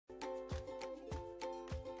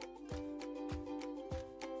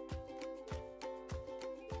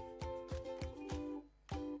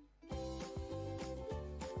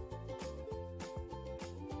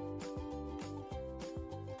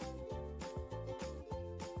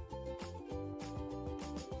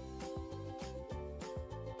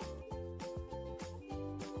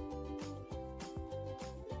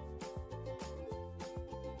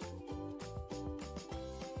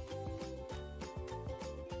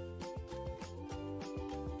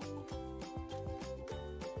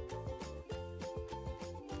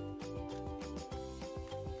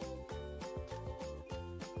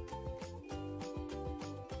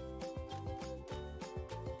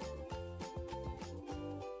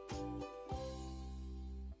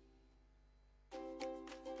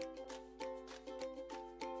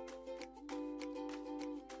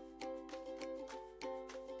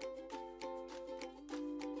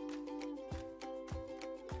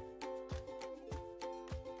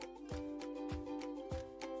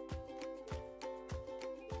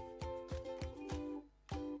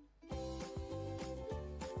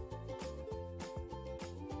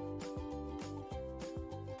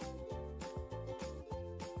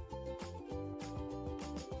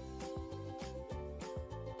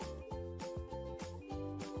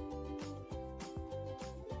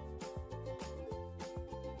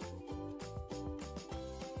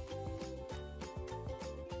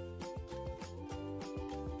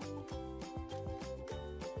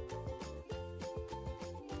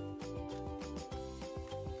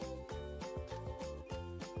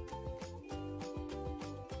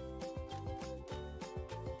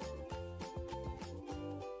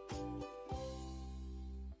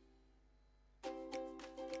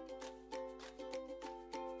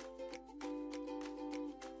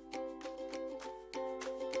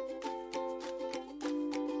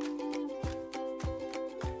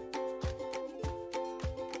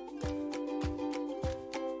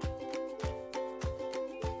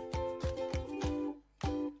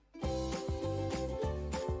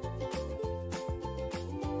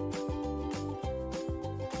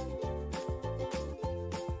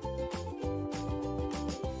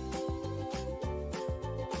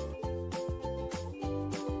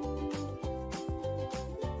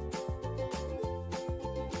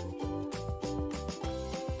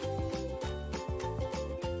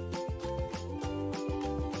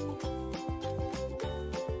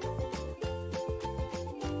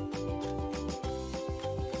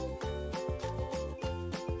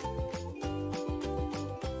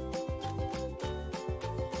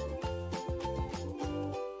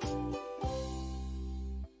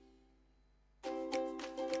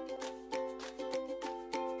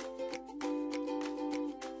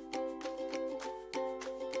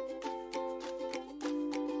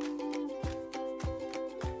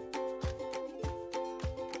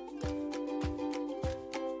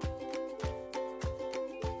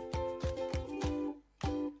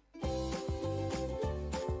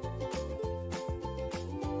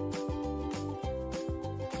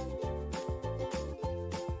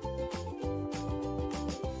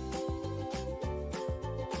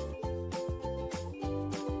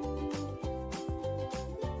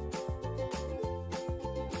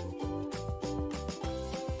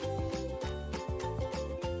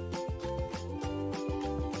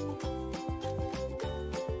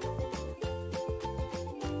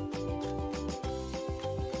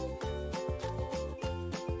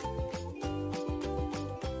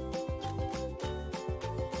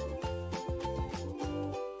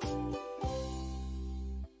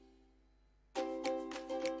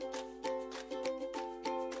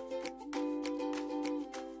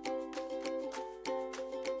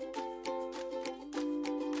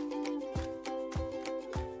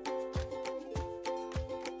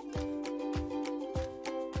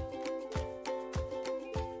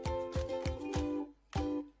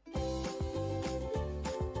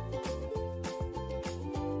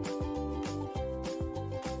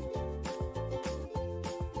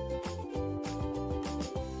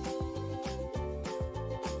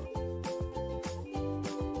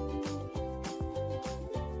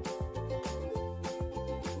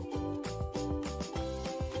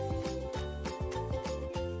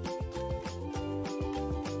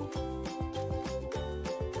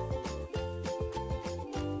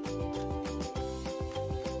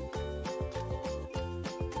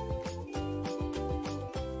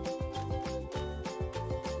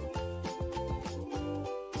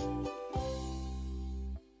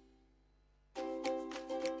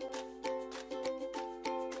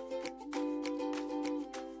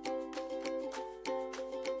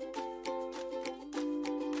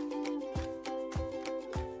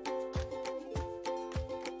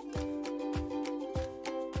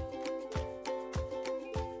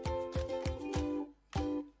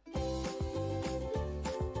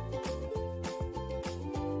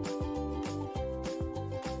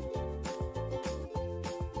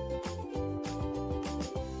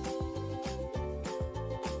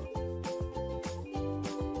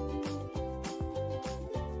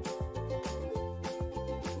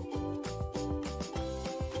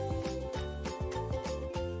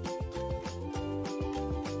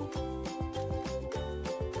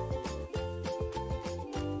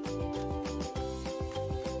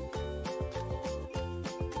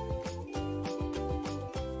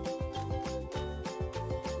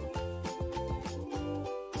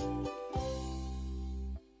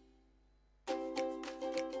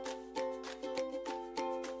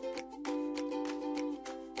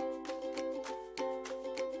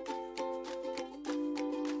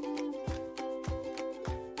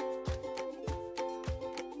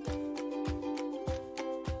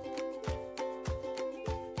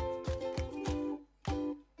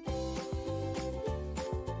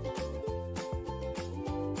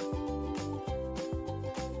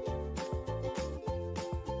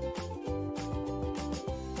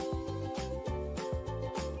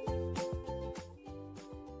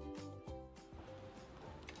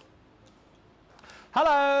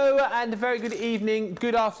Hello and a very good evening,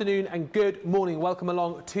 good afternoon and good morning. Welcome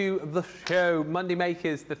along to the show, Monday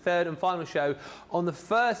Makers, the third and final show on the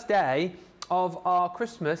first day of our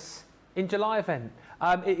Christmas in July event.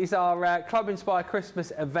 It is our Club Inspire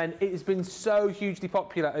Christmas event. It has been so hugely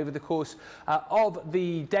popular over the course of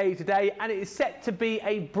the day today, and it is set to be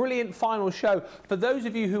a brilliant final show. For those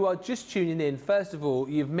of you who are just tuning in, first of all,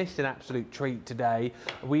 you've missed an absolute treat today.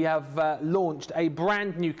 We have launched a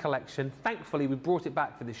brand new collection. Thankfully, we brought it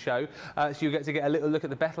back for the show, so you'll get to get a little look at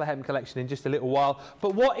the Bethlehem collection in just a little while.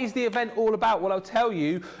 But what is the event all about? Well, I'll tell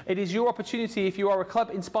you. It is your opportunity, if you are a Club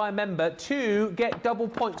Inspire member, to get double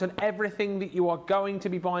points on everything that you are going to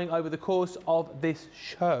be buying over the course of this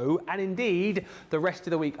show, and indeed the rest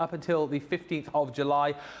of the week up until the 15th of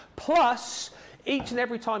July. Plus, each and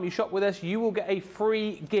every time you shop with us, you will get a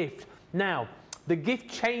free gift. Now, the gift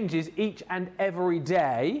changes each and every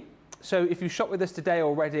day. So if you shop with us today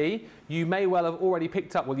already, you may well have already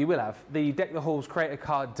picked up, well, you will have, the Deck the Halls Creator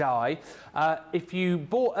Card die. If you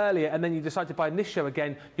bought earlier and then you decide to buy in this show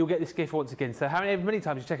again, you'll get this gift once again. So however many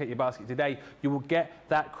times you check out your basket today, you will get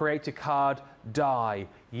that Creator Card die.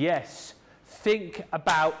 Yes, think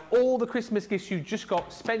about all the Christmas gifts you just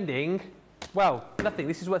got spending. Well, nothing.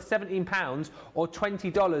 This is worth £17 or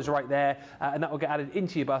 $20 right there, and that will get added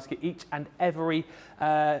into your basket each and every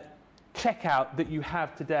checkout that you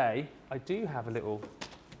have today. I do have a little,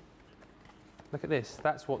 look at this,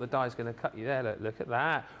 that's what the die is going to cut you there. Look at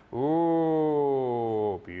that.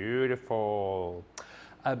 Ooh, beautiful.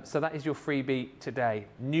 So that is your freebie today.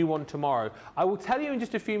 New one tomorrow. I will tell you in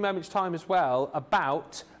just a few moments time as well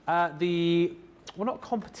about the, well, not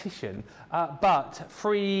competition, but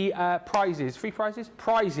free prizes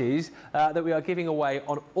that we are giving away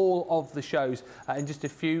on all of the shows in just a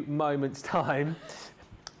few moments time.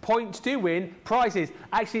 Points do win, prizes.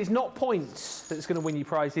 Actually, it's not points that's going to win you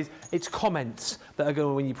prizes, it's comments that are going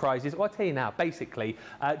to win you prizes. Well, I'll tell you now, basically,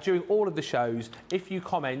 during all of the shows, if you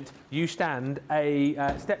comment, you stand a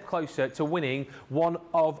step closer to winning one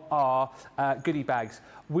of our goodie bags.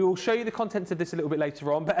 We will show you the contents of this a little bit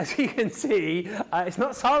later on, but as you can see, it's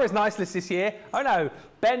not Sarah's nice list this year. Oh no,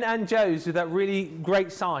 Ben and Joe's with that really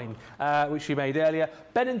great sign, which we made earlier.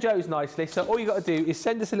 Ben and Joe's nice list. So all you got to do is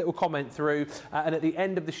send us a little comment through, and at the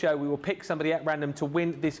end of the show, we will pick somebody at random to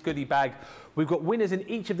win this goodie bag. We've got winners in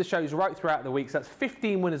each of the shows right throughout the week. So that's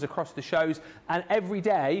 15 winners across the shows, and every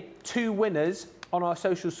day, 2 winners on our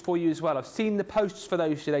socials for you as well. I've seen the posts for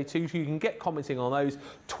those today too, so you can get commenting on those.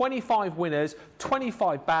 25 winners,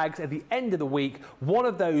 25 bags. At the end of the week, one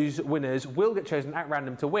of those winners will get chosen at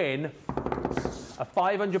random to win a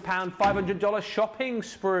 £500, $500 shopping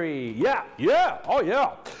spree. Yeah, oh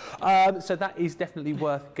yeah. So that is definitely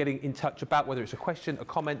worth getting in touch about, whether it's a question, a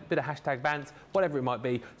comment, bit of hashtag bants, whatever it might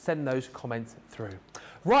be, send those comments through.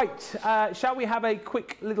 Right, shall we have a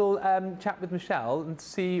quick little chat with Michelle and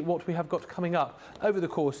see what we have got coming up over the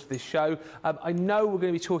course of this show. I know we're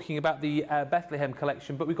going to be talking about the Bethlehem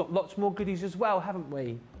collection, but we've got lots more goodies as well, haven't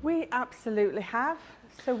we? We absolutely have.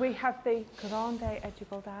 So we have the Grande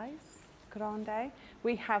Edge'ables dies. Grande.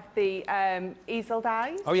 We have the easel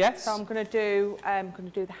dies. Oh yes. So I'm going to do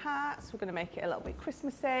the hats. We're going to make it a little bit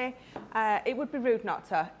Christmassy. It would be rude not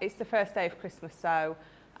to. It's the first day of Christmas, so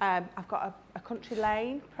I've got a country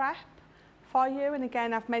lane prep for you, and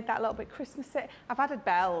again I've made that a little bit Christmassy. I've added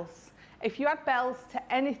bells. If you add bells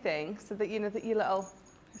to anything, so that you know that your little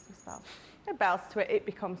Christmas bells, add bells to it, it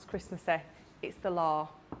becomes Christmassy. It's the law.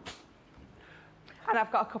 And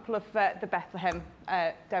I've got a couple of the Bethlehem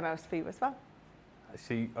demos for you as well.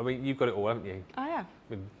 See, I mean, you've got it all, haven't you? I have.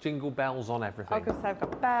 With jingle bells on everything. I was going to say, I've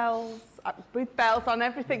got bells, with bells on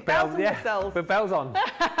everything. Bells and whistles. With bells on.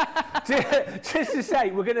 Just to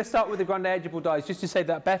say, we're going to start with the Grande Edge'ables dies, just to say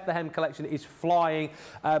that Bethlehem collection is flying.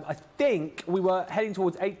 I think we were heading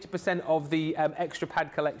towards 80% of the extra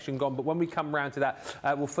pad collection gone, but when we come round to that,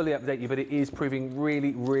 we'll fully update you, but it is proving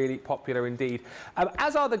really, really popular indeed.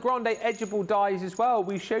 As are the Grande Edge'ables dies as well.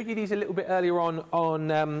 We showed you these a little bit earlier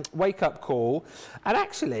on Wake Up Call, and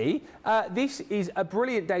actually, this is a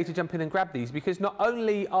brilliant day to jump in and grab these, because not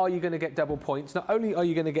only are you going to get double points, not only are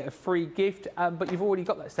you going to get a free gift, but you've already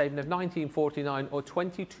got that saving of $19.49 or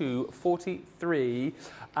 $22.43.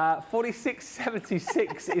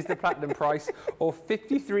 $46.76 is the platinum price, or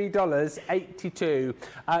 $53.82.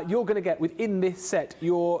 You're going to get within this set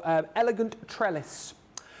your elegant trellis.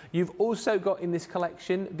 You've also got in this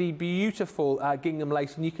collection the beautiful gingham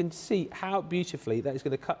lace, and you can see how beautifully that is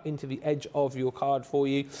going to cut into the edge of your card for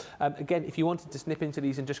you. Again, if you wanted to snip into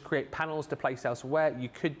these and just create panels to place elsewhere, you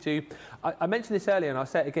could do. I mentioned this earlier, and I'll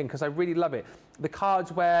say it again because I really love it. The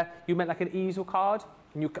cards where you make like an easel card,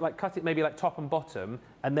 and you like cut it maybe like top and bottom,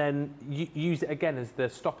 and then use it again as the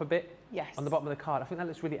stopper bit. Yes. On the bottom of the card. I think that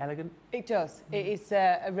looks really elegant. It does. It is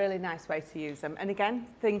a really nice way to use them. And again,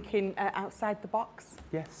 thinking outside the box.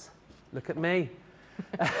 Yes. Look at me.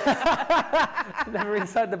 Never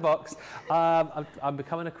inside the box. I'm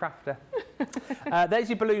becoming a crafter. There's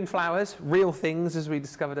your balloon flowers, real things as we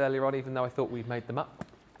discovered earlier on, even though I thought we'd made them up.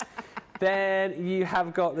 Then you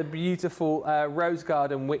have got the beautiful rose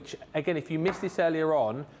garden, which again, if you missed this earlier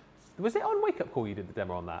on, was it on Wake Up Call you did the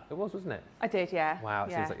demo on that? It was, wasn't it? I did, yeah. Wow,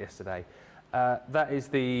 it seems like yesterday. That is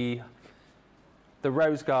the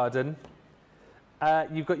rose garden.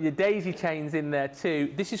 You've got your daisy chains in there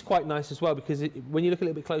too. This is quite nice as well because when you look a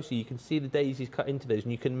little bit closer, you can see the daisies cut into those,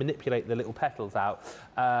 and you can manipulate the little petals out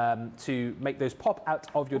to make those pop out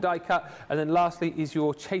of your die cut. And then lastly is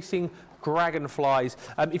your chasing dragonflies.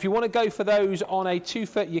 If you want to go for those on a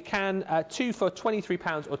 2-foot, you can. 2 for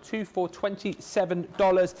 £23 or 2 for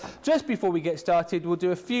 $27. Just before we get started, we'll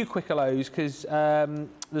do a few quick hellos because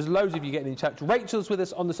there's loads of you getting in touch. Rachel's with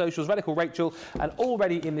us on the socials, Radical Rachel, and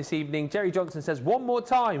already in this evening, Jerry Johnson says, one more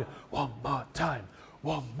time, one more time,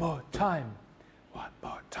 one more time, one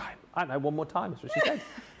more time. I don't know, one more time, that's what she said.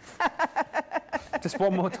 Just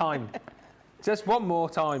one more time. Just one more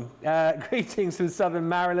time. Greetings from Southern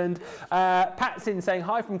Maryland. Pat's in saying,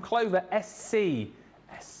 hi from Clover, SC.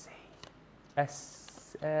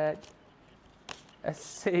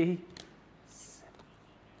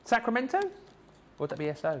 Sacramento? Or would that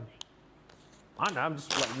be SO? I don't know, I'm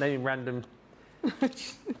just like naming random.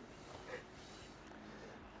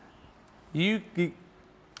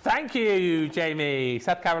 Thank you, Jamie.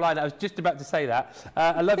 South Carolina, I was just about to say that.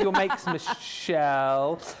 I love your makes,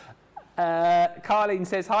 Michelle. Carlene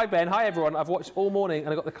says, hi Ben, hi everyone, I've watched all morning and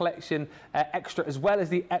I got the collection extra as well as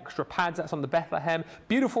the extra pads. That's on the Bethlehem.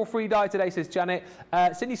 Beautiful free dye today, says Janet.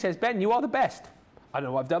 Cindy says, Ben, you are the best. I don't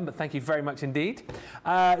know what I've done, but thank you very much indeed.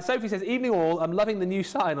 Sophie says, evening all, I'm loving the new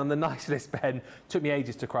sign on the nice list, Ben. Took me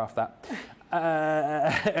ages to craft that.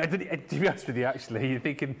 To be honest with you, actually, you're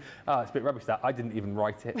thinking, oh, it's a bit rubbish that. I didn't even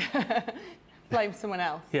write it. Blame someone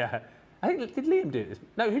else. Yeah. I think, did Liam do this?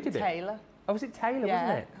 No, who did it? Taylor. Oh, was it Taylor, yeah.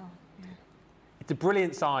 wasn't it? Oh. It's a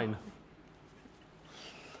brilliant sign.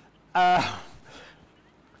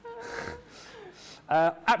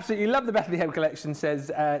 Absolutely love the Bethlehem collection, says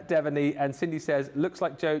Devaney, and Cindy says, looks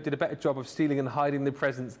like Joe did a better job of stealing and hiding the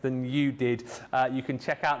presents than you did. You can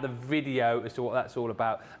check out the video as to what that's all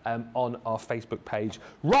about on our Facebook page.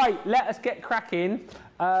 Right, let us get cracking.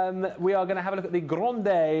 We are going to have a look at the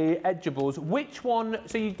Grande Edge'ables. Which one?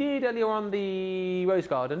 So you did earlier on the Rose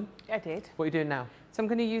Garden. I did. What are you doing now? So I'm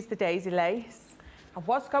going to use the daisy lace. I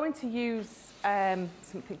was going to use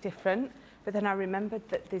something different, but then I remembered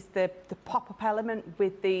that there's the pop-up element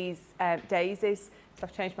with these daisies, so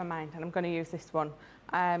I've changed my mind and I'm going to use this one.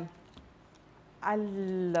 I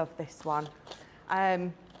love this one.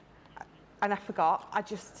 And I forgot,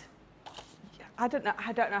 I don't know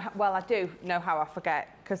how, well, I do know how I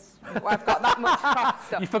forget, because I've got that much craft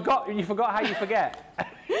stuff. You forgot how you forget.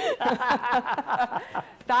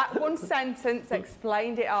 That one sentence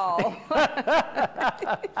explained it all.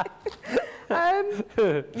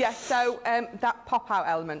 Yeah, so that pop-out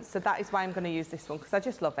element, so that is why I'm going to use this one, because I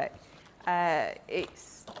just love it.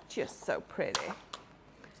 It's just so pretty.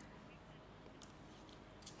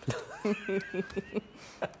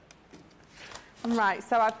 Right,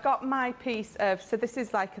 so I've got my piece of, so this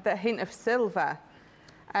is like the hint of silver,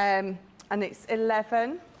 and it's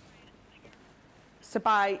 11, so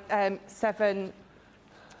by 7.2.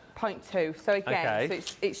 So again, okay.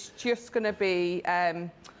 So it's just going to be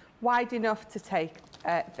wide enough to take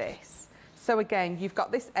this. So again, you've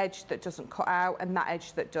got this edge that doesn't cut out and that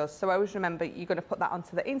edge that does. So always remember, you're going to put that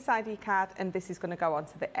onto the inside of your card, and this is going to go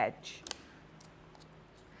onto the edge.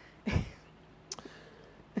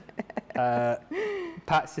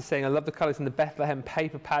 Pat's just saying, I love the colours in the Bethlehem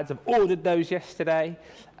paper pads. I've ordered those yesterday.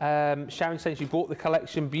 Sharon saying she bought the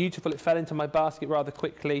collection. Beautiful. It fell into my basket rather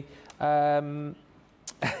quickly. Get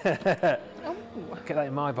that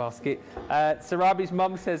in my basket. Sarabi's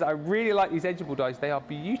mum says, I really like these Edge'able dies. They are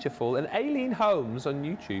beautiful. And Aileen Holmes on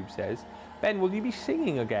YouTube says, Ben, will you be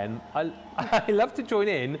singing again? I love to join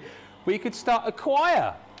in. We could start a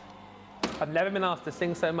choir. I've never been asked to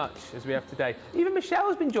sing so much as we have today. Even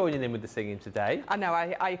Michelle's been joining in with the singing today. I know,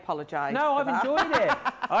 I apologise. No, I've enjoyed it.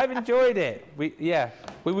 I've enjoyed it. We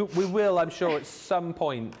will, I'm sure, at some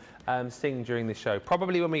point sing during the show.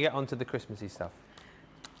 Probably when we get onto the Christmassy stuff.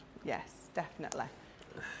 Yes, definitely.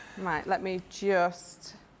 Right, let me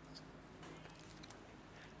just...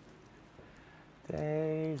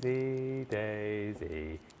 Daisy,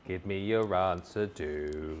 Daisy, give me your answer,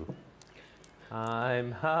 do.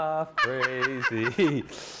 I'm half crazy.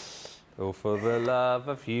 All for the love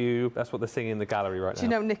of you. That's what they're singing in the gallery right now. Do you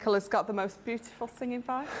know Nicola's got the most beautiful singing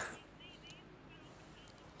voice?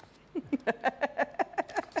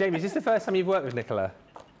 Jamie, is this the first time you've worked with Nicola?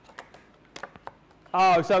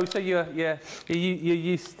 Oh, so you're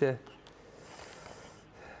used to.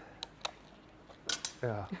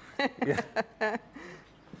 Yeah. Yeah.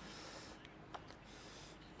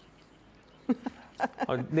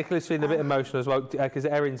 Oh, Nicola's feeling a bit emotional as well because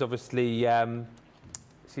Erin's obviously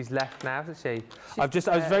she's left now, hasn't she? I was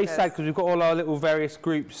very sad because we've got all our little various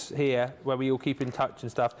groups here where we all keep in touch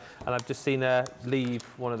and stuff, and I've just seen her leave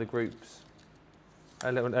one of the groups.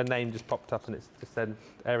 Her name just popped up and it's just said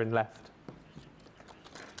Erin left.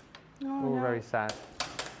 Oh, all no. very sad.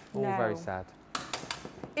 All very sad.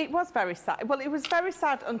 It was very sad. Well, it was very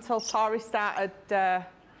sad until Tori started.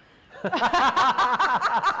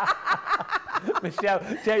 Michelle,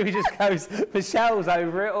 Jamie just goes, Michelle's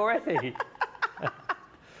over it already.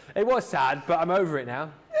 It was sad, but I'm over it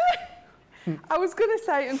now. I was going to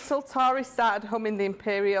say until Tori started humming the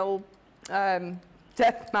Imperial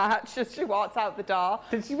Death March as she walked out the door.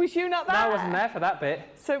 Was you not there? No, I wasn't there for that bit.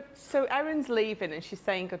 So Erin's leaving and she's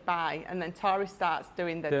saying goodbye, and then Tori starts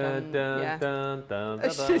doing the Dun, dun, yeah. dun, dun,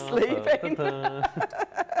 As dun, she's dun, leaving. dun, dun.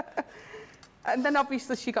 And then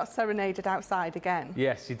obviously she got serenaded outside again.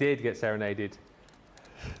 Yes, she did get serenaded.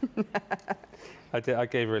 I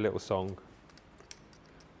gave her a little song.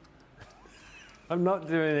 I'm not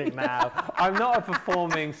doing it now. I'm not a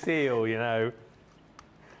performing seal, you know.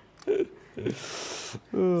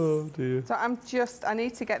 Oh dear. So I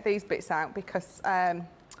need to get these bits out because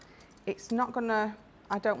it's not gonna,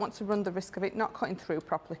 I don't want to run the risk of it not cutting through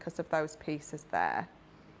properly because of those pieces there.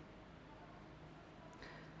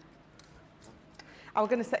 I was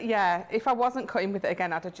going to say, yeah, if I wasn't cutting with it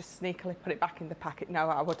again, I'd have just sneakily put it back in the packet. No,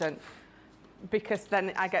 I wouldn't, because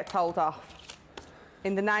then I get told off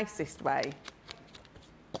in the nicest way.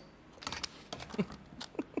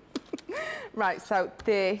 Right, so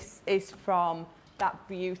this is from that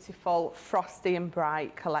beautiful Frosty and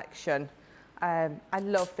Bright collection. I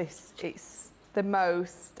love this. It's the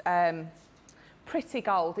most pretty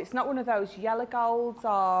gold. It's not one of those yellow golds,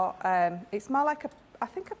 or it's more like I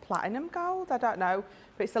think a platinum gold, I don't know,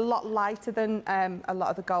 but it's a lot lighter than a lot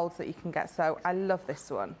of the golds that you can get. So I love this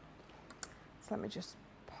one. So let me just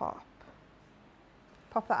pop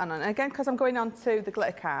that on. And again, because I'm going on to the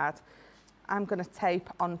glitter card, I'm going to tape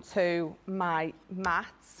onto my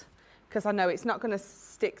mats because I know it's not going to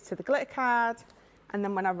stick to the glitter card, and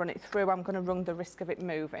then when I run it through, I'm going to run the risk of it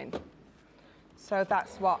moving. So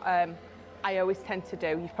that's what I always tend to do.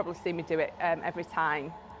 You've probably seen me do it every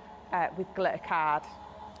time. With glitter card.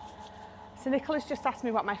 So Nicola's just asked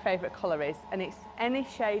me what my favourite colour is, and it's any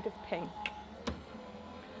shade of pink.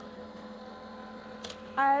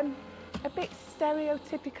 A bit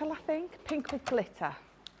stereotypical, I think. Pink with glitter.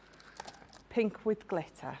 Pink with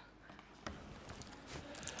glitter.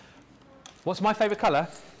 What's my favourite colour?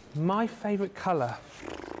 My favourite colour.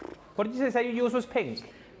 What did you say yours was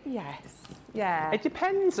pink? Yes. Yeah. It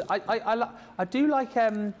depends. I do like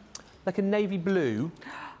a navy blue.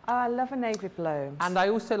 Oh, I love a navy blue. And I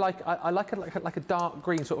also like a dark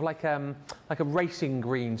green, sort of like a racing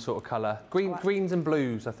green sort of colour. Greens and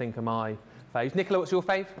blues, I think, are my faves. Nicola, what's your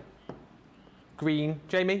fave? Green.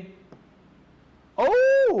 Jamie?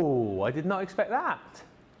 Oh, I did not expect that.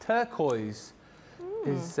 Turquoise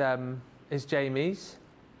is Jamie's.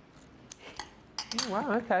 Oh,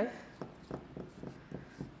 wow, okay.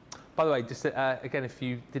 By the way, just again, if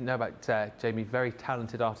you didn't know about Jamie, very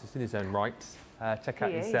talented artist in his own right. Check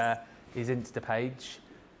out his Insta page.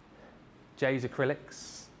 Jay's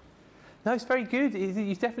Acrylics. No, it's very good.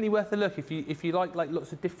 It's definitely worth a look if you like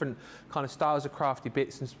lots of different kind of styles of crafty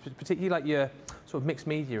bits, and particularly like your sort of mixed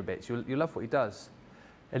media bits. You'll love what he does.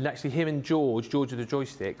 And actually, him and George with the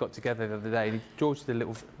joystick, got together the other day. And George did a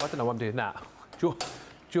little. I don't know why I'm doing that.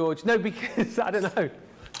 George. No, because I don't know.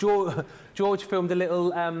 George filmed a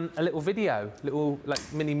little video, little like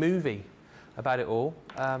mini movie about it all.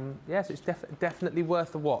 Yes, it's definitely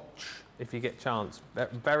worth a watch if you get a chance.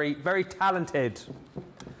 Very, very talented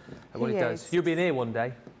at what he does. You'll be in here one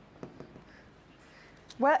day.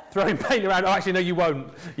 What? Throwing paint around. Oh, actually, no, you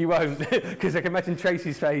won't. You won't, because I can imagine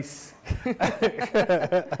Tracy's face.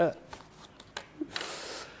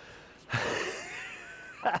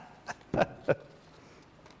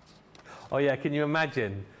 Oh yeah, can you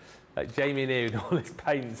imagine? Like Jamie in here with all his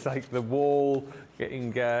paints, like the wall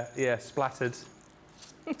getting splattered.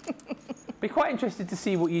 Be quite interested to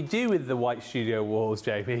see what you do with the white studio walls,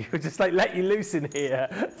 Jamie. We'll just like let you loose in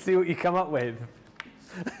here, see what you come up with.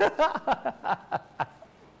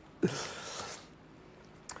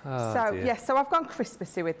 Oh, so, dear. yes, so I've gone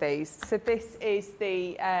Christmassy with these. So this is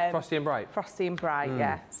the... Frosty and Bright. Frosty and Bright,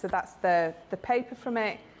 yeah. So that's the paper from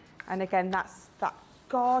it. And again, that's that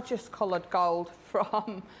gorgeous coloured gold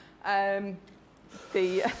from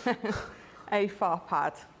the A4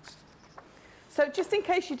 pad. So just in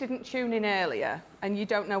case you didn't tune in earlier and you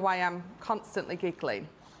don't know why I'm constantly giggling,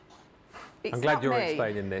 it's I'm glad not you're me.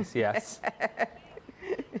 explaining this, yes.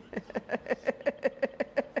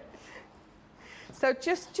 So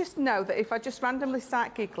just know that if I just randomly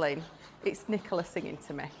start giggling, it's Nicola singing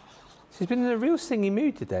to me. She's been in a real singing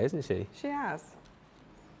mood today, isn't she? She has.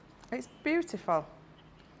 It's beautiful.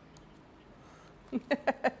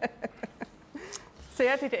 See,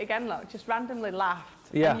 I did it again, look, just randomly laughed.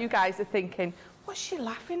 Yeah. And you guys are thinking, what's she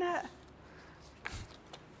laughing at?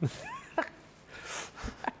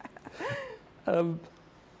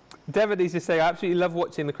 Devon needs to say, I absolutely love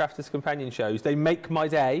watching the Crafters Companion shows. They make my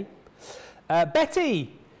day.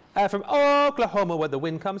 Betty from Oklahoma, where the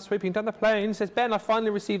wind comes sweeping down the plain, says, Ben, I finally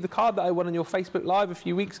received the card that I won on your Facebook Live a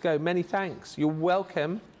few weeks ago. Many thanks. You're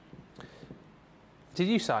welcome. Did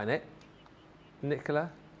you sign it, Nicola?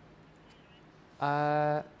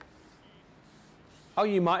 Oh,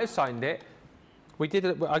 you might have signed it. We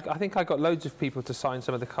did. I think I got loads of people to sign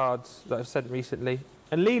some of the cards that I've sent recently.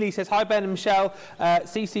 And Lily says, hi, Ben and Michelle,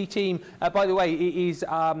 CC team. By the way, it is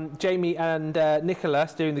Jamie and Nicola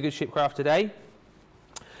doing the Good Ship Craft today.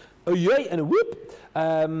 Oh, yay, and a whoop.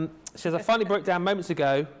 Says, I finally broke down moments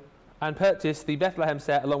ago and purchased the Bethlehem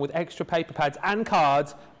set along with extra paper pads and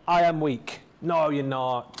cards. I am weak. No, you're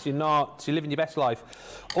not. You're not. You're living your best life.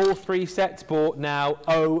 All 3 sets bought now.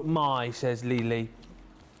 Oh, my, says Lily.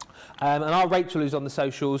 And our Rachel, who's on the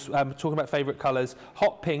socials, talking about favourite colours,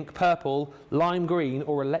 hot pink, purple, lime green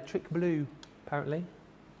or electric blue, apparently.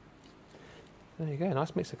 There you go,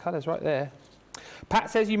 nice mix of colours right there. Pat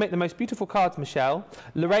says, you make the most beautiful cards, Michelle.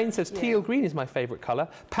 Lorraine says, teal green is my favourite colour.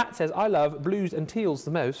 Pat says, I love blues and teals the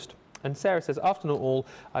most. And Sarah says, after all,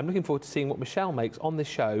 I'm looking forward to seeing what Michelle makes on this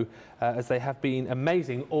show, as they have been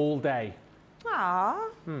amazing all day. Ah,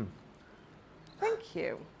 thank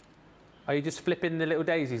you. Are you just flipping the little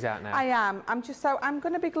daisies out now? I am. I'm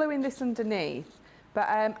going to be gluing this underneath, but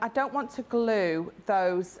I don't want to glue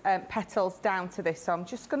those petals down to this, so I'm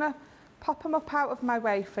just going to pop them up out of my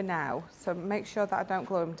way for now. So make sure that I don't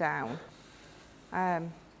glue them down.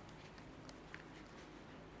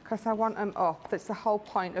 Because I want them up. That's the whole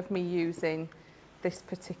point of me using this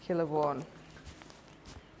particular one.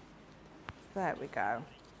 There we go.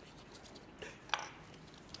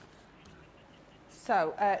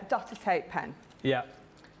 So, dotter tape pen. Yeah.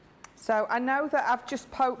 So I know that I've just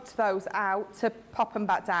poked those out to pop them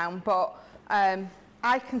back down, but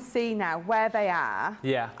I can see now where they are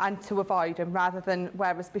and to avoid them, rather than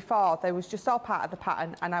whereas before they was just all part of the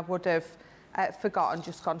pattern and I would have forgotten,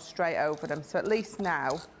 just gone straight over them. So at least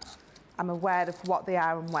now I'm aware of what they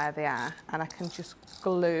are and where they are, and I can just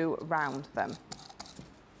glue round them.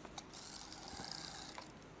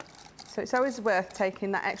 So it's always worth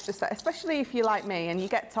taking that extra step, especially if you're like me and you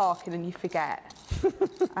get talking and you forget.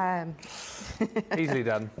 Easily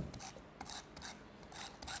done.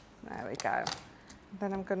 There we go.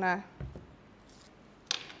 Then I'm going to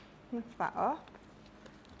lift that up.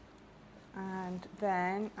 And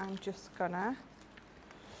then I'm just going to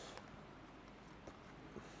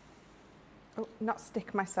not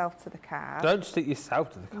stick myself to the card. Don't stick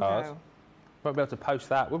yourself to the card. No. Won't be able to post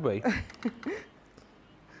that, would we?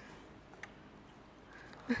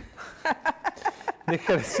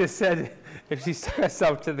 Nicholas just said if she stuck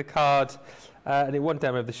herself to the card and it wasn't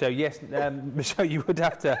demo of the show, yes, Michelle, you would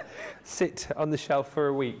have to sit on the shelf for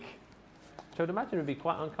a week. Which I would imagine would be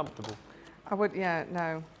quite uncomfortable. I would, yeah,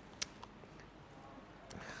 no.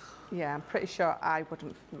 Yeah, I'm pretty sure I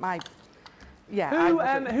wouldn't.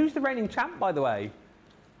 Who's the reigning champ, by the way?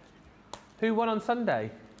 Who won on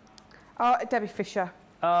Sunday? Oh, Debbie Fisher.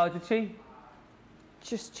 Oh, did she?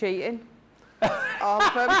 Just cheating. All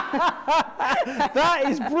of them. That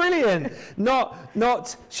is brilliant.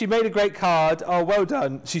 Not she made a great card. Oh, well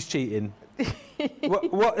done. She's cheating.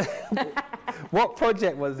 What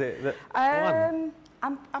project was it that won?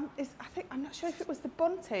 I'm not sure if it was the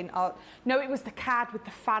bunting or no, it was the card with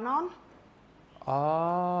the fan on.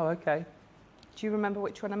 Oh, okay. Do you remember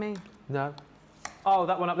which one I mean? No. Oh,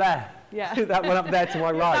 that one up there. Yeah. That one up there to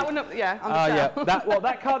my right. That one up, yeah. On the shelf. Yeah.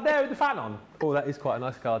 That card there with the fan on. Oh, that is quite a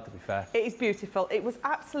nice card, to be fair. It is beautiful. It was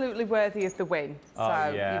absolutely worthy of the win. So,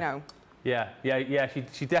 yeah. you know. Yeah.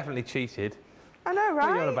 She definitely cheated. I know, right? What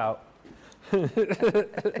are you on about?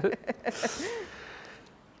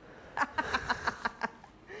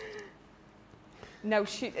 No,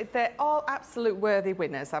 they're all absolute worthy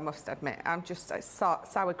winners, I must admit. I'm just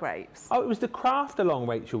sour grapes. Oh, it was the craft along,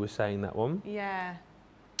 Rachel was saying, that one. Yeah.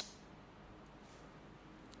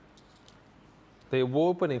 The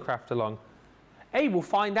award-winning craft along. Hey, we'll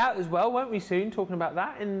find out as well, won't we, soon, talking about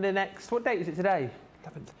that in the next, what date is it today?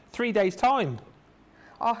 11th. 3 days' time.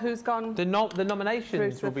 Oh, who's gone? The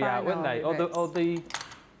nominations will be out, won't they? Or the,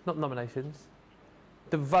 not nominations,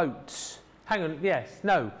 the votes. Hang on, yes,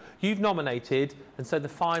 no. You've nominated, and so the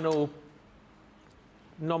final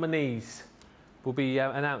nominees will be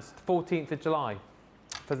announced 14th of July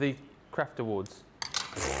for the Craft Awards.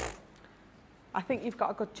 I think you've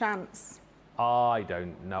got a good chance. I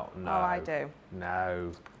don't know. No. Oh, I do.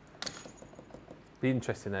 No. Be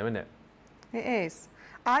interesting though, isn't it? It is.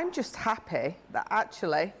 I'm just happy that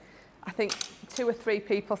actually, I think 2 or 3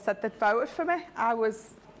 people said they'd voted for me. I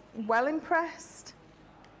was well impressed.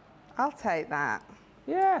 I'll take that.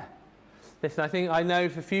 Yeah. Listen, I know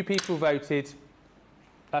if a few people voted,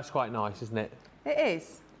 that's quite nice, isn't it? It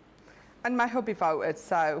is. And my hubby voted,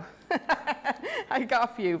 so I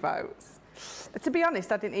got a few votes. To be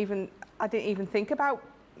honest, I didn't even think about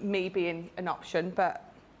me being an option,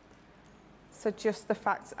 but so just the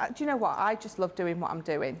fact, do you know what? I just love doing what I'm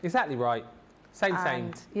doing. Exactly right.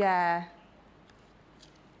 Same. Yeah.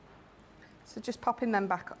 So just popping them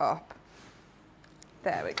back up.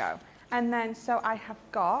 There we go. And then, so I have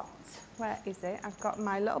got, where is it? I've got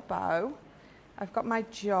my little bow. I've got my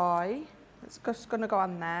joy. It's just going to go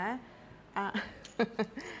on there. And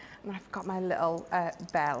I've got my little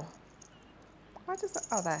bell. Why does that,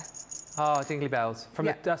 oh, there. Oh, Jingly Bells.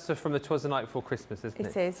 That's from the 'Twas the Night Before Christmas, isn't it?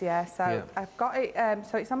 It is, yeah. So yeah. I've got it,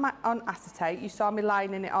 so it's on acetate. You saw me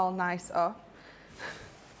lining it all nice up.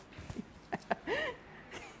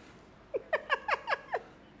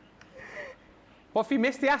 What, if you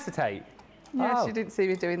missed the acetate? Yeah, she didn't see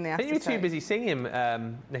me doing the acetate. I think you were too busy singing,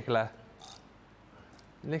 Nicola.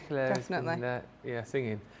 Nicola. Definitely. Yeah,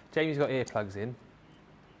 singing. Jamie's got earplugs in.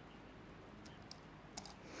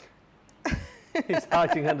 He's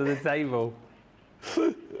hiding under the table.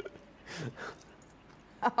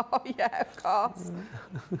 Oh, yeah, of course.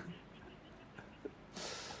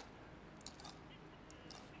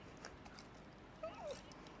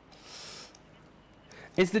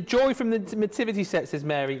 Is the joy from the nativity set, says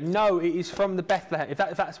Mary? No, it is from the Bethlehem. If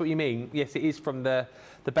that's what you mean, yes, it is from the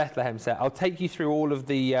Bethlehem set. I'll take you through all of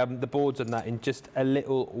the boards on that in just a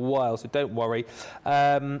little while, so don't worry.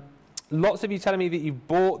 Lots of you telling me that you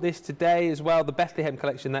bought this today as well, the Bethlehem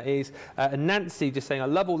collection, that is. And Nancy just saying, I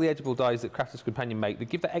love all the edgeable dies that Crafter's Companion make. They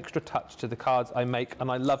give that extra touch to the cards I make,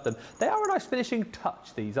 and I love them. They are a nice finishing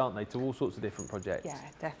touch, these, aren't they, to all sorts of different projects? Yeah,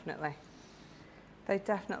 definitely. They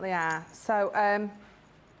definitely are. So,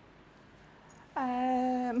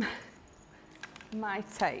 my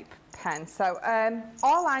tape pen. So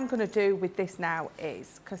all I'm going to do with this now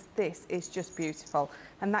is, because this is just beautiful,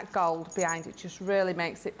 and that gold behind it just really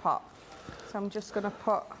makes it pop. So I'm just going to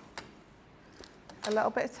put a little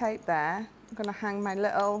bit of tape there. I'm going to hang my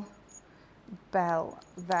little bell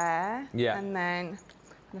there. Yeah. And then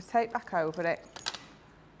I'm going to tape back over it.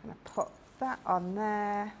 I'm going to put that on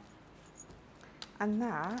there. And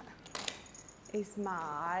that is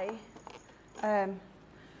my Grande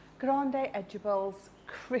Edge'ables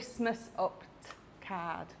Christmas Upped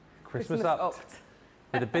card. Christmas Upped.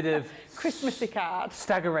 With a bit of Christmassy card.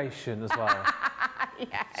 Staggeration as well.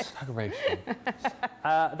 Yes. Staggeration.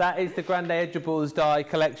 That is the Grande Edge'ables die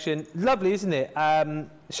collection. Lovely, isn't it?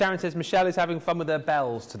 Sharon says Michelle is having fun with her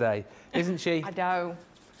bells today, isn't she? I know.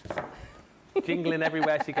 Jingling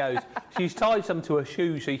everywhere she goes. She's tied some to her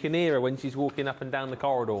shoes so you can hear her when she's walking up and down the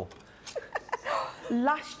corridor.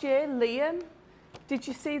 Last year, Liam, did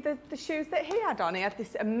you see the shoes that he had on? He had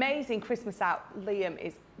this amazing Christmas out. Liam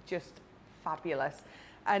is just fabulous.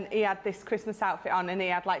 And he had this Christmas outfit on, and he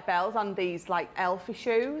had like bells on these like elfy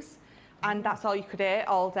shoes. And that's all you could hear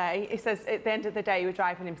all day. He says at the end of the day, he was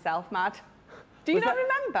driving himself mad. Do you not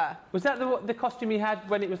remember? Was that the costume he had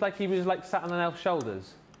when it was like he was like sat on an elf's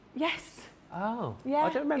shoulders? Yes. Oh. Yeah. I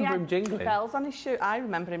don't remember him jingling. Bells on his shoe. I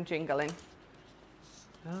remember him jingling.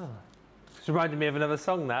 Oh. It's reminded me of another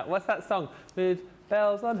song, that. What's that song? With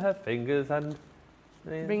bells on her fingers and...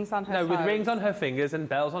 Rings on her toes. No, with rings on her fingers and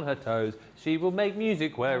bells on her toes. She will make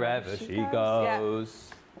music wherever she goes.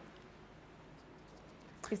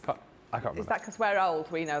 Yeah. I can't remember. Is that because we're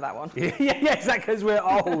old? We know that one. Yeah, is that because we're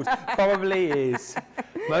old? Probably is.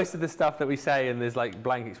 Most of the stuff that we say and there's like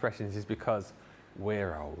blank expressions is because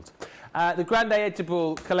we're old. The Grande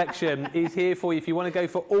Edge'ables collection is here for you if you want to go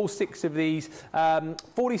for all 6 of these.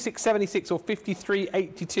 46.76 or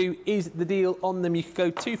 53.82 is the deal on them. You could go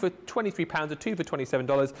 2 for £23 or 2 for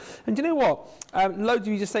 $27. And do you know what? Loads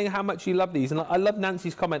of you just saying how much you love these, and I love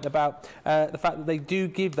Nancy's comment about the fact that they do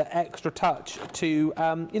give the extra touch to you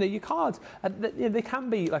know, your cards. They can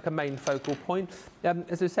be like a main focal point.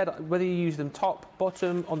 As I said, whether you use them top,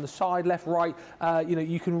 bottom, on the side, left, right, you know,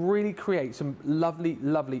 you can really create some lovely,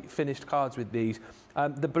 lovely finished cards with these.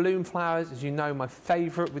 The balloon flowers, as you know, my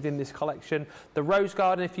favourite within this collection. The rose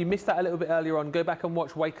garden, if you missed that a little bit earlier on, go back and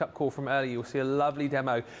watch Wake Up Call from earlier. You'll see a lovely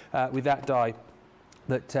demo with that die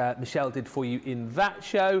that Michelle did for you in that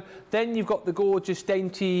show. Then you've got the gorgeous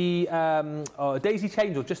dainty daisy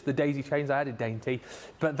chains, or just the daisy chains. I added dainty,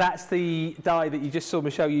 but that's the die that you just saw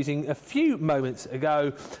Michelle using a few moments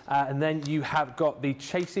ago. And then you have got the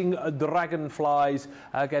chasing dragonflies.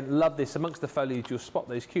 Again, love this. Amongst the foliage, you'll spot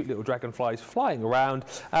those cute little dragonflies flying around.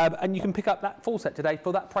 And you can pick up that full set today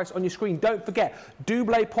for that price on your screen. Don't forget,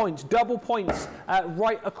 double points, double points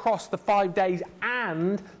right across the 5 days.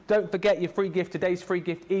 And don't forget your free gift. Today's free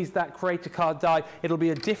gift is that creator card die. It'll be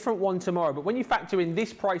a different one tomorrow, but when you factor in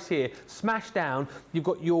this price here, smash down, you've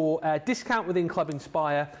got your discount within Club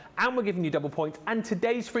Inspire, and we're giving you double points, and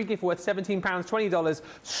today's free gift worth £17, $20.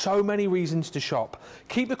 So many reasons to shop.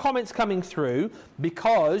 Keep the comments coming through,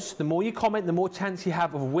 because the more you comment, the more chance you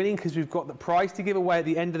have of winning, because we've got the prize to give away at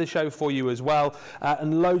the end of the show for you as well.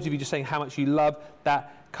 And loads of you just saying how much you love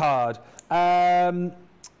that card.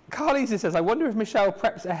 Carlisa says, I wonder if Michelle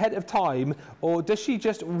preps ahead of time, or does she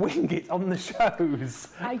just wing it on the shows?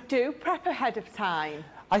 I do prep ahead of time.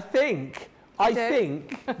 I think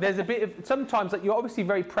there's a bit of, sometimes, like, you're obviously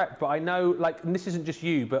very prepped, but I know, like, and this isn't just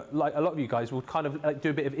you, but like a lot of you guys will kind of like do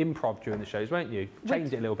a bit of improv during the shows, won't you?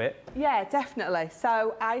 Change it a little bit. Yeah, definitely.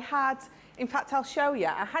 So I had, in fact, I'll show you,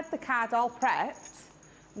 I had the card all prepped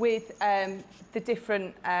with the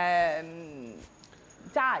different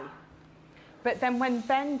die. But then when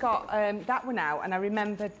Ben got that one out, and I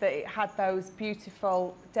remembered that it had those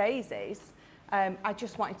beautiful daisies, I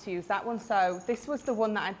just wanted to use that one. So this was the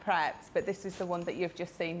one that I'd prepped, but this is the one that you've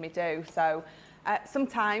just seen me do. So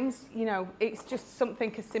sometimes, you know, it's just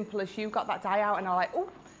something as simple as you got that die out and I'm like, oh,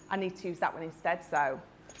 I need to use that one instead. So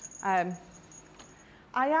I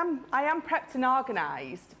am prepped and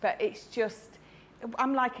organised, but it's just,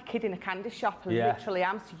 I'm like a kid in a candy shop, and literally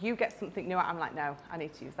am. So you get something new, I'm like, no, I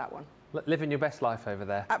need to use that one. Living your best life over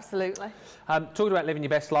there. Absolutely. Talking about living your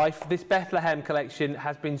best life, this Bethlehem collection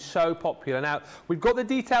has been so popular. Now, we've got the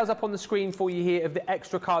details up on the screen for you here of the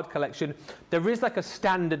extra card collection. There is like a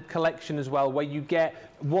standard collection as well, where you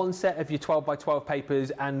get one set of your 12 by 12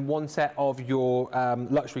 papers and one set of your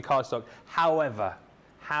luxury cardstock. However,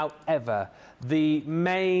 the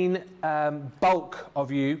main bulk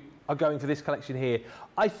of you are going for this collection here.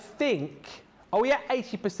 I think, are we at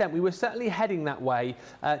 80%? We were certainly heading that way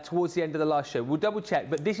towards the end of the last show. We'll double check,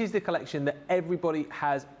 but this is the collection that everybody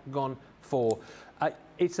has gone for.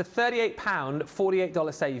 It's a £38,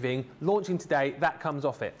 $48 saving, launching today. That comes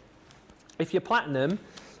off it. If you're platinum,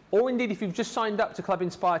 or indeed if you've just signed up to Club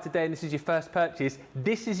Inspire today and this is your first purchase,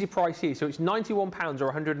 this is your price here. So it's £91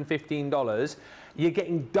 or $115. You're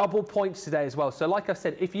getting double points today as well. So like I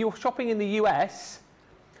said, if you're shopping in the US,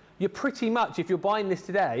 you're pretty much, if you're buying this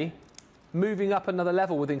today, moving up another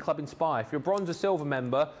level within Club Inspire. If you're a bronze or silver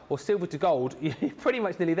member, or silver to gold, you're pretty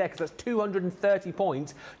much nearly there, because that's 230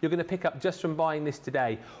 points you're going to pick up just from buying this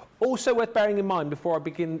today. Also worth bearing in mind, before I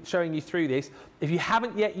begin showing you through this, if you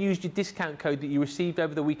haven't yet used your discount code that you received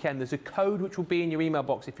over the weekend, there's a code which will be in your email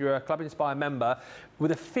box if you're a Club Inspire member,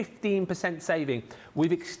 with a 15% saving.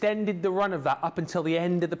 We've extended the run of that up until the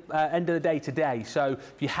end of the day today. So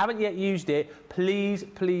if you haven't yet used it, please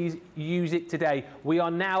use it today. We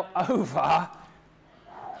are now over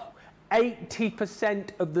 80%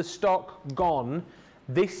 of the stock gone.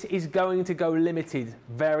 This is going to go limited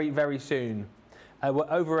very, very soon. We're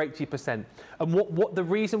over 80%. And what the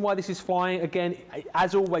reason why this is flying, again,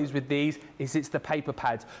 as always with these, is it's the paper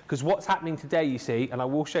pads. Because what's happening today, you see, and I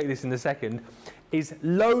will show you this in a second, is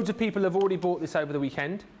loads of people have already bought this over the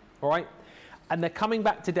weekend, all right? And they're coming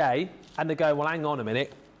back today, and they're going, well, hang on a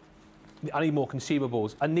minute. I need more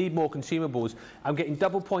consumables. I need more consumables. I'm getting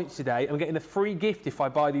double points today. I'm getting a free gift if I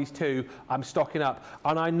buy these two. I'm stocking up.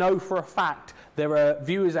 And I know for a fact there are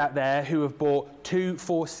viewers out there who have bought 2,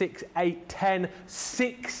 4, 6, 8, 10,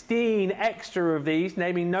 16 extra of these,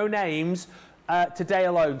 naming no names, today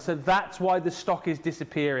alone, so that's why the stock is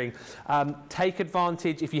disappearing. Take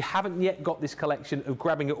advantage, if you haven't yet got this collection, of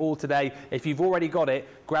grabbing it all today. If you've already got it,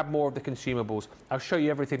 grab more of the consumables. I'll show you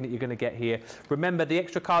everything that you're going to get here. Remember, the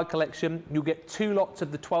extra card collection, you'll get 2 lots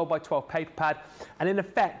of the 12x12 paper pad, and in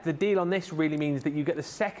effect the deal on this really means that you get the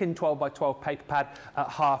second 12x12 paper pad at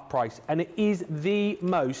half price, and it is the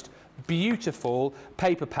most beautiful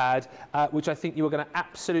paper pad, which I think you are going to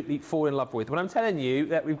absolutely fall in love with. When I'm telling you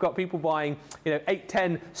that we've got people buying, 8,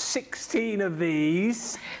 10, 16 of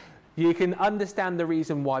these, you can understand the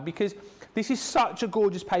reason why, because this is such a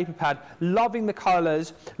gorgeous paper pad. Loving the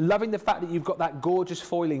colours, loving the fact that you've got that gorgeous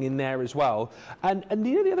foiling in there as well. And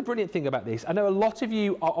the other brilliant thing about this, I know a lot of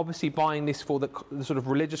you are obviously buying this for the sort of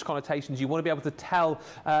religious connotations. You want to be able to tell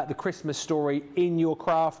the Christmas story in your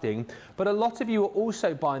crafting. But a lot of you are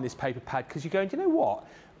also buying this paper pad because you're going, do you know what?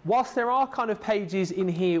 Whilst there are kind of pages in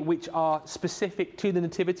here which are specific to the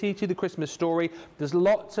nativity, to the Christmas story, there's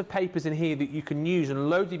lots of papers in here that you can use, and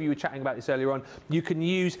loads of you were chatting about this earlier on, you can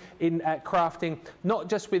use in crafting, not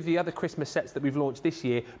just with the other Christmas sets that we've launched this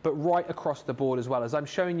year, but right across the board as well, as I'm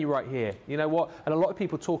showing you right here. You know what? And a lot of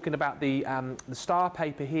people talking about the star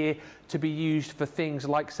paper here to be used for things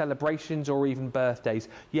like celebrations or even birthdays.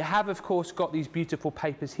 You have, of course, got these beautiful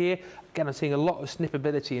papers here. Again, I'm seeing a lot of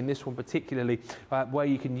snippability in this one particularly, where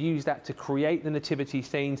you can use that to create the nativity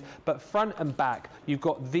scenes, but front and back you've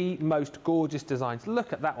got the most gorgeous designs.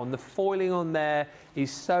 Look at that one, the foiling on there is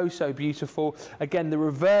so beautiful. Again, the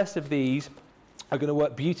reverse of these are going to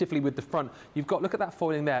work beautifully with the front. You've got, look at that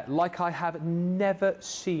foiling there, like I have never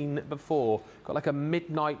seen before. Got like a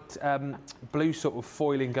midnight blue sort of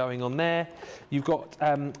foiling going on there. You've got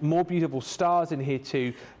more beautiful stars in here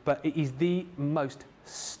too, but it is the most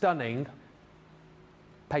stunning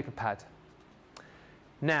paper pad.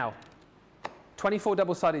 Now, 24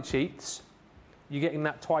 double-sided sheets, you're getting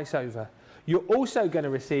that twice over. You're also going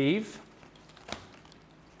to receive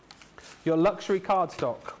your luxury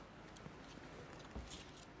cardstock.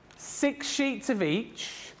 6 sheets of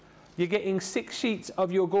each. You're getting 6 sheets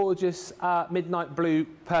of your gorgeous midnight blue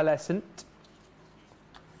pearlescent.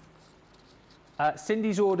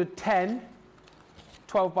 Cindy's ordered 10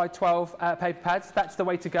 12x12 paper pads. That's the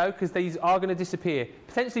way to go, because these are going to disappear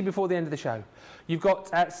potentially before the end of the show. You've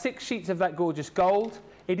got 6 sheets of that gorgeous gold.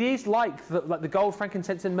 It is like the gold,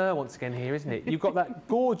 frankincense and myrrh once again here, isn't it? You've got that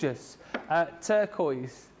gorgeous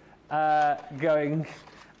turquoise going,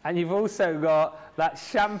 and you've also got that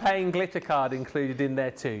champagne glitter card included in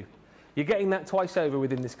there too. You're getting that twice over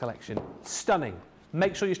within this collection. Stunning.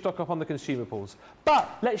 Make sure you stock up on the consumables.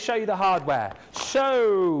 But let's show you the hardware.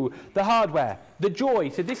 So, the hardware. The Joy.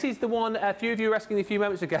 So this is the one a few of you were asking a few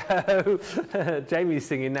moments ago. Jamie's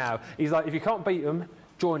singing now. He's like, if you can't beat them,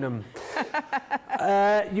 join them.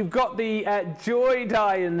 You've got the Joy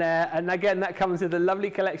die in there. And again, that comes with a lovely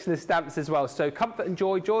collection of stamps as well. So comfort and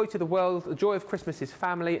joy, joy to the world. The joy of Christmas is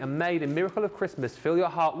family, and may the miracle of Christmas fill your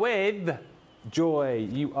heart with joy.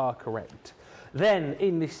 You are correct. Then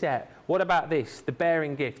in this set, what about this? The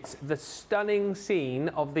bearing gifts. The stunning scene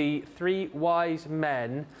of the 3 wise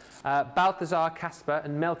men, Balthazar, Caspar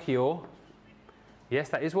and Melchior. Yes,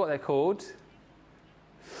 that is what they're called.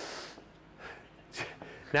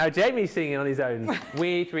 Now Jamie's singing on his own.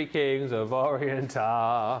 We 3 kings of Orient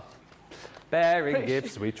are, bearing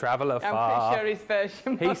gifts we travel afar. I'm pretty sure his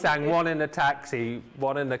version. He sang one in a taxi,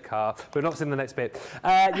 one in the car. We're not seeing the next bit.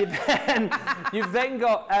 You've then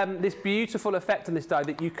got this beautiful effect on this die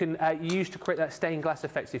that you can use to create that stained glass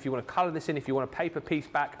effect. So if you want to colour this in, if you want a paper piece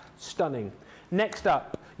back, stunning. Next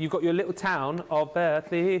up, you've got your little town of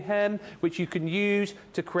Bethlehem, which you can use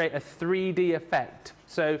to create a 3D effect.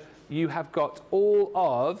 So you have got all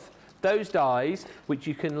of those dies which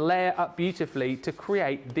you can layer up beautifully to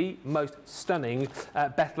create the most stunning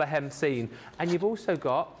Bethlehem scene. And you've also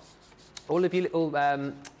got all of your little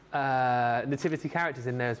nativity characters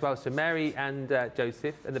in there as well. So Mary and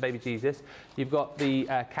Joseph and the baby Jesus. You've got the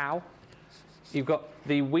cow. You've got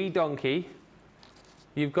the wee donkey.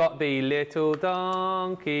 You've got the little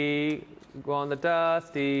donkey on the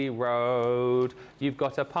dusty road. You've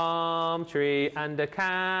got a palm tree and a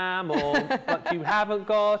camel, but you haven't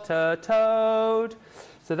got a toad.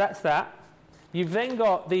 So that's that. You've then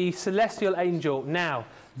got the celestial angel. Now,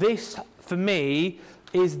 this, for me,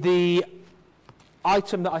 is the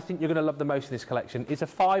item that I think you're going to love the most in this collection. It's a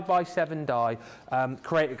 5x7 die,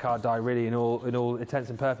 creator card die, really, in all intents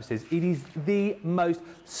and purposes. It is the most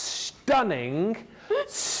stunning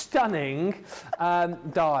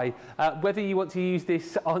die. Whether you want to use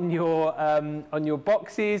this on your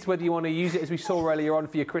boxes, whether you want to use it, as we saw earlier on,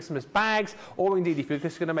 for your Christmas bags, or indeed if you're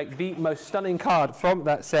just going to make the most stunning card from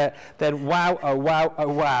that set, then wow, oh wow, oh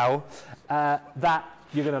wow. that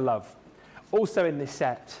you're going to love. Also in this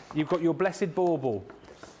set, you've got your Blessed Bauble,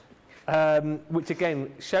 which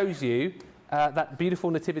again shows you that beautiful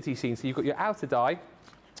nativity scene. So you've got your outer die,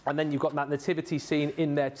 and then you've got that nativity scene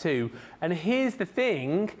in there too. And here's the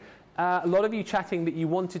thing, a lot of you chatting that you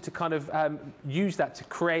wanted to kind of use that to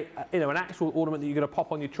create an actual ornament that you're going to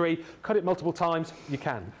pop on your tree, cut it multiple times, you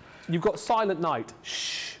can. You've got Silent Night.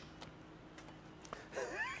 Shh.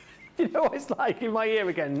 You know what it's like in my ear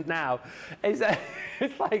again now? It's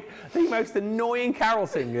like the most annoying carol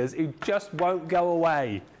singers who just won't go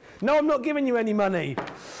away. No, I'm not giving you any money.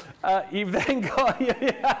 You've then got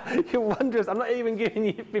your wondrous, I'm not even giving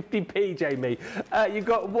you 50p, Jamie. You've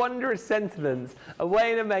got Wondrous Sentiments,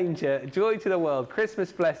 Away in a Manger, Joy to the World,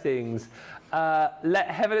 Christmas Blessings, Let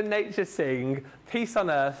Heaven and Nature Sing, Peace on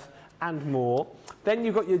Earth, and more. Then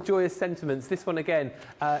you've got your Joyous Sentiments. This one again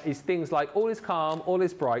is things like All is Calm, All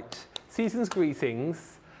is Bright, Season's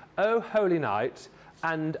Greetings, O Holy Night,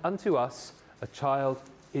 and Unto Us a Child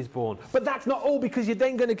is Born. But that's not all, because you're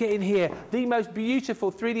then going to get in here the most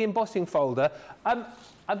beautiful 3D embossing folder. I'm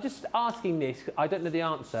just asking this, I don't know the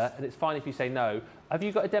answer, and it's fine if you say no. Have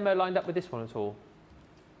you got a demo lined up with this one at all?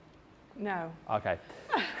 No. Okay.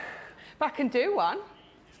 But I can do one.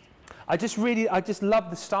 I just love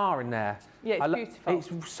the star in there. Yeah, it's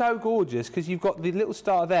beautiful. It's so gorgeous, because you've got the little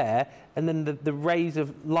star there, and then the rays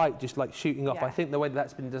of light just like shooting off. Yeah. I think the way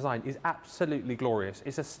that's been designed is absolutely glorious.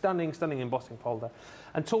 It's a stunning, stunning embossing folder.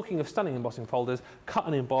 And talking of stunning embossing folders, cut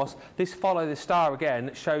and emboss, this Follow the Star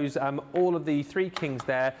again shows all of the three kings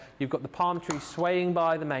there. You've got the palm tree swaying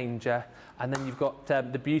by the manger, and then you've got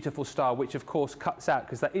the beautiful star, which of course cuts out,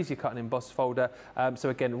 because that is your cut and emboss folder. So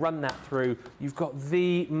again, run that through. You've got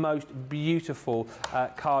the most beautiful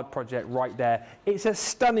card project right there. It's a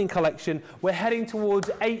stunning collection. We're heading towards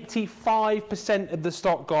 85% of the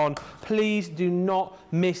stock gone. Please do not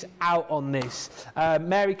miss out on this.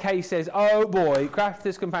 Mary Kay says, oh boy,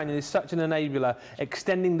 Crafter's Companion is such an enabler,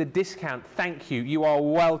 extending the discount. Thank you. You are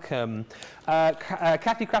welcome.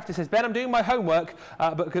 Kathy Crafter says, Ben, I'm doing my homework,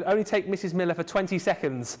 but could only take Mrs. Miller for 20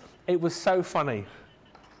 seconds. It was so funny.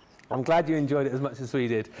 I'm glad you enjoyed it as much as we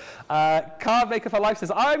did. Card Maker for Life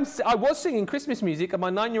says, I was singing Christmas music and my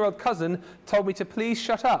 9-year-old cousin told me to please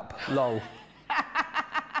shut up. Lol.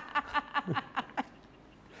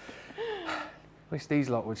 Wish these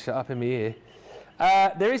lot would shut up in my ear.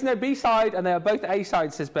 There is no B-side and they are both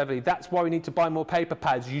A-sides, says Beverly. That's why we need to buy more paper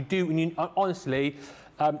pads. You do, and you, honestly,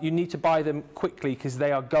 you need to buy them quickly because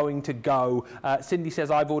they are going to go. Cindy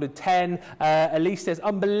says, I've ordered 10. Elise says,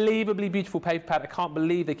 unbelievably beautiful paper pad. I can't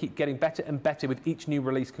believe they keep getting better and better with each new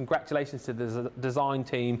release. Congratulations to the design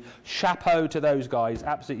team. Chapeau to those guys.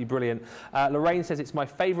 Absolutely brilliant. Lorraine says, it's my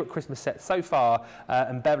favourite Christmas set so far.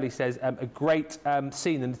 And Beverly says, a great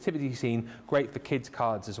scene, the nativity scene, great for kids'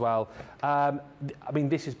 cards as well. I mean,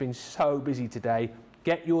 this has been so busy today.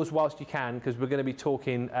 Get yours whilst you can, because we're going to be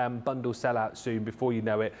talking bundle sellout soon before you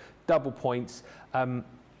know it. Double points.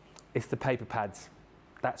 It's the paper pads.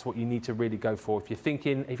 That's what you need to really go for. If you're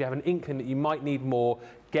thinking, if you have an inkling that you might need more,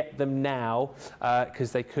 get them now,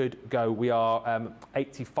 because they could go. We are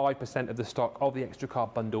 85% of the stock of the extra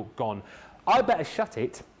card bundle gone. I better shut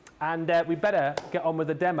it, and we better get on with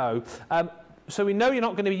the demo. So we know you're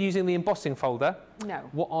not going to be using the embossing folder. No.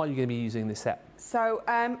 What are you going to be using in this set? So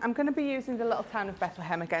I'm going to be using the Little Town of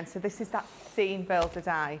Bethlehem again. So this is that scene builder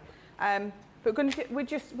die. But we're going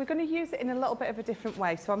to use it in a little bit of a different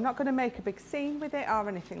way. So I'm not going to make a big scene with it or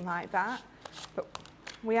anything like that. But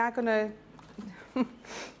we are going to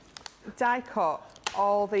die cut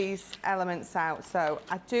all these elements out. So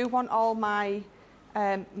I do want all my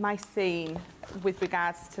my scene with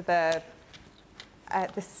regards to the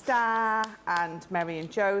star and Mary and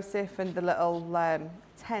Joseph and the little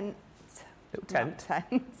tent. Little tent?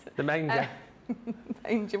 Tent. The manger.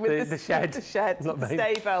 Manger with the shed. The shed. Not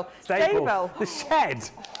Stable. Stable. The shed.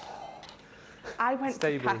 I went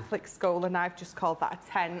to Catholic school and I've just called that a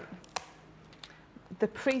tent. The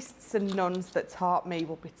priests and nuns that taught me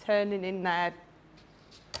will be turning in their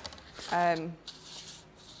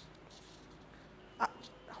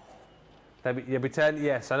They'll be turning,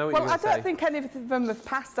 yes, I know what you're going to say. Well, I don't think any of them have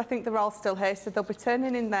passed. I think they're all still here, so they'll be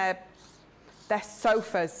turning in their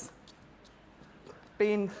sofas.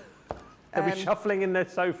 Being... They'll be shuffling in their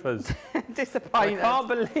sofas. Disappointed. I can't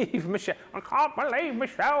believe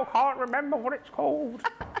Michelle can't remember what it's called.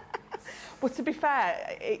 Well, to be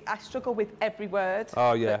fair, I struggle with every word.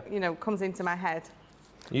 Oh, yeah. That, comes into my head.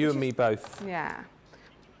 You and me both. Yeah.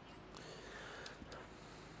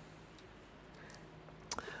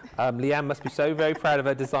 Leanne must be so very proud of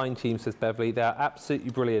her design team, says Beverly. They're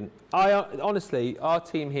absolutely brilliant. Honestly, our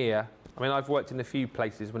team here I mean, I've worked in a few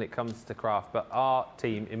places when it comes to craft, but our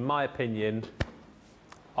team, in my opinion,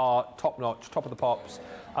 are top-notch, top of the pops,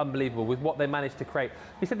 unbelievable with what they managed to create.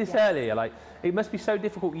 You said this earlier, like, it must be so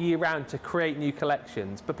difficult year-round to create new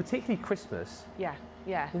collections, but particularly Christmas. Yeah,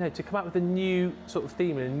 yeah. You know, to come up with a new sort of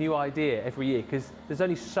theme and a new idea every year, because there's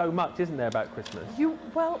only so much, isn't there, about Christmas?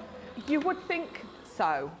 Well, you would think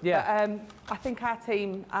so. Yeah. But, I think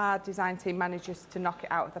our design team manages to knock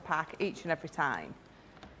it out of the park each and every time.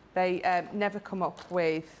 They never come up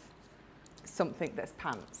with something that's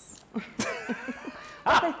pants.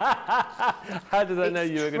 How did I know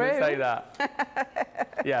you were going to say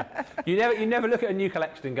that? Yeah. You never look at a new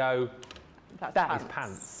collection and go, that is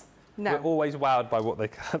pants. No. We're always wowed by what they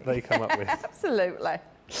come up with. Absolutely.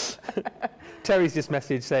 Terry's just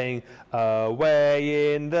messaged saying,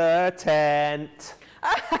 away in the tent.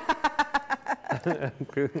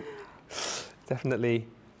 Definitely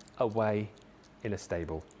away in a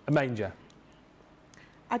stable. A manger.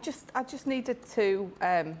 I just needed to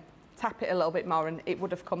tap it a little bit more and it would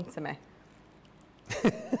have come to me.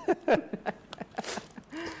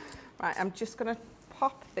 Right, I'm just going to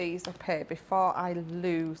pop these up here before I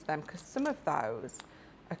lose them because some of those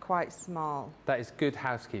are quite small. That is good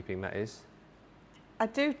housekeeping, that is. I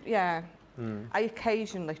do, yeah. I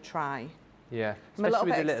occasionally try. Yeah. I'm a little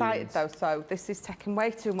bit excited though, so this is taking way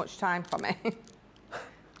too much time for me.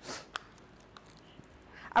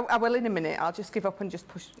 I will in a minute. I'll just give up and just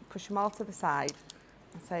push them all to the side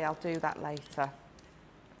and say I'll do that later.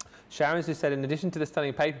 Sharon's just said, in addition to the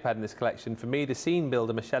stunning paper pad in this collection, for me, the scene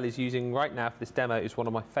builder Michelle is using right now for this demo is one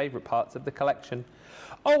of my favourite parts of the collection.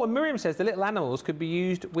 Oh, and Miriam says the little animals could be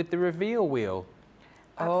used with the reveal wheel.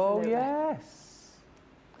 Absolutely. Oh, yes.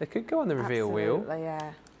 They could go on the reveal wheel. Absolutely,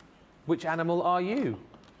 yeah. Which animal are you?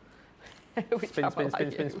 Spin, spin, spin,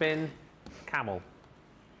 spin, you? spin. Camel.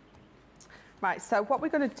 Right, so what we're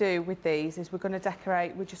going to do with these is we're going to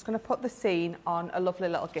decorate, we're just going to put the scene on a lovely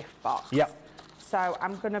little gift box. Yep. So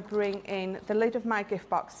I'm going to bring in the lid of my gift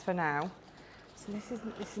box for now. So this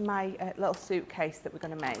is my little suitcase that we're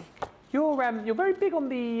going to make. You're very big on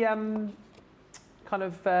the kind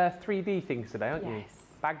of 3D things today, aren't you?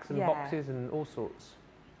 Bags and boxes and all sorts.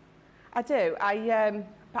 I do.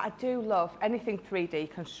 But I do love anything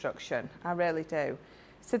 3D construction. I really do.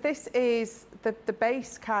 So this is the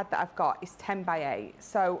base card that I've got is 10 by 8.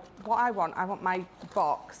 So what I want my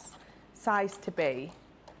box size to be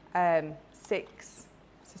 6.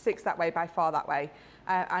 So 6 that way by 4 that way.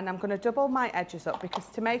 And I'm going to double my edges up because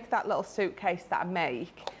to make that little suitcase that I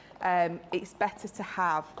make, it's better to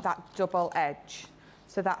have that double edge.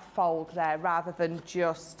 So that fold there rather than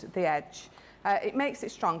just the edge. It makes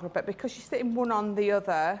it stronger, but because you're sitting one on the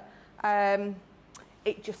other,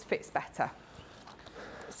 it just fits better.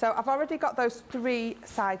 So I've already got those 3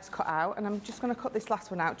 sides cut out, and I'm just going to cut this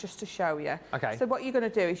last one out just to show you. Okay. So what you're going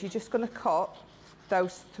to do is you're just going to cut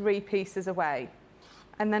those 3 pieces away.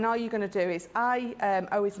 And then all you're going to do is I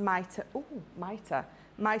always mitre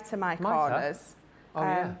my corners. Oh,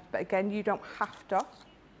 yeah. But again, you don't have to.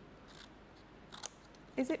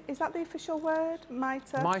 Is that the official word,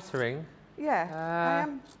 mitre? Mitering? Yeah, I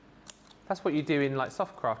am. That's what you do in like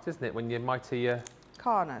soft craft, isn't it? When you mitre your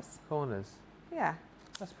corners. Corners. Yeah.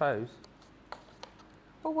 I suppose.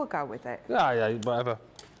 Well, we'll go with it. Yeah, whatever.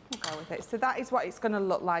 We'll go with it. So that is what it's going to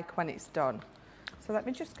look like when it's done. So let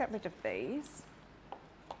me just get rid of these.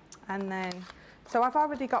 And then, so I've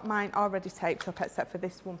already got mine already taped up except for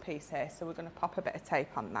this one piece here. So we're going to pop a bit of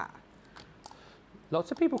tape on that.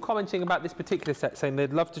 Lots of people commenting about this particular set, saying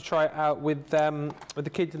they'd love to try it out with the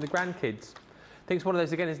kids and the grandkids. I think it's one of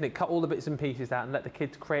those again, isn't it? Cut all the bits and pieces out and let the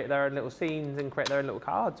kids create their own little scenes and create their own little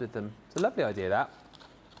cards with them. It's a lovely idea, that.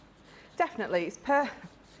 Definitely, it's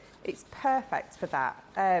perfect for that.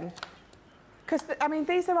 Because I mean,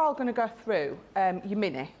 these are all going to go through your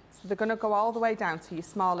mini, so they're going to go all the way down to your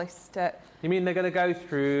smallest. You mean they're going to go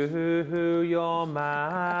through your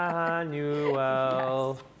manual?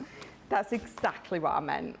 Yes. That's exactly what I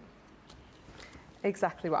meant.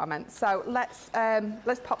 Exactly what I meant. So let's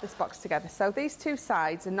pop this box together. So these 2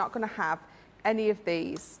 sides are not going to have any of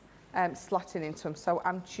these slotting into them. So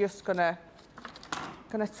I'm just going to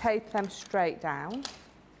tape them straight down.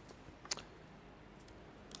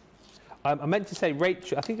 I meant to say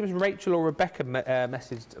Rachel, I think it was Rachel or Rebecca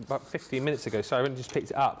messaged about 15 minutes ago, so I only just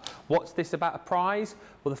picked it up. What's this about a prize?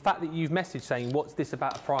 Well, the fact that you've messaged saying, what's this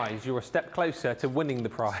about a prize, you're a step closer to winning the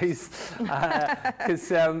prize. Because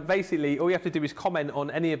basically, all you have to do is comment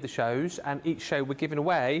on any of the shows, and each show we're giving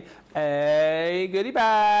away a goodie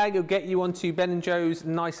bag. It'll get you onto Ben and Joe's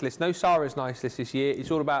nice list. No Sarah's nice list this year.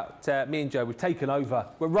 It's all about me and Joe. We've taken over.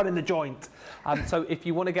 We're running the joint. So if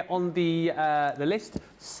you want to get on the list,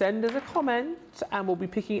 send us a comment and we'll be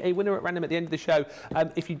picking a winner at random at the end of the show.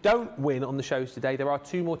 If you don't win on the shows today, there are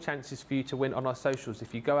 2 more chances for you to win on our socials.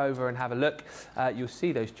 If you go over and have a look, you'll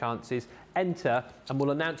see those chances. Enter and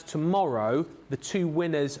we'll announce tomorrow the 2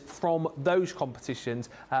 winners from those competitions,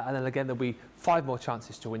 and then again there'll be 5 more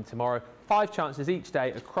chances to win tomorrow. 5 chances each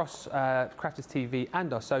day across Crafters TV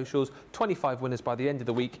and our socials. 25 winners by the end of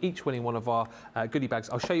the week, each winning one of our goodie bags.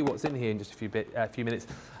 I'll show you what's in here in just a few minutes.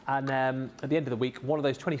 And at the end of the week, one of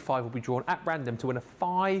those 25 will be drawn at random to win a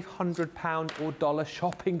 £500 or dollar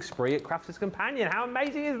shopping spree at Crafters Companion. How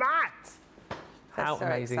amazing is that? How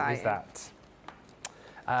amazing is that?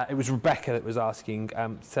 It was Rebecca that was asking,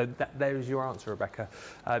 so there is your answer, Rebecca.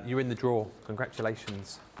 You're in the draw.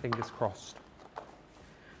 Congratulations. Fingers crossed.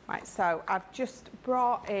 Right, so I've just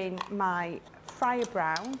brought in my fryer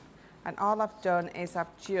brown, and all I've done is I've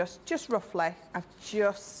just roughly, I've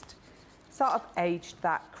just sort of aged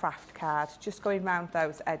that craft card, just going round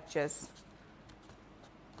those edges.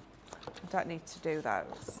 I don't need to do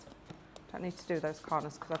those. Don't need to do those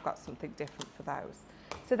corners because I've got something different for those.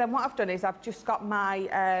 So then what I've done is I've just got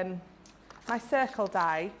my my circle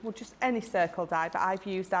die, well just any circle die, but I've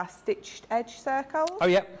used our stitched edge circles. Oh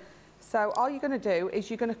yeah. So all you're going to do is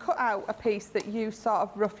you're going to cut out a piece that you sort of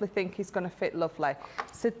roughly think is going to fit lovely.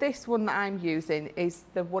 So this one that I'm using is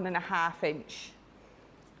the 1.5 inch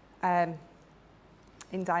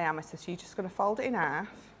in diameter. So you're just going to fold it in half.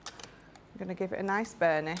 You're going to give it a nice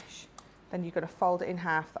burnish. Then you're going to fold it in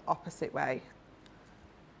half the opposite way.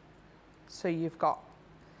 So you've got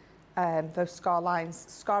those score lines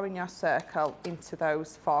scoring your circle into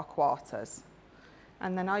those 4 quarters.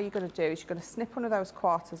 And then all you're going to do is you're going to snip one of those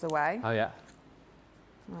quarters away. Oh yeah.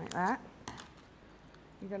 Like that.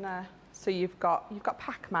 You're going to, so you've got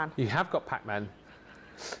Pac-Man. You have got Pac-Man.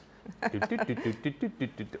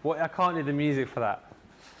 What? I can't hear the music for that.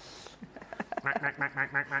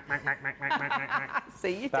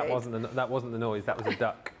 See, you that did. wasn't the noise. That was a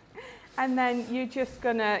duck. And then you're just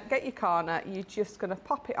going to get your corner. You're just going to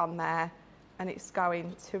pop it on there, and it's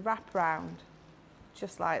going to wrap round,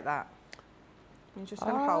 just like that. You're just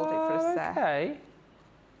going to hold it for a sec. Okay.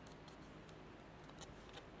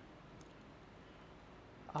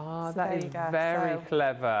 Ah, So that is very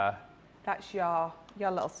clever. That's your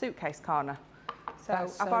little suitcase corner. So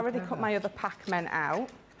That's I've so already clever. cut my other Pac-Men out.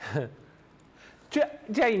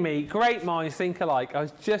 Jamie, great minds think alike. I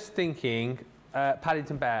was just thinking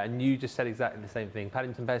Paddington Bear, and you just said exactly the same thing.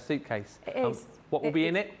 Paddington Bear suitcase. It is. What will be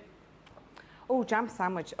in it? Oh, jam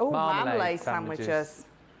sandwich. Oh, marmalade sandwiches.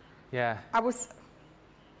 Yeah.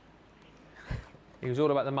 He was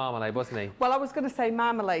all about the marmalade, wasn't he? Well, I was going to say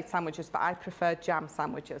marmalade sandwiches, but I prefer jam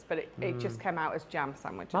sandwiches. But it just came out as jam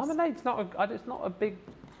sandwiches. Marmalade's it's not a big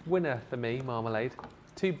winner for me. Marmalade,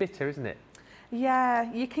 too bitter, isn't it?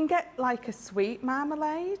 Yeah, you can get like a sweet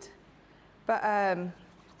marmalade, but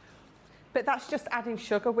that's just adding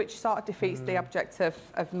sugar, which sort of defeats the object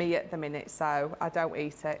of me at the minute. So I don't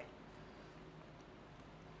eat it.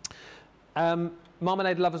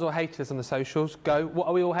 Marmalade lovers or haters on the socials, go. What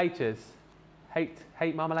are we all haters?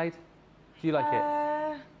 Hate marmalade? Do you like it?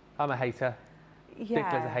 I'm a hater. Yeah.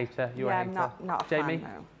 Dickler's a hater. You're a hater. Not a Jamie? fan,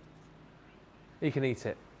 no. You can eat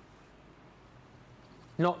it.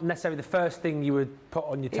 Not necessarily the first thing you would put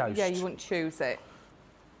on your toast. Yeah, you wouldn't choose it.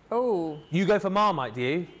 Oh. You go for Marmite, do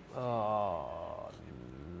you? Oh,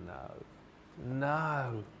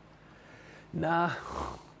 no.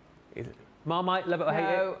 Is it Marmite, love it or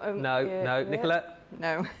hate it? No. Nicola?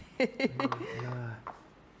 No. No.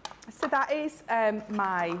 So that is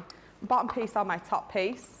my bottom piece on my top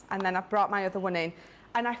piece, and then I've brought my other one in.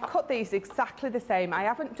 And I've cut these exactly the same. I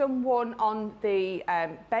haven't done one on the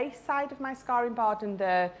base side of my scoring board and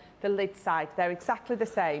the lid side. They're exactly the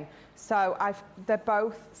same. So they're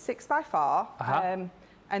both 6x4,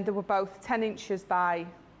 and they were both 10 inches by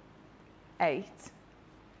 8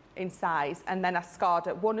 in size. And then I scored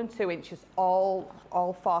at 1 and 2 inches all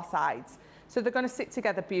 4 sides. So they're going to sit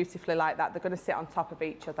together beautifully like that. They're going to sit on top of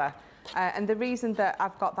each other. And the reason that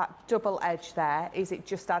I've got that double edge there is it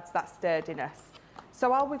just adds that sturdiness.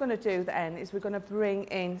 So all we're going to do then is we're going to bring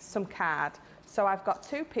in some card. So I've got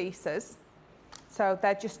 2 pieces. So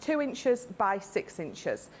they're just 2 inches by 6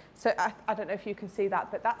 inches. So I don't know if you can see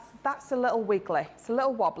that, but that's a little wiggly. It's a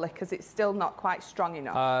little wobbly because it's still not quite strong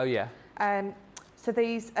enough. Oh, yeah. So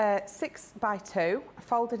these 6 by 2 are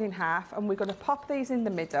folded in half, and we're going to pop these in the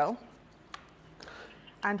middle.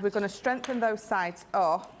 And we're going to strengthen those sides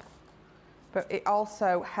up, but it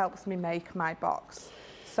also helps me make my box.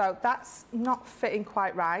 So that's not fitting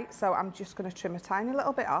quite right, so I'm just going to trim a tiny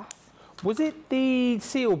little bit off. Was it the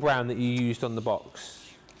seal brown that you used on the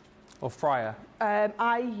box? Or Fryer?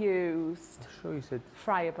 I used... I'm sure you said...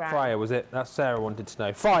 Fryer brown. Fryer, was it? That's Sarah wanted to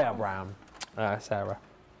know. Fryer brown, Sarah.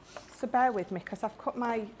 So bear with me, because I've cut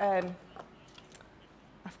my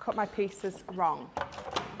pieces wrong.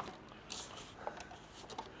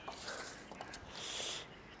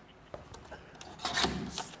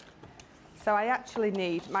 So I actually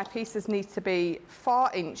need, my pieces need to be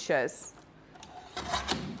 4 inches.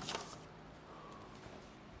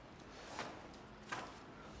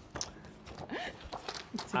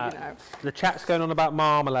 The chat's going on about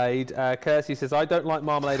marmalade. Kirsty says, I don't like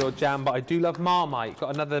marmalade or jam, but I do love Marmite.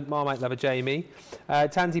 Got another Marmite lover, Jamie.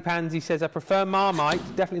 Tansy Pansy says, I prefer Marmite,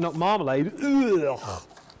 definitely not marmalade.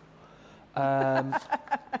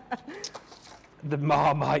 The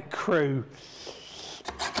Marmite crew.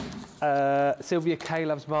 Sylvia Kay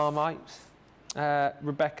loves Marmite.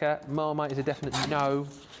 Rebecca, Marmite is a definite no.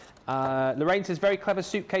 Lorraine says, very clever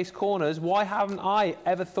suitcase corners. Why haven't I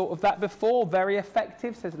ever thought of that before? Very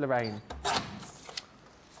effective, says Lorraine.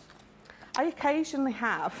 I occasionally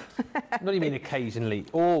have. What do you mean occasionally?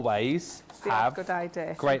 Always have good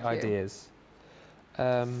idea. great ideas.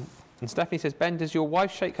 And Stephanie says, Ben, does your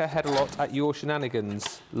wife shake her head a lot at your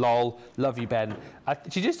shenanigans? Lol, love you, Ben.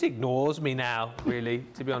 She just ignores me now, really,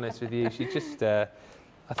 to be honest with you. She just...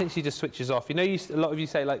 I think she just switches off. You know, a lot of you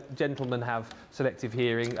say, like, gentlemen have selective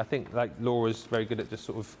hearing. I think, like, Laura's very good at just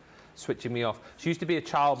sort of switching me off. She used to be a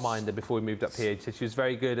childminder before we moved up here, so she was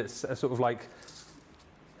very good at sort of, like,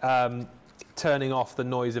 turning off the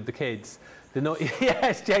noise of the kids.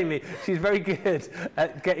 Yes, Jamie, she's very good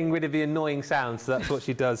at getting rid of the annoying sounds, so that's what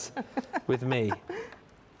she does with me.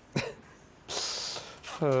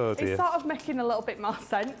 Oh, dear. It's sort of making a little bit more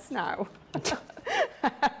sense now.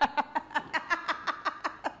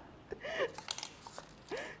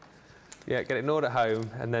 Yeah, get ignored at home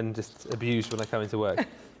and then just abused when I come into work.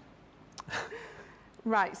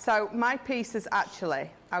 Right, so my piece is actually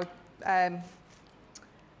a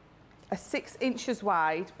 6 inches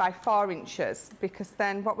wide by 4 inches, because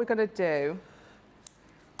then what we're going to do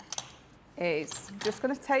is just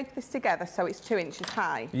going to tape this together so it's 2 inches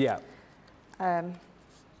high. Yeah.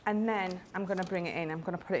 And then I'm going to bring it in. I'm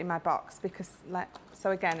going to put it in my box because, so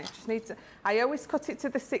again, it just needs to, I always cut it to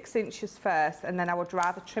the 6 inches first, and then I would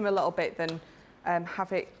rather trim a little bit than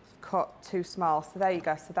have it cut too small. So there you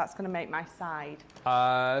go. So that's going to make my side.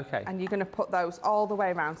 Okay. And you're going to put those all the way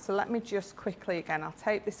around. So let me just quickly, again, I'll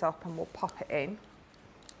tape this up and we'll pop it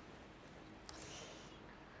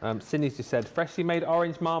in. Cindy's just said, freshly made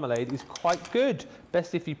orange marmalade is quite good.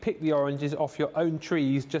 Best if you pick the oranges off your own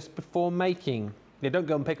trees just before making. Yeah, don't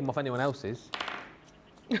go and pick them off anyone else's.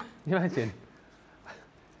 Can you imagine?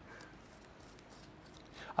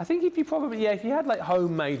 I think if you probably, yeah, if you had like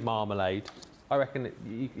homemade marmalade, I reckon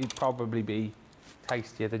it'd probably be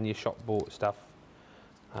tastier than your shop bought stuff.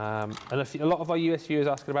 And a lot of our US viewers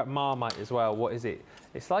asking about Marmite as well. What is it?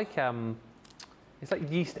 It's like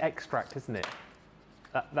yeast extract, isn't it?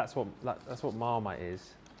 That's what Marmite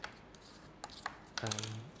is.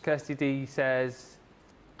 Kirsty D says,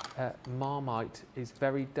 Marmite is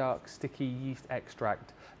very dark, sticky yeast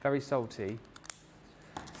extract, very salty,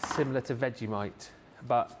 similar to Vegemite,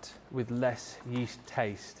 but with less yeast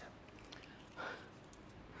taste.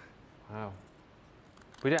 Wow.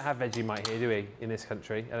 We don't have Vegemite here, do we, in this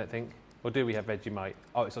country, I don't think? Or do we have Vegemite?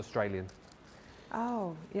 Oh, it's Australian.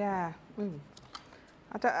 Oh, yeah. Mm.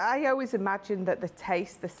 I always imagine that they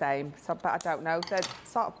taste the same, so, but I don't know. They're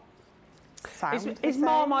sort of sound the Is same.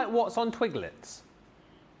 Marmite what's on Twiglets?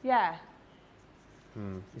 Yeah.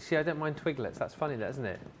 You see, I don't mind Twiglets. That's funny, that, isn't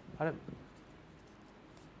it? I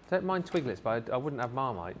don't mind Twiglets, but I wouldn't have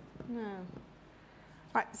Marmite. No.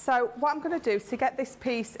 Right, so what I'm going to do to get this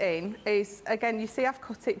piece in is, again, you see I've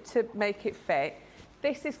cut it to make it fit.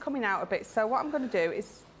 This is coming out a bit, so what I'm going to do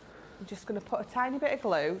is I'm just going to put a tiny bit of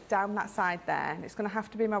glue down that side there, and it's going to have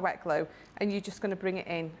to be my wet glue, and you're just going to bring it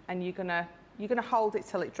in, and you're going to hold it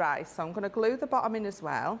till it dries. So I'm going to glue the bottom in as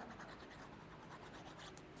well.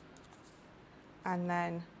 And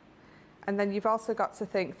then you've also got to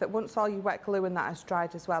think that once all your wet glue and that has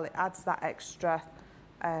dried as well, it adds that extra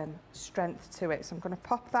strength to it. So I'm going to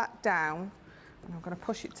pop that down and I'm going to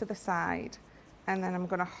push it to the side, and then I'm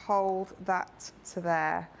going to hold that to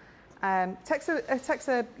there. It takes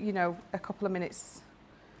a you know, a couple of minutes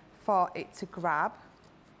for it to grab,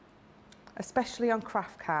 especially on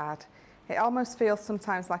craft card. It almost feels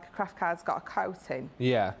sometimes like a craft card's got a coating.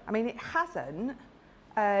 Yeah. I mean, it hasn't.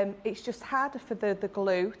 It's just harder for the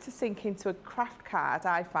glue to sink into a craft card,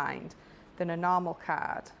 I find, than a normal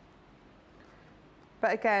card.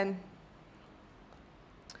 But again,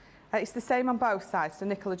 it's the same on both sides. So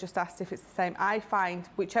Nicola just asked if it's the same. I find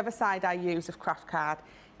whichever side I use of craft card,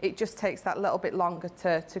 it just takes that little bit longer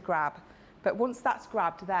to grab. But once that's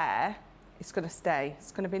grabbed there, it's going to stay.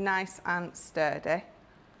 It's going to be nice and sturdy.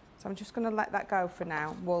 So I'm just going to let that go for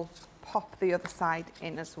now. We'll pop the other side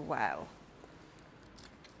in as well.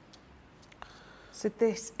 So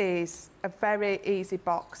this is a very easy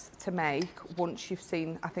box to make once you've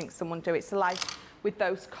seen, I think, someone do it. So like with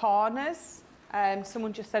those corners,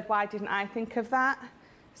 someone just said, why didn't I think of that?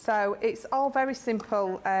 So it's all very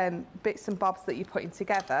simple bits and bobs that you're putting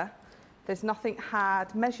together. There's nothing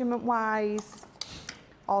hard measurement-wise.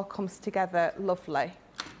 All comes together lovely.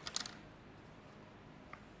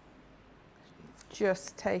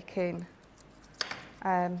 Just taking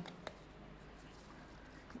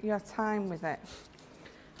your time with it.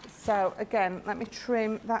 So again, let me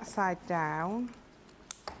trim that side down.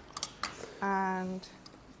 And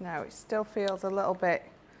no, it still feels a little bit,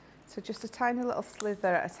 so just a tiny little slither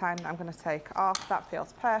at a time that I'm going to take off. That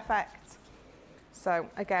feels perfect. So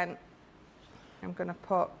again, I'm going to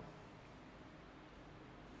put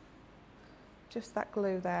just that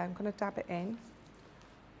glue there. I'm going to dab it in.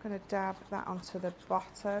 I'm going to dab that onto the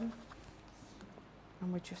bottom,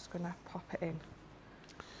 and we're just going to pop it in.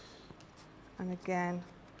 And again,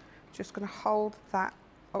 just going to hold that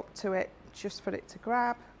up to it just for it to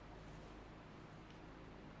grab.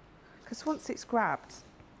 Because once it's grabbed,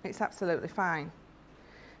 it's absolutely fine.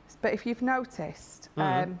 But if you've noticed,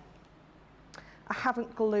 I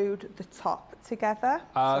haven't glued the top together.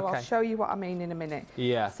 So Okay. I'll show you what I mean in a minute.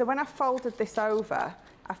 Yeah. So when I folded this over,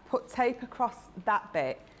 I've put tape across that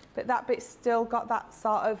bit, but that bit's still got that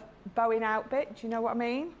sort of bowing out bit. Do you know what I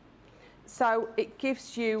mean? So it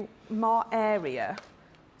gives you more area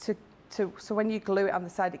so when you glue it on the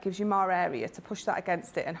side, it gives you more area to push that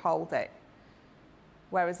against it and hold it.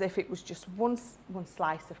 Whereas if it was just one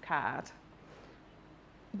slice of card,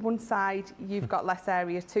 one side you've got less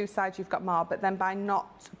area, two sides you've got more, but then by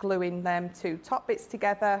not gluing them two top bits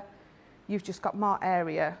together, you've just got more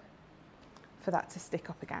area for that to stick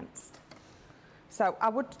up against. So I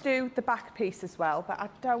would do the back piece as well, but I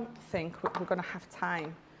don't think we're going to have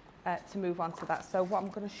time to move on to that. So what I'm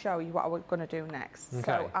going to show you what we're going to do next. Okay.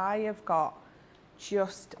 So I have got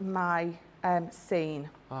just my seam.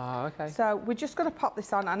 Ah, okay. So we're just going to pop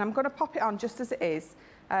this on, and I'm going to pop it on just as it is,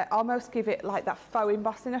 almost give it like that faux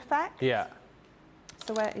embossing effect. Yeah.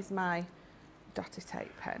 So where is my dotty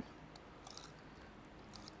tape pen?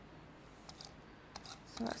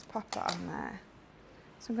 So let's pop that on there.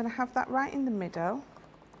 So I'm going to have that right in the middle.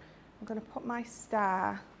 I'm going to put my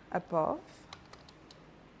star above.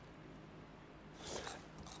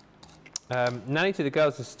 Nanny to the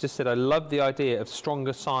girls has just said, I love the idea of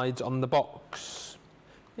stronger sides on the box.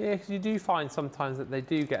 Yeah, because you do find sometimes that they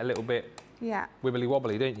do get a little bit wibbly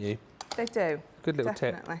wobbly, don't you? They do. Good little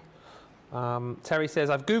definitely. tip. Terry says,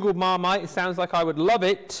 I've Googled Marmite. It sounds like I would love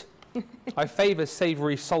it. I favour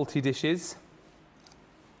savoury, salty dishes.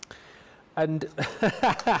 And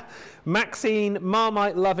Maxine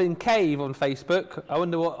Marmite Loving Cave on Facebook. I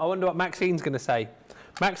wonder what Maxine's going to say.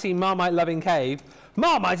 Maxine Marmite Loving Cave.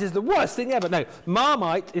 Marmite is the worst thing ever. No,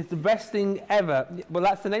 Marmite is the best thing ever. Well,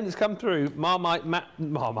 that's the name that's come through.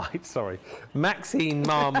 Maxine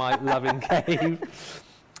Marmite Loving Cave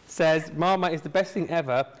says Marmite is the best thing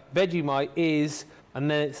ever. Vegemite is, and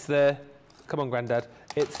then it's the, come on, Grandad,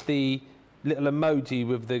 it's the little emoji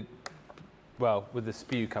with the, well, with the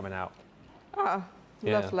spew coming out. Oh,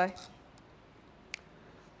 Yeah. lovely.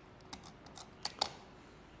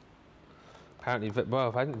 Apparently,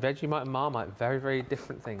 well, I think Vegemite and Marmite, very, very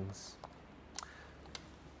different things.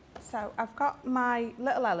 So I've got my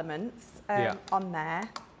little elements on there,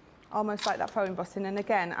 almost like that faux embossing. And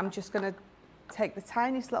again, I'm just going to take the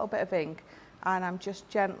tiniest little bit of ink and I'm just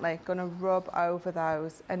gently going to rub over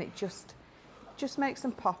those, and it just makes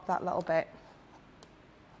them pop that little bit.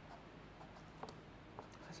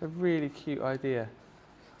 That's a really cute idea.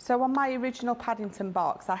 So on my original Paddington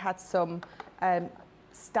box, I had some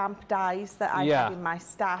stamp dies that I had in my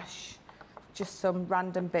stash, just some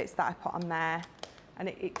random bits that I put on there, and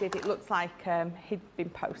it looks like he'd been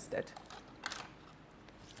posted.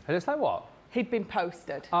 And it's like what? He'd been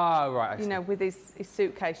posted. Oh, right. You know, with his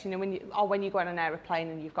suitcase. You know, when you go on an aeroplane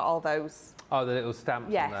and you've got all those. Oh, the little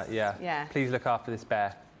stamps yes, on that. Yeah. Yeah. Please look after this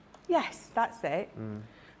bear. Yes, that's it.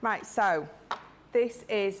 Right, so this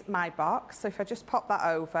is my box. So if I just pop that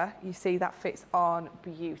over, you see that fits on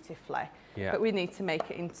beautifully. Yeah. But we need to make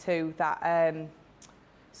it into that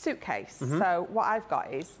suitcase. So what I've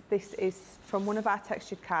got is, this is from one of our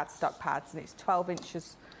textured cardstock pads, and it's 12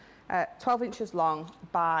 inches long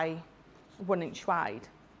by 1 inch wide.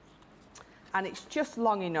 And it's just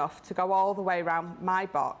long enough to go all the way around my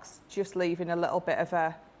box, just leaving a little bit of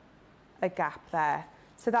a gap there.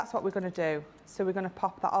 So that's what we're going to do. So we're going to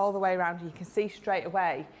pop that all the way around. You can see straight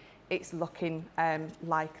away it's looking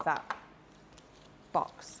like that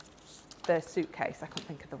box, the suitcase. I can't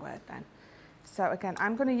think of the word then. So again,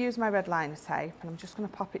 I'm going to use my red liner tape, and I'm just going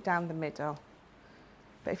to pop it down the middle.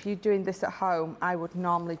 But if you're doing this at home, I would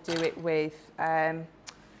normally do it with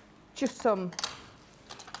just some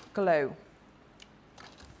glue.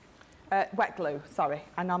 Wet glue, sorry.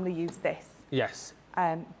 I normally use this. Yes.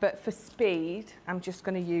 But for speed, I'm just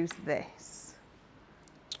going to use this.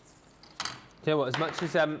 You know what, as much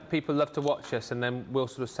as people love to watch us, and then we'll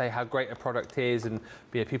sort of say how great a product is, and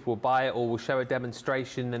people will buy it, or we'll show a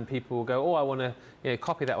demonstration, and people will go, oh, I want to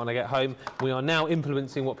copy that when I get home. We are now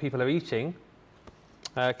influencing what people are eating.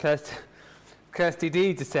 Kirsty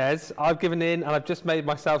D just says, I've given in and I've just made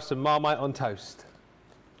myself some Marmite on toast.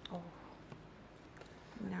 Oh,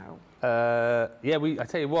 no. I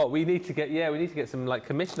tell you what, we need to get some like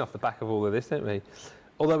commission off the back of all of this, don't we?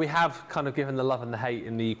 Although we have kind of given the love and the hate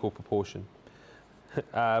in the equal proportion.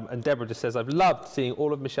 And Deborah just says, I've loved seeing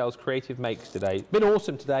all of Michelle's creative makes today. It's been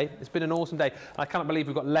awesome today. It's been an awesome day. I cannot believe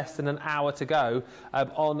we've got less than an hour to go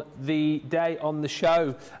on the day on the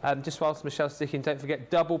show. Just whilst Michelle's sticking, don't forget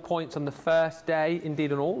double points on the first day,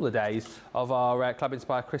 indeed on all the days of our Club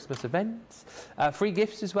Inspire Christmas events. Free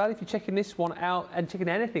gifts as well. If you're checking this one out and checking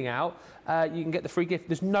anything out, you can get the free gift.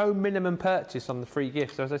 There's no minimum purchase on the free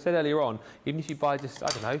gift. So as I said earlier on, even if you buy just, I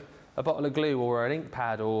don't know, a bottle of glue or an ink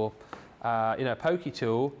pad or a pokey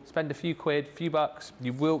tool, spend a few quid, few bucks,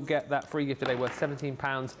 you will get that free gift today worth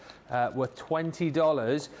 £17, worth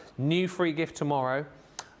 $20. New free gift tomorrow.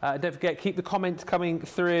 Don't forget, keep the comments coming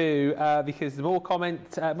through because the more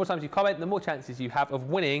times you comment, the more chances you have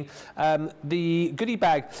of winning the goodie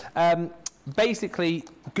bag. Basically,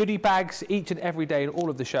 goodie bags each and every day in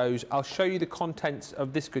all of the shows. I'll show you the contents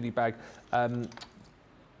of this goodie bag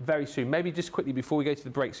very soon, maybe just quickly before we go to the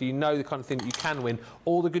break, so you know the kind of thing that you can win.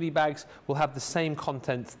 All the goodie bags will have the same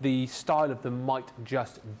contents. The style of them might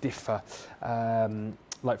just differ.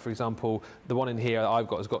 Like, for example, the one in here that I've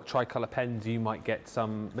got has got tricolour pens. You might get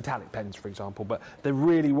some metallic pens, for example, but they're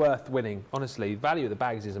really worth winning. Honestly, the value of the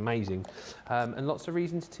bags is amazing. And lots of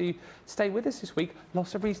reasons to stay with us this week.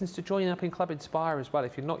 Lots of reasons to join up in Club Inspire as well.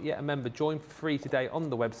 If you're not yet a member, join for free today on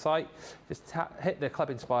the website. Just hit the Club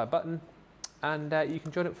Inspire button, and you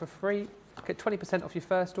can join it for free. Get 20% off your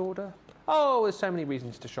first order. Oh, there's so many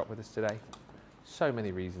reasons to shop with us today. So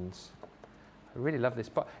many reasons. I really love this,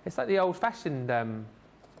 but it's like the old-fashioned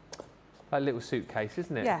like little suitcase,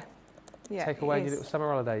 isn't it? Yeah. Yeah. Take away your little summer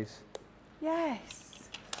holidays. Yes.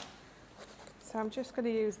 So I'm just going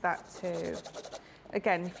to use that too.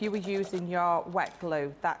 Again, if you were using your wet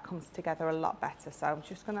glue, that comes together a lot better. So I'm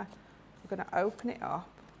just gonna open it up,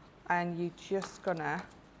 and you're just gonna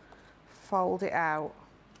fold it out.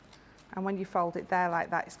 And when you fold it there like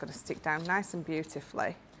that, it's going to stick down nice and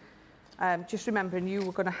beautifully. Just remembering you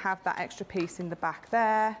were going to have that extra piece in the back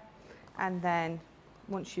there, and then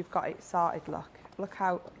once you've got it sorted, look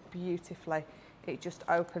how beautifully it just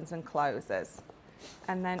opens and closes.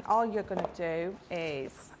 And then all you're going to do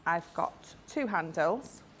is, I've got two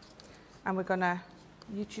handles, and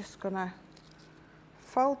you're just going to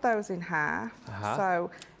fold those in half.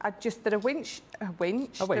 So they're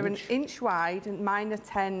they're an inch wide, and mine are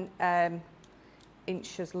 10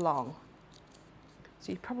 inches long.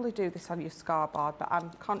 So you probably do this on your scoreboard, but I'm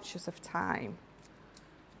conscious of time.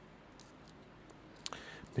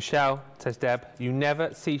 Michelle, says Deb, you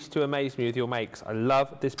never cease to amaze me with your makes. I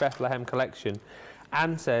love this Bethlehem collection.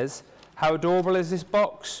 Anne says, how adorable is this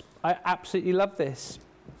box? I absolutely love this.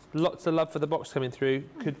 Lots of love for the box coming through.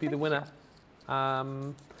 Could be the winner.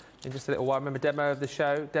 In just a little while. Remember, demo of the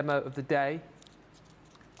show, demo of the day.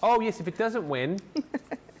 Oh yes, if it doesn't win,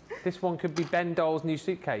 this one could be Ben Dole's new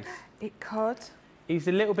suitcase. It could. He's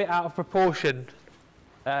a little bit out of proportion.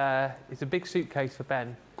 It's a big suitcase for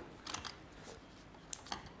Ben.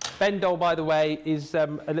 Ben Dole, by the way, is a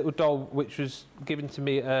little doll which was given to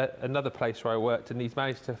me at another place where I worked, and he's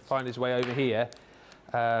managed to find his way over here.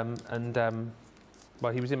 Well,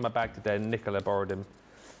 he was in my bag today, and Nicola borrowed him.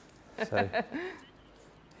 So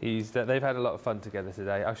they've had a lot of fun together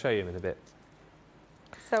today. I'll show you in a bit.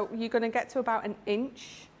 So you're going to get to about an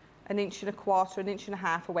inch and a quarter, an inch and a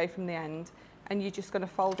half away from the end, and you're just going to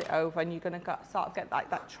fold it over, and you're going to sort of get like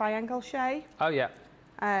that triangle shape. Oh yeah.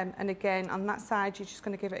 And again, on that side, you're just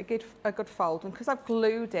going to give it a good fold. And because I've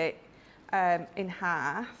glued it in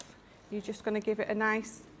half, you're just going to give it a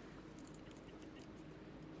nice,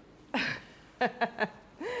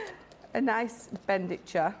 a nice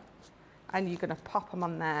benditure, and you're going to pop them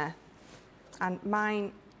on there. And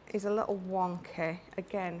mine is a little wonky.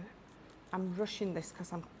 Again, I'm rushing this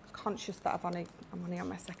because I'm conscious that I'm only on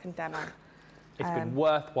my second demo. It's been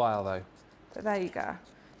worthwhile though. But there you go.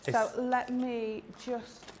 So let me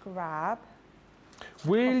just grab.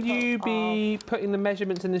 Will you be putting the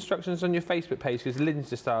measurements and instructions on your Facebook page? Because Lynn's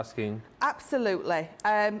just asking. Absolutely.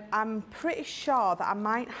 I'm pretty sure that I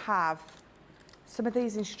might have some of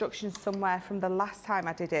these instructions somewhere from the last time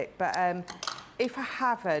I did it. But if I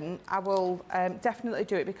haven't, I will definitely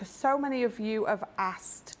do it, because so many of you have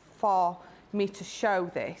asked for me to show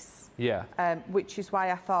this. Yeah. Which is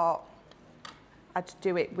why I thought I'd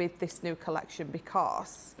do it with this new collection,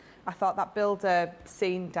 because I thought that Builder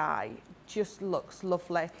Scene die just looks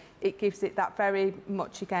lovely. It gives it that very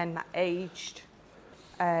much, again, that aged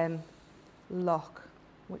look,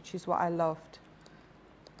 which is what I loved.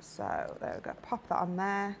 So there we go, pop that on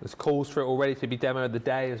there. There's calls for it already to be demo of the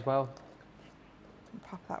day as well.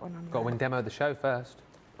 Pop that one on there. Got to win demo of the show first.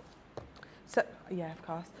 So, yeah, of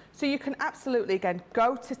course. So you can absolutely, again,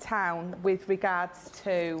 go to town with regards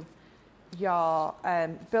to your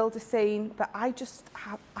Builder Scene, but I just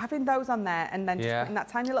having those on there and then just putting that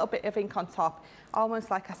tiny little bit of ink on top, almost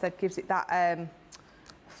like I said, gives it that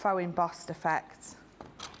faux embossed effect.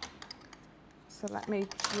 So let me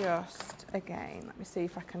just, again, let me see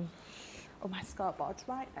if I can, oh, my scoreboard's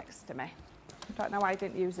right next to me. I don't know why I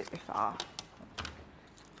didn't use it before.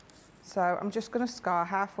 So I'm just going to score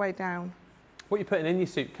halfway down. What are you putting in your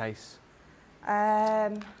suitcase?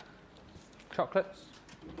 Chocolates?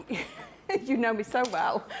 You know me so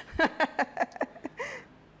well.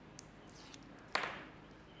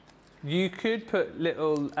 You could put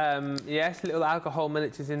little, little alcohol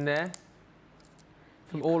miniatures in there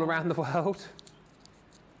from all around the world.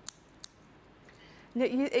 No,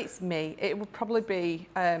 it's me. It would probably be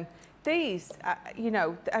these. You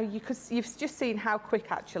know, you've just seen how quick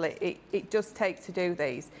actually it does take to do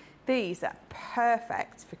these. These are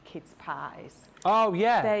perfect for kids' pies. Oh,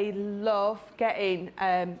 yeah. They love getting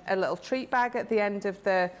a little treat bag at the end of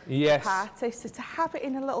the party. So to have it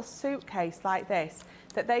in a little suitcase like this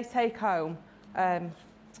that they take home and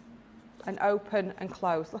open and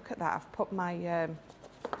close. Look at that. I've put my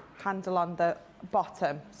handle on the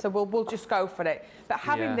bottom. So we'll just go for it. But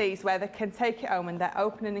having these where they can take it home and they're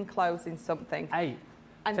opening and closing something. Hey.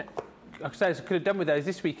 And I could have done with those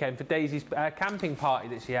this weekend for Daisy's camping party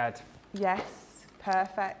that she had. Yes,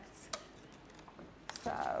 perfect.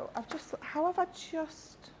 So how have I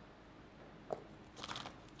just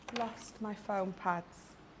lost my foam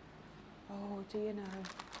pads? Oh, do you know?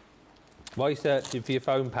 While you're searching for your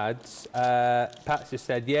foam pads, Pat just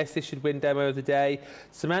said, yes, this should win demo of the day.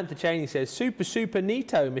 Samantha Cheney says, super, super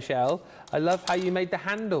neato, Michelle. I love how you made the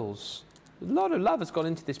handles. A lot of love has gone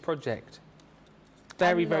into this project.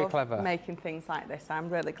 Very, very clever. Making things like this. I'm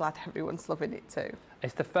really glad everyone's loving it too.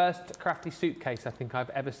 It's the first crafty suitcase I think I've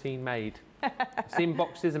ever seen made. I've seen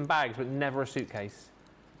boxes and bags, but never a suitcase.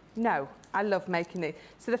 No, I love making it.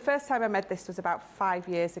 So the first time I made this was about 5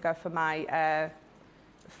 years ago for my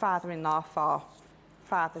father-in-law for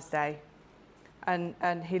Father's Day,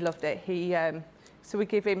 and he loved it. So we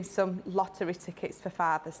give him some lottery tickets for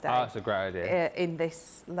Father's Day. Oh, that's a great idea. In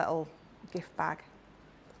this little gift bag.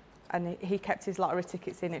 And he kept his lottery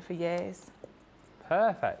tickets in it for years.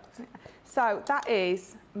 Perfect. So that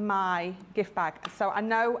is my gift bag. So I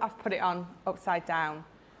know I've put it on upside down,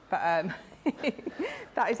 but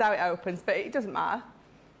that is how it opens, but it doesn't matter.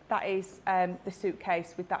 That is the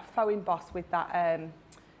suitcase with that faux emboss with that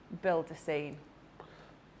Builder Scene.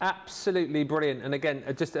 Absolutely brilliant. And again,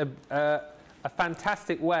 just a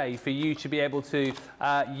fantastic way for you to be able to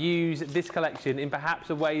use this collection in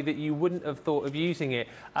perhaps a way that you wouldn't have thought of using it.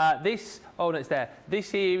 This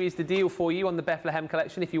here is the deal for you on the Bethlehem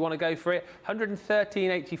collection if you want to go for it.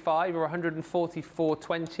 $113.85 or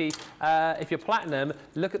 $144.20. If you're platinum,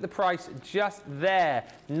 look at the price just there.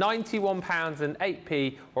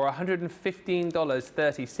 £91.08 or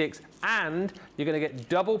 $115.36, and you're going to get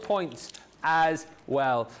double points as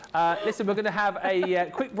well. Listen, we're going to have a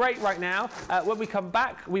quick break right now. When we come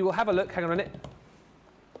back, we will have a look. Hang on a minute.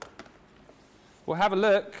 We'll have a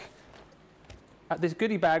look at this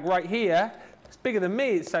goodie bag right here. bigger than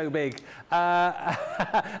me, it's so big.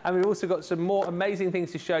 And we've also got some more amazing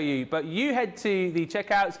things to show you. But you head to the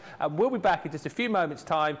checkouts and we'll be back in just a few moments'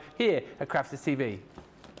 time here at Crafters TV.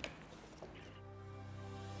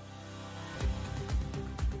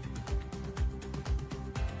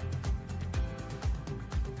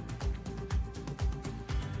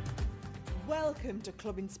 Welcome to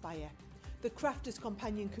Club Inspire, the crafters'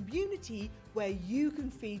 companion community where you can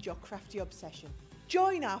feed your crafty obsession.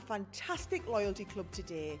 Join our fantastic loyalty club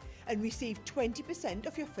today and receive 20%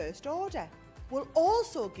 off your first order. We'll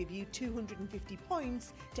also give you 250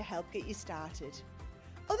 points to help get you started.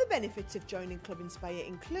 Other benefits of joining Club Inspire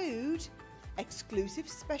include exclusive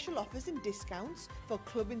special offers and discounts for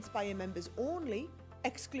Club Inspire members only,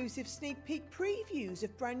 exclusive sneak peek previews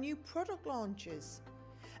of brand new product launches,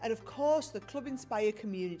 and of course the Club Inspire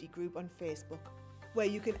community group on Facebook, where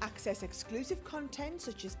you can access exclusive content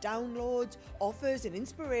such as downloads, offers and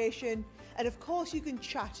inspiration, and of course you can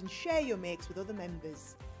chat and share your makes with other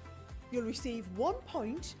members. You'll receive 1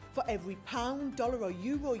 point for every pound, dollar or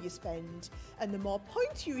euro you spend, and the more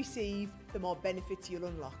points you receive, the more benefits you'll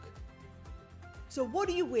unlock. So what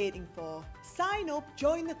are you waiting for? Sign up,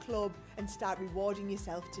 join the club and start rewarding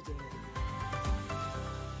yourself today.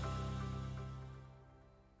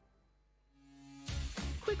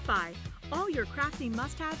 Quick Buy, all your crafting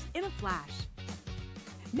must-haves in a flash.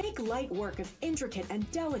 Make light work of intricate and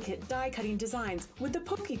delicate die-cutting designs with the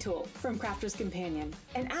Pokey Tool from Crafter's Companion.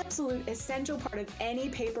 An absolute essential part of any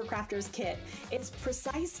paper crafter's kit, its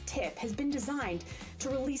precise tip has been designed to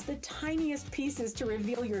release the tiniest pieces to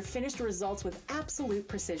reveal your finished results with absolute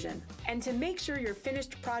precision. And to make sure your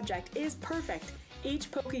finished project is perfect,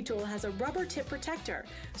 each Pokey Tool has a rubber tip protector,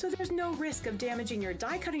 so there's no risk of damaging your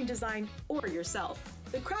die-cutting design or yourself.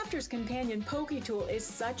 The Crafter's Companion Pokey Tool is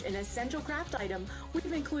such an essential craft item,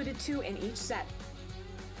 we've included 2 in each set.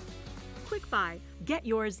 Quick Buy, get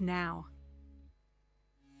yours now.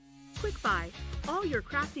 Quick Buy, all your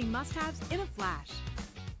crafting must-haves in a flash.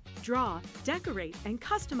 Draw, decorate, and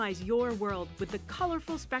customize your world with the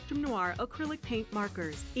colorful Spectrum Noir acrylic paint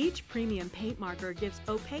markers. Each premium paint marker gives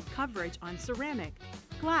opaque coverage on ceramic,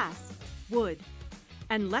 glass, wood,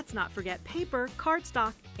 and let's not forget paper,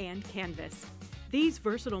 cardstock, and canvas. These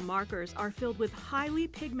versatile markers are filled with highly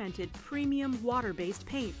pigmented premium water-based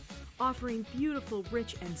paint, offering beautiful,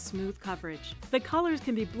 rich, and smooth coverage. The colors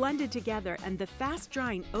can be blended together and the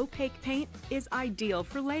fast-drying opaque paint is ideal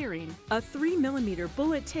for layering. A 3mm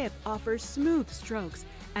bullet tip offers smooth strokes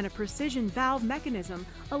and a precision valve mechanism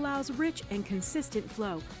allows rich and consistent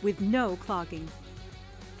flow with no clogging.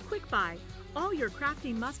 Quick Buy, all your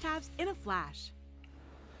crafting must-haves in a flash.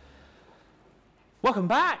 Welcome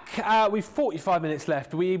back. We've 45 minutes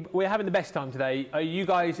left. We're having the best time today. Are you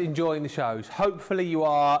guys enjoying the shows? Hopefully you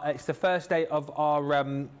are. It's the first day of our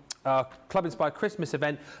Club Inspire Christmas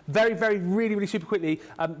event. Really super quickly,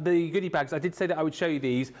 the goodie bags, I did say that I would show you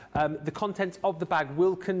these. The contents of the bag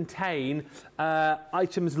will contain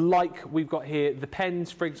items like we've got here. The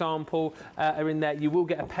pens, for example, are in there. You will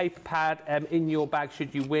get a paper pad in your bag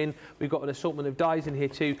should you win. We've got an assortment of dies in here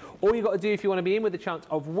too. All you've got to do if you want to be in with a chance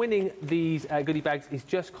of winning these goodie bags is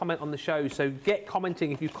just comment on the show. So get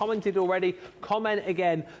commenting. If you've commented already, comment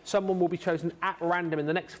again. Someone will be chosen at random in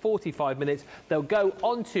the next 45 minutes. They'll go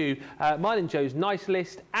onto mine and Joe's nice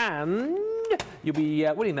list and you'll be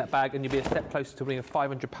winning that bag and you'll be a step closer to winning a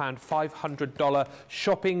 £500, $500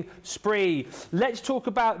 shopping spree. Let's talk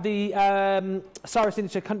about the Sarah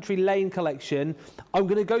Signature Country Lane collection. I'm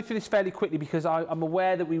going to go through this fairly quickly because I'm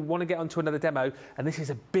aware that we want to get onto another demo and this is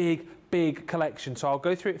a big collection, so I'll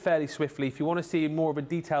go through it fairly swiftly. If you want to see more of a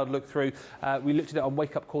detailed look through, we looked at it on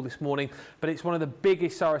Wake Up Call this morning, but it's one of the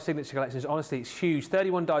biggest Sarah Signature collections. Honestly, it's huge.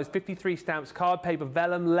 31 dies, 53 stamps, card, paper,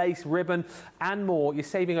 vellum, lace, ribbon, and more. You're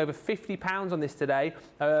saving over £50 on this today,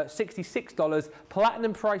 $66.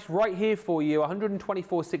 Platinum price right here for you,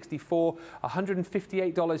 $124.64,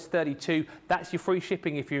 $158.32. That's your free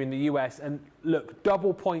shipping if you're in the US, and look,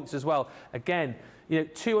 double points as well. Again, you know,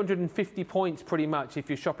 250 points pretty much if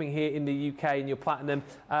you're shopping here in the UK and you're platinum.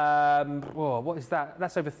 Whoa, what is that?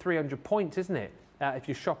 That's over 300 points, isn't it? If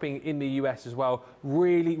you're shopping in the US as well.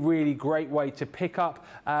 Really great way to pick up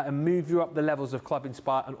and move you up the levels of Club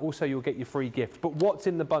Inspire, and also you'll get your free gift. But what's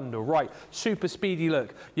in the bundle? Right, super speedy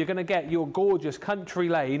look. You're going to get your gorgeous Country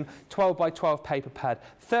Lane 12 by 12 paper pad,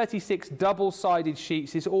 36 double-sided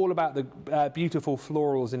sheets. It's all about the beautiful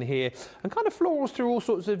florals in here, and kind of florals through all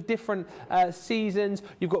sorts of different seasons.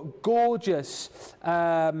 You've got gorgeous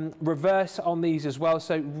reverse on these as well,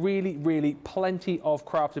 so really plenty of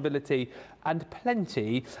craftability and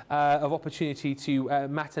plenty of opportunity to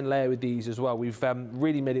mat and layer with these as well. We've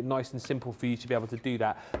really made it nice and simple for you to be able to do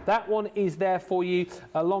that. That one is there for you.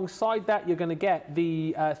 Alongside that, you're going to get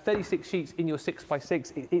the 36 sheets in your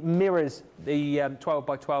 6x6. It mirrors the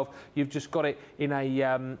 12x12. You've just got it in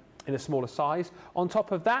a smaller size. On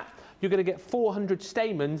top of that, you're going to get 400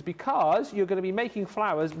 stamens because you're going to be making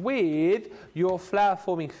flowers with your flower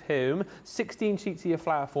forming foam, 16 sheets of your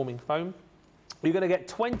flower forming foam. You're going to get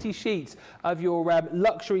 20 sheets of your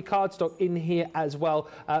luxury cardstock in here as well.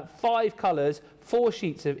 5 colours, 4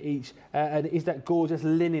 sheets of each, and it is that gorgeous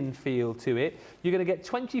linen feel to it. You're going to get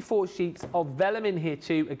 24 sheets of vellum in here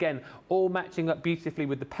too, again, all matching up beautifully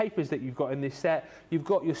with the papers that you've got in this set. You've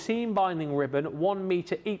got your seam binding ribbon, 1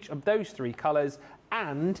 metre each of those 3 colours,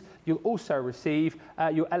 and you'll also receive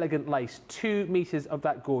your elegant lace, 2 metres of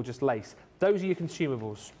that gorgeous lace. Those are your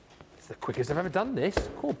consumables. It's the quickest I've ever done this.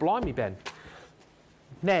 Cool, blimey, Ben.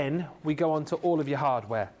 Then we go on to all of your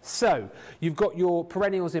hardware. So you've got your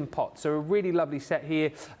perennials in pots. So a really lovely set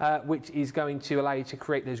here, which is going to allow you to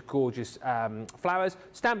create those gorgeous flowers,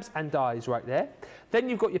 stamps and dies right there. Then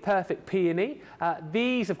you've got your perfect peony.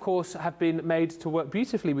 These, of course, have been made to work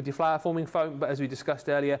beautifully with your flower forming foam, but as we discussed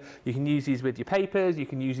earlier, you can use these with your papers, you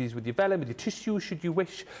can use these with your vellum, with your tissue, should you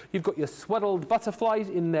wish. You've got your swaddled butterflies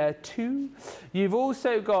in there too. You've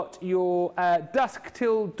also got your dusk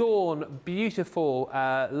till dawn beautiful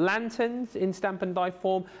lanterns in stamp and die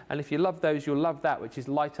form, and if you love those, you'll love that, which is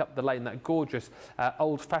light up the lane, that gorgeous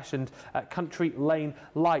old-fashioned country lane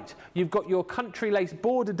light. You've got your country lace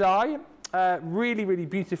border die. Really, really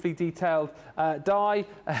beautifully detailed die.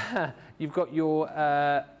 You've got your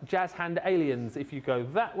jazz hand aliens. If you go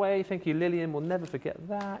that way, thank you, Lillian, we'll never forget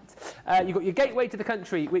that. You've got your gateway to the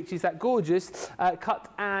country, which is that gorgeous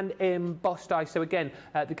cut and embossed die. So again,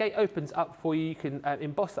 the gate opens up for you. You can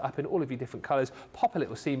emboss it up in all of your different colours. Pop a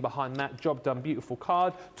little seam behind that. Job done, beautiful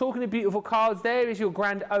card. Talking of beautiful cards, there is your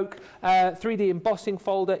Grand Oak 3D embossing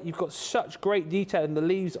folder. You've got such great detail in the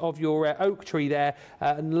leaves of your oak tree there,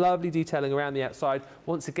 and lovely detailing around the outside.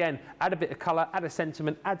 Once again, add a bit of colour, add a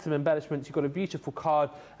sentiment, add some embellishments. You've got a beautiful card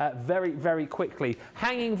very, very quickly.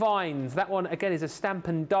 Hanging vines, that one again is a stamp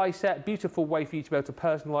and die set. Beautiful way for you to be able to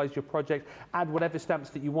personalise your project, add whatever stamps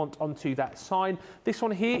that you want onto that sign. This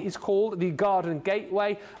one here is called the Garden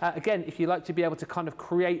Gateway. Again, if you like to be able to kind of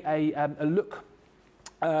create a look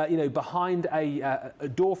you know, behind a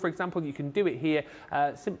door, for example, you can do it here.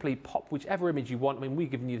 Simply pop whichever image you want. I mean,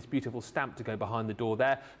 we've given you this beautiful stamp to go behind the door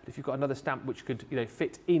there, but if you've got another stamp which could, you know,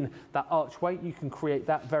 fit in that archway, you can create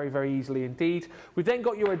that very, very easily indeed. We've then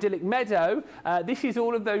got your idyllic meadow. This is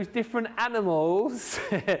all of those different animals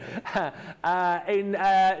in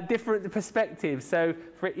different perspectives. So,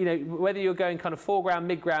 for, you know, whether you're going kind of foreground,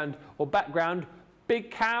 midground, or background,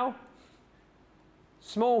 big cow,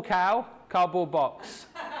 small cow, cardboard box.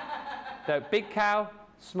 So big cow,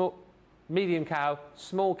 small, medium cow,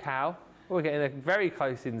 small cow. We're getting a very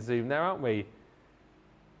close in zoom there, aren't we?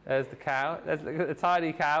 There's the cow. There's the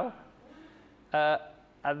tiny cow.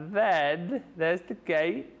 And then there's the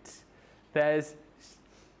gate. There's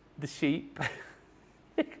the sheep.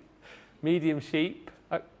 Medium sheep.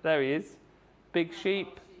 Oh, there he is. Big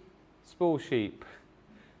sheep, small sheep.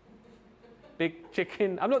 Big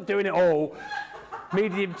chicken. I'm not doing it all.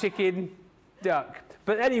 Medium chicken, duck.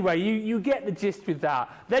 But anyway, you get the gist with that.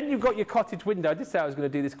 Then you've got your cottage window. I did say I was going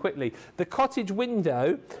to do this quickly. The cottage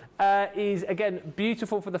window is, again,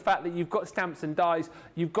 beautiful for the fact that you've got stamps and dies.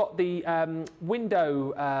 You've got the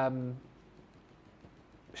window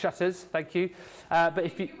shutters, thank you. But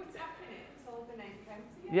if you...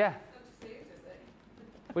 Yeah.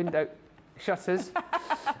 Window shutters.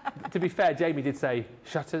 To be fair, Jamie did say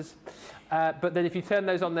shutters. But then if you turn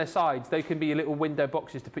those on their sides, they can be little window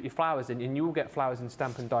boxes to put your flowers in, and you will get flowers in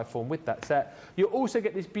stamp and die form with that set. You'll also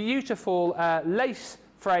get this beautiful lace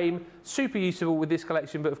frame, super useful with this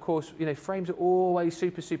collection, but of course, you know, frames are always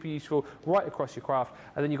super, super useful right across your craft.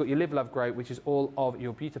 And then you've got your Live, Love, Grow, which is all of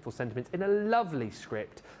your beautiful sentiments in a lovely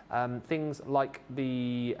script. Things like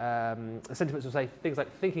the sentiments will say things like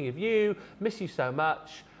thinking of you, miss you so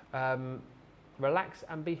much, relax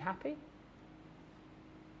and be happy.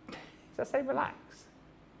 Does that say relax?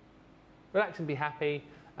 Relax and be happy.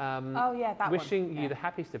 Oh yeah, that wishing one. you Yeah. the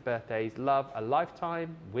happiest of birthdays, love, a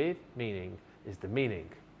lifetime with meaning is the meaning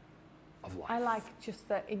of life. I like just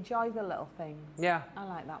the enjoy the little things. Yeah. I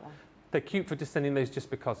like that one. They're cute for just sending those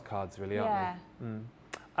just because cards, really, aren't they?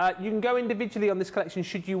 You can go individually on this collection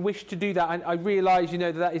should you wish to do that. I realise, you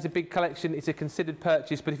know, that is a big collection. It's a considered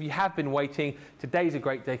purchase, but if you have been waiting, today's a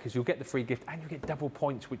great day because you'll get the free gift and you'll get double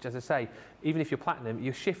points, which, as I say, even if you're platinum,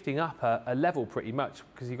 you're shifting up a level pretty much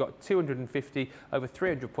because you've got 250, over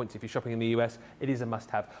 300 points if you're shopping in the US. It is a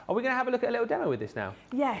must-have. Are we going to have a look at a little demo with this now?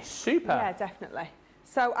 Yes. Super. Yeah, definitely.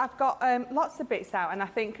 So I've got lots of bits out, and I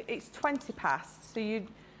think it's 20 past, so you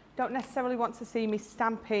don't necessarily want to see me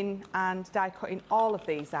stamping and die cutting all of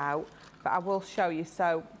these out, but I will show you.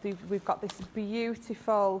 So we've got this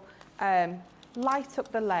beautiful light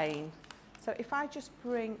up the lane. So if I just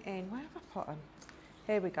bring in, where have I put them?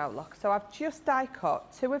 Here we go, look. So I've just die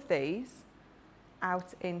cut 2 of these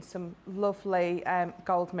out in some lovely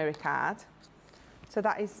gold mirror card. So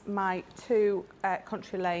that is my 2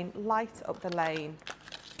 Country Lane light up the lane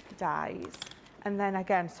dies. And then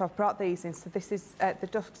again, so I've brought these in. So this is the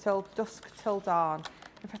Dusk Till Dawn.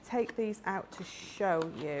 If I take these out to show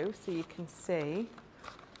you, so you can see,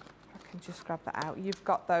 if I can just grab that out. You've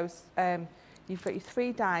got those, you've got your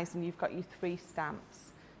 3 dies and you've got your 3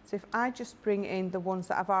 stamps. So if I just bring in the ones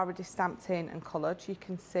that I've already stamped in and coloured, you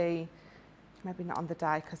can see, maybe not on the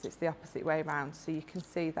die because it's the opposite way around. So you can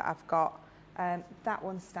see that I've got that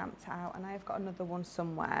one stamped out, and I've got another one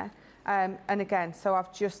somewhere. And again, so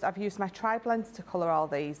I've used my tri-blends to colour all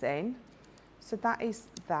these in. So that is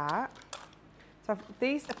that. So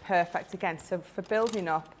these are perfect again. So for building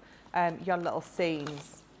up your little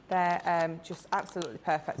scenes, they're just absolutely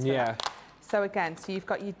perfect. For that. So again, so you've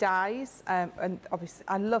got your dies, and obviously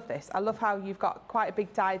I love this. I love how you've got quite a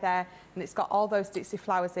big die there, and it's got all those ditzy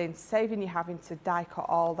flowers in, saving you having to die cut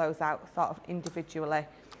all those out sort of individually.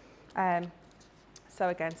 So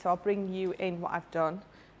again, so I'll bring you in what I've done.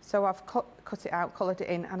 So I've cut it out, coloured it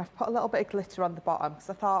in, and I've put a little bit of glitter on the bottom because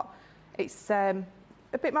I thought it's a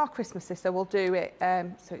bit more Christmassy, so we'll do it.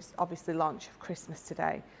 So it's obviously launch of Christmas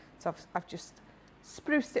today. So I've just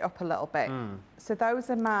spruced it up a little bit. So those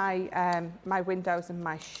are my my windows and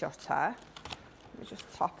my shutter. Let me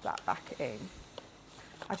just pop that back in.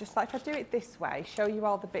 I just like, if I do it this way, show you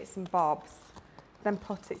all the bits and bobs, then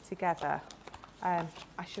put it together. I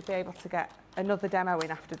should be able to get another demo in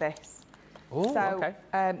after this. Ooh, so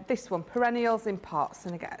okay. This one, perennials in pots,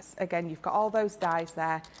 and again you've got all those dies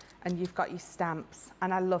there, and you've got your stamps,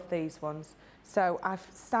 and I love these ones. So I've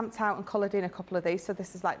stamped out and coloured in a couple of these. So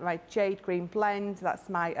this is like my jade green blend, that's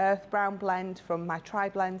my earth brown blend from my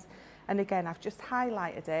tri-blends, and again I've just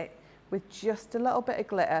highlighted it with just a little bit of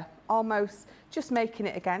glitter, almost just making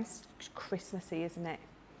it again Christmassy, isn't it?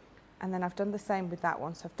 And then I've done the same with that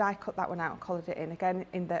one. So I've die cut that one out and coloured it in again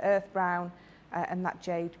in the earth brown and that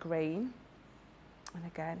jade green. And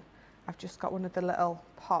again, I've just got one of the little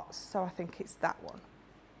pots, so I think it's that one.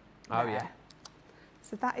 Oh, there. yeah.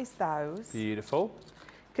 So that is those. Beautiful.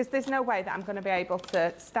 Because there's no way that I'm going to be able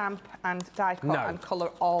to stamp and die cut and colour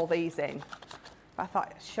all these in. But I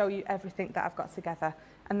thought I'd show you everything that I've got together.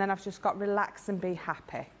 And then I've just got relax and be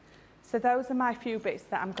happy. So those are my few bits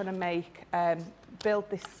that I'm going to make, build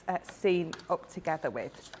this scene up together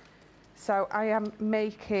with. So I am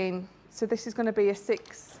making, so this is going to be a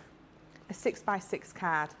 6 by 6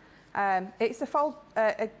 card. It's a fold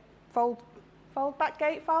back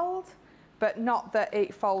gatefold, but not that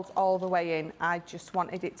it folds all the way in. I just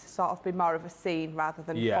wanted it to sort of be more of a scene rather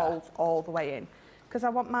than fold all the way in, because I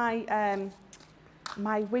want my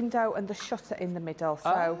my window and the shutter in the middle.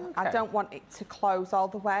 So I don't want it to close all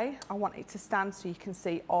the way. I want it to stand so you can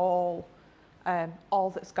see all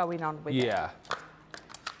that's going on with it.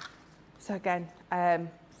 So again,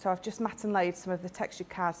 so I've just matte and laid some of the textured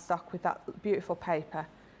cardstock with that beautiful paper,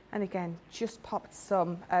 and again just popped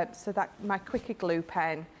some so that my quickie glue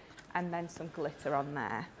pen, and then some glitter on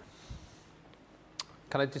there.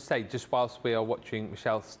 Can I just say, just whilst we are watching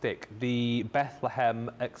Michelle stick, the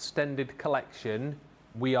Bethlehem Extended Collection,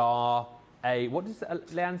 we are what does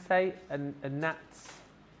Leanne say? A gnat's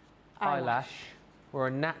eyelash. We're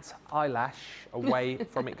a gnat's eyelash away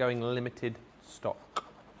from it going limited stock.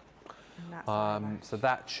 So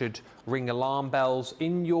that should ring alarm bells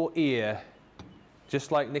in your ear,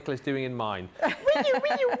 just like Nicola's doing in mine. I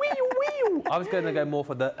was going to go more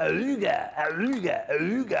for the ooga, ooga,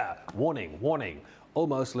 ooga. Warning, warning.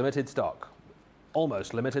 Almost limited stock.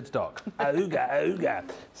 Almost limited stock. Ooga, ooga.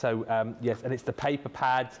 So, yes, and it's the paper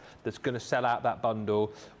pads that's going to sell out that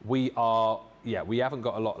bundle. We haven't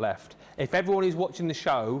got a lot left. If everyone who's watching the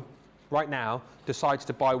show right now decides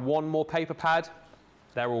to buy one more paper pad,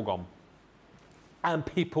 they're all gone. And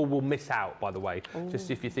people will miss out, by the way. Ooh. Just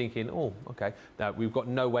if you're thinking, oh, okay, no, we've got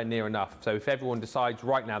nowhere near enough. So if everyone decides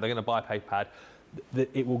right now they're going to buy a paper pad,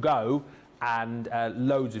 it will go. and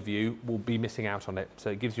loads of you will be missing out on it. So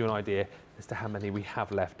it gives you an idea as to how many we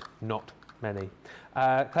have left. Not many.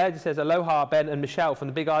 Claire just says, aloha, Ben and Michelle from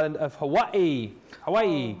the big island of Hawaii.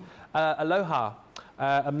 Hawaii. Aloha.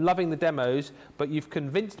 I'm loving the demos, but you've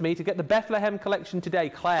convinced me to get the Bethlehem collection today.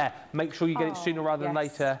 Claire, make sure you get it sooner rather than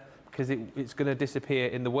later, because it's going to disappear.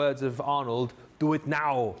 In the words of Arnold, do it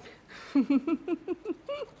now.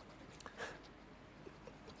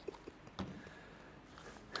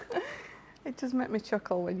 It does make me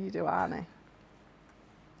chuckle when you do, Arnie.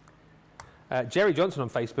 Jerry Johnson on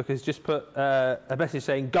Facebook has just put a message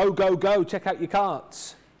saying, go, go, go, check out your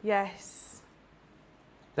carts. Yes.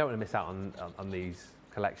 Don't want to miss out on these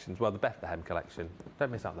collections. Well, the Bethlehem collection.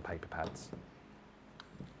 Don't miss out on the paper pads.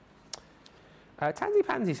 Tansy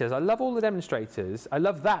Pansy says, I love all the demonstrators. I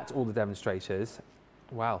love that all the demonstrators.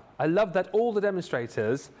 Wow. I love that all the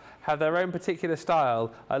demonstrators have their own particular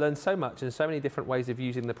style. I learned so much and so many different ways of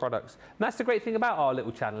using the products. And that's the great thing about our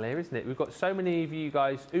little channel here, isn't it? We've got so many of you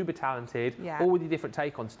guys uber talented, all with your different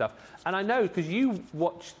take on stuff. And I know because you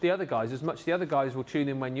watch the other guys as much as the other guys will tune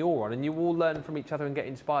in when you're on, and you all learn from each other and get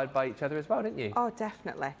inspired by each other as well, don't you? Oh,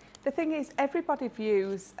 definitely. The thing is, everybody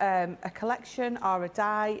views a collection or a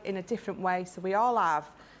die in a different way. So we all have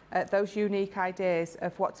those unique ideas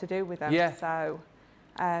of what to do with them. Yeah. So,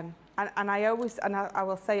 and I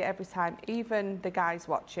will say it every time, even the guys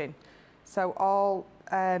watching. So all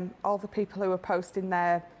the people who are posting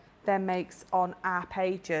their makes on our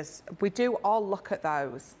pages, we do all look at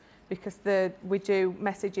those, because we do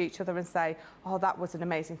message each other and say, oh, that was an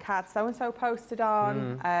amazing card so-and-so posted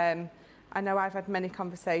on. I know I've had many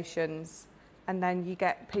conversations, and then you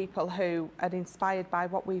get people who are inspired by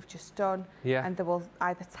what we've just done, and they will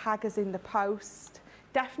either tag us in the post.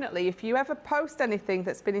 Definitely, if you ever post anything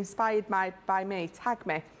that's been inspired by me, tag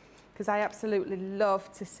me, because I absolutely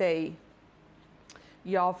love to see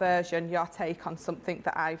your version, your take on something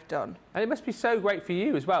that I've done. And it must be so great for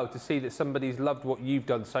you as well to see that somebody's loved what you've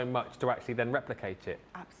done so much to actually then replicate it.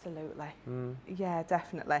 Absolutely. Yeah,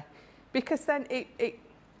 definitely. Because then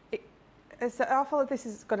it's awful, this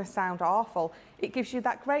is going to sound awful, it gives you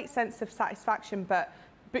that great sense of satisfaction, but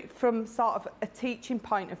from sort of a teaching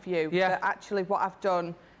point of view, that actually what I've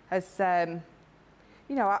done has,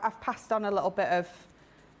 you know, I've passed on a little bit of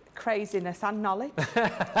craziness and knowledge.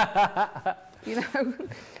 You know.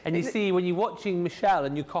 And you see, when you're watching Michelle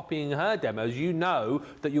and you're copying her demos, you know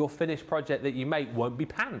that your finished project that you make won't be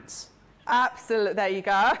pants. Absolutely, there you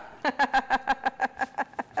go.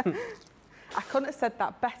 I couldn't have said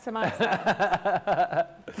that better myself.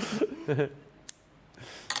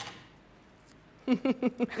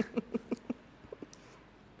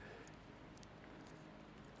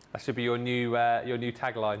 That should be your new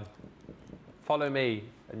tagline. Follow me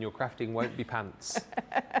and your crafting won't be pants.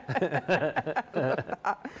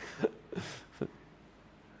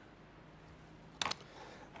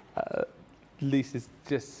 Lisa's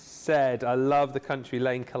just said, I love the Country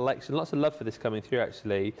Lane collection. Lots of love for this coming through,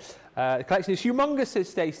 actually. The collection is humongous, says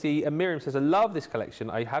Stacey. And Miriam says, I love this collection.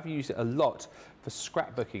 I have used it a lot for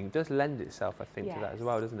scrapbooking. It does lend itself, I think, to that as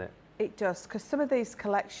well, doesn't it? It does, because some of these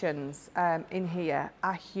collections in here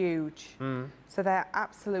are huge. So they're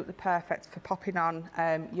absolutely perfect for popping on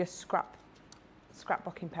your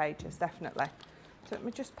scrapbooking pages, definitely. So let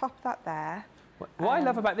me just pop that there. What I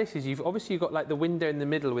love about this is you've obviously got like the window in the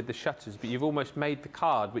middle with the shutters, but you've almost made the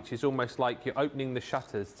card, which is almost like you're opening the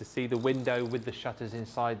shutters to see the window with the shutters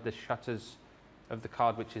inside the shutters of the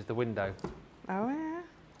card, which is the window. Oh, yeah.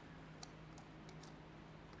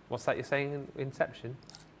 What's that you're saying, Inception?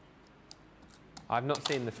 I've not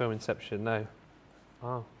seen the film Inception, no.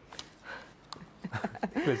 Oh.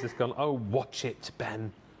 Nicola's just gone, oh, watch it,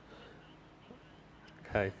 Ben.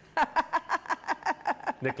 Okay.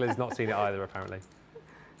 Nicola's not seen it either, apparently.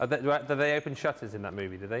 Do they open shutters in that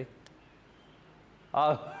movie, do they?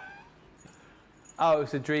 Oh. Oh,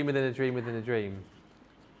 it's a dream within a dream within a dream.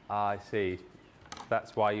 Ah, I see.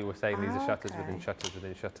 That's why you were saying these are shutters within shutters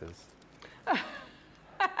within shutters.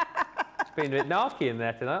 It's been a bit narky in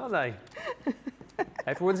there tonight, aren't they?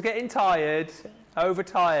 Everyone's getting tired,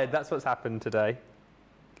 overtired. That's what's happened today.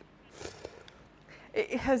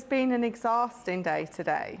 It has been an exhausting day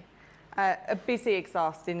today. A busy,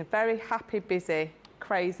 exhausting, a very happy, busy,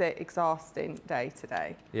 crazy, exhausting day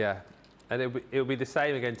today. Yeah, and it'll be the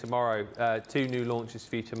same again tomorrow. 2 new launches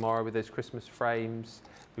for you tomorrow with those Christmas frames.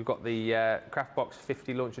 We've got the Craft Box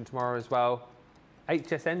 50 launching tomorrow as well.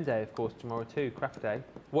 HSN Day, of course, tomorrow too, Craft Day.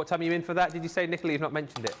 What time are you in for that? Did you say, Nicola, you've not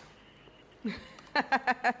mentioned it?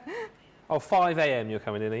 Oh, 5 a.m. you're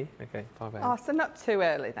coming in, Okay, 5 a.m. Oh, so not too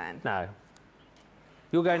early then? No.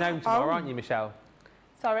 You're going home tomorrow, aren't you, Michelle?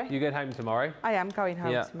 Sorry? You going home tomorrow? I am going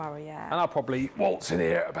home tomorrow, yeah. And I'll probably waltz in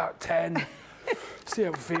here at about 10. See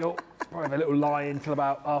how I feel. Probably have a little lie until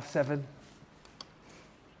about 7:30.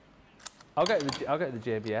 I'll go to the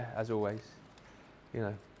gym, yeah, as always. You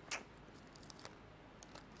know.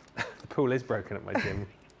 The pool is broken at my gym.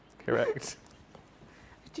 Correct.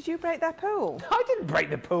 Did you break their pool? I didn't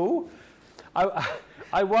break the pool.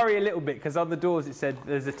 I worry a little bit because on the doors it said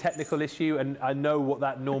there's a technical issue, and I know what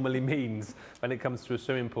that normally means when it comes to a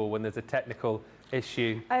swimming pool when there's a technical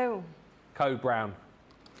issue. Oh. Code brown.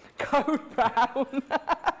 Code brown.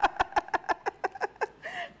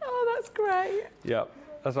 Oh, that's great. Yeah.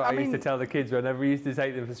 That's what I used to tell the kids whenever we used to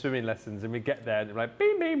take them for swimming lessons, and we'd get there and they'd be like,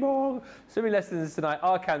 bing, bing, bong. Swimming lessons tonight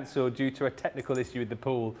are cancelled due to a technical issue with the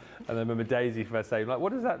pool. And I remember Daisy first saying, like,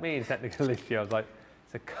 what does that mean, technical issue? I was like,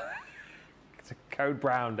 it's a code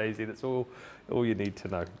brown, Daisy. That's all you need to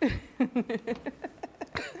know.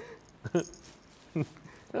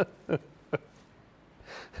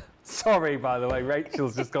 Sorry, by the way,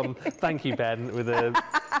 Rachel's just gone, thank you, Ben, with a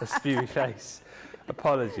spewy face.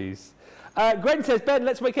 Apologies. Gwen says, Ben,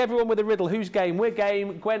 let's wake everyone with a riddle. Who's game? We're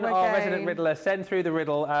game. Gwen, our resident riddler, send through the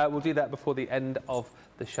riddle. We'll do that before the end of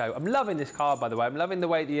the show. I'm loving this card, by the way. I'm loving the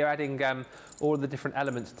way that you're adding all the different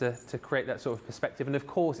elements to create that sort of perspective. And of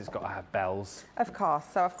course, it's got to have bells. Of course.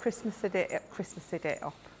 So I've Christmased it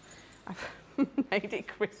up. I've made it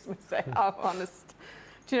Christmassy. I'm honest.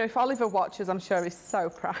 Do you know, if Oliver watches, I'm sure he's so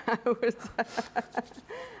proud.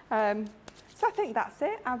 So I think that's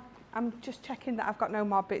it. I'm just checking that I've got no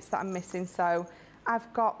more bits that I'm missing. So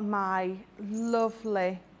I've got my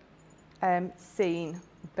lovely scene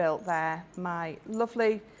built there. My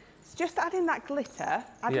lovely, it's just adding that glitter,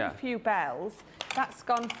 adding a few bells. That's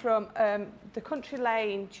gone from the country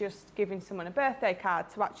lane, just giving someone a birthday card,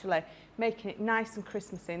 to actually making it nice and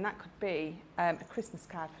Christmassy. And that could be a Christmas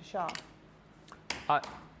card for sure. I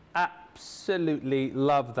absolutely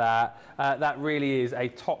love that. That really is a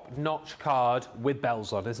top-notch card with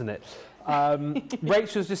bells on, isn't it?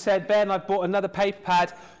 Rachel's just said, Ben, I've bought another paper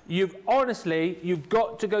pad. You've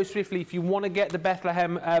got to go swiftly if you want to get the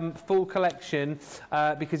Bethlehem full collection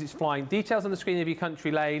because it's flying. Details on the screen of your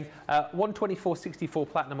country lane. $124.64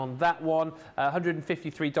 platinum on that one.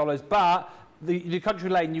 $153, but the country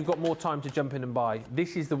lane, you've got more time to jump in and buy.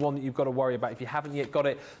 This is the one that you've got to worry about if you haven't yet got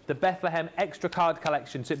it. The Bethlehem extra card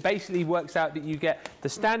collection. So it basically works out that you get the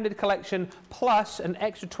standard collection plus an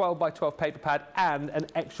extra 12 by 12 paper pad and an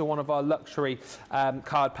extra one of our luxury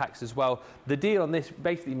card packs as well. The deal on this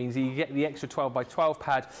basically means that you get the extra 12 by 12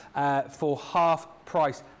 pad for half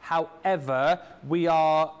price. However, we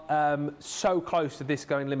are so close to this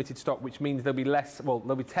going limited stock, which means there'll be less, well,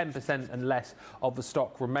 there'll be 10% and less of the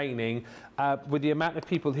stock remaining. With the amount of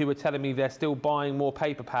people who are telling me they're still buying more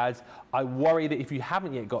paper pads, I worry that if you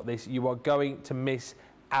haven't yet got this, you are going to miss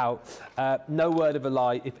out. No word of a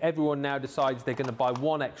lie, if everyone now decides they're going to buy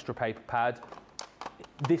one extra paper pad,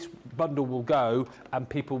 this bundle will go and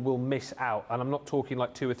people will miss out. And I'm not talking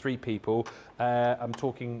like 2 or 3 people, I'm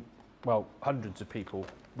talking, well, hundreds of people.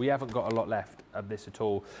 We haven't got a lot left of this at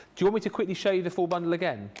all. Do you want me to quickly show you the full bundle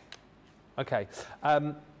again? Okay.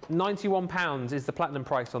 £91 is the platinum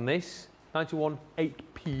price on this.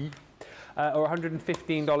 91.8p. Or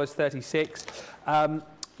 $115.36.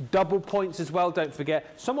 Double points as well, don't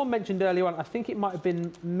forget. Someone mentioned earlier on, I think it might have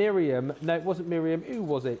been Miriam. No, it wasn't Miriam. Who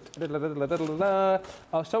was it?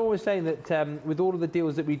 Someone was saying that with all of the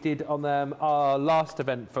deals that we did on our last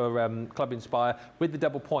event for Club Inspire, with the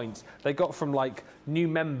double points, they got from like new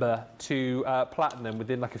member to platinum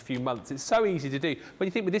within like a few months. It's so easy to do. When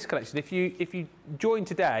you think with this collection, if you join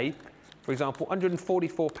today, for example,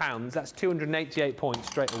 £144, that's 288 points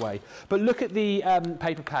straight away. But look at the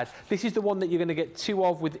paper pad. This is the one that you're going to get 2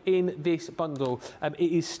 of within this bundle.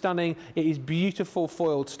 It is stunning. It is beautiful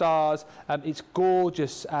foiled stars. It's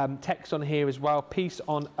gorgeous text on here as well. Peace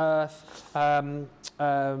on earth,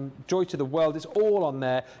 joy to the world. It's all on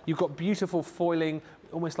there. You've got beautiful foiling,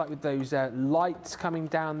 almost like with those lights coming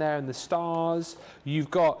down there and the stars.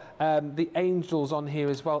 You've got the angels on here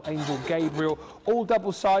as well, Angel Gabriel, all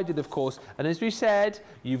double-sided, of course. And as we said,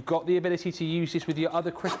 you've got the ability to use this with your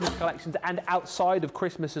other Christmas collections and outside of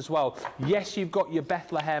Christmas as well. Yes, you've got your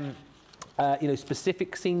Bethlehem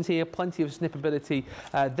specific scenes here, plenty of snippability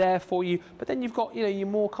there for you. But then you've got, your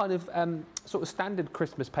more kind of sort of standard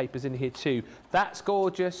Christmas papers in here too. That's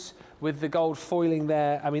gorgeous with the gold foiling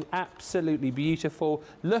there. I mean, absolutely beautiful.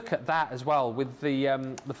 Look at that as well with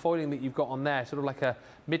the foiling that you've got on there, sort of like a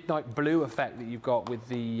midnight blue effect that you've got with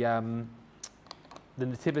the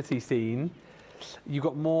nativity scene. You've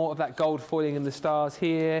got more of that gold foiling in the stars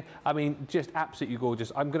here. I mean, just absolutely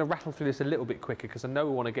gorgeous. I'm going to rattle through this a little bit quicker because I know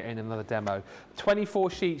we want to get in another demo.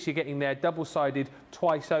 24 sheets you're getting there, double-sided,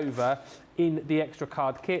 twice over in the extra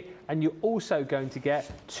card kit, and you're also going to get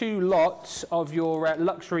 2 lots of your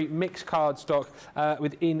luxury mixed card stock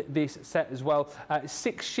within this set as well.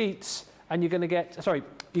 6 sheets, and you're going to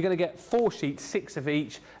get 4 sheets, 6 of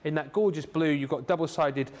each, in that gorgeous blue. You've got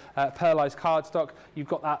double-sided pearlized cardstock. You've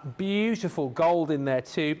got that beautiful gold in there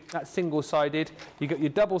too. That's single-sided. You've got your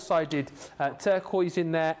double-sided turquoise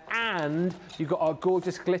in there, and you've got our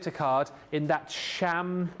gorgeous glitter card in that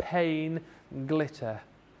champagne glitter.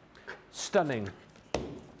 Stunning.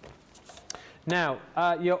 Now,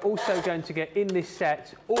 you're also going to get in this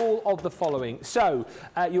set all of the following. So,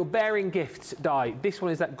 your Bearing Gifts die. This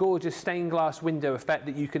one is that gorgeous stained glass window effect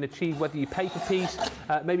that you can achieve whether you paper piece,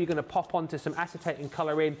 maybe you're going to pop onto some acetate and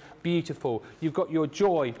colour in. Beautiful. You've got your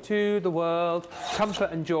joy to the world,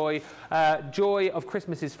 comfort and joy, joy of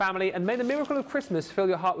Christmas's family, and may the miracle of Christmas fill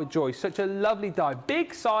your heart with joy. Such a lovely die.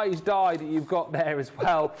 Big size die that you've got there as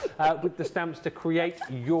well, with the stamps to create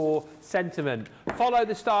your sentiment. Follow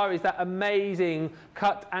the Star is that amazing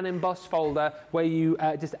cut and embossed folder where you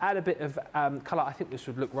just add a bit of colour. I think this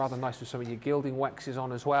would look rather nice with some of your gilding waxes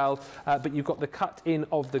on as well, but you've got the cut in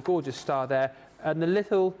of the gorgeous star there and the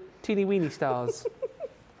little teeny weeny stars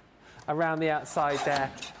around the outside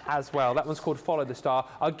there as well. That one's called Follow the Star.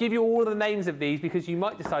 I'll give you all of the names of these because you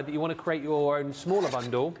might decide that you want to create your own smaller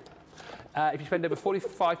bundle. If you spend over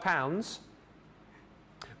 £45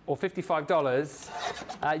 or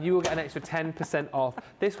 $55, you will get an extra 10% off.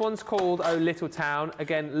 This one's called Oh Little Town.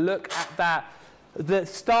 Again, look at that. The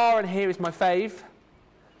star in here is my fave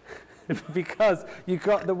because you've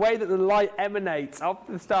got the way that the light emanates off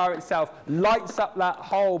the star itself, lights up that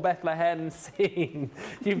whole Bethlehem scene.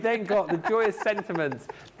 You've then got the joyous sentiments.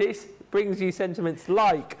 This brings you sentiments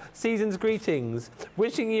like season's greetings,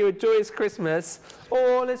 wishing you a joyous Christmas,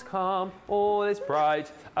 all is calm, all is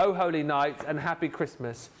bright, oh holy night, and happy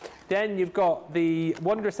Christmas. Then you've got the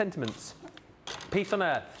wondrous sentiments, peace on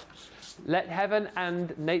earth, let heaven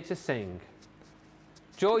and nature sing,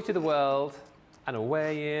 joy to the world, and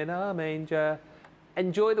away in a manger,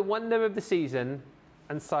 enjoy the wonder of the season,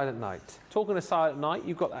 and silent night. Talking of silent night,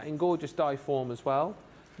 you've got that in gorgeous die form as well.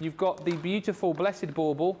 You've got the beautiful Blessed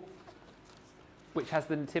Bauble, which has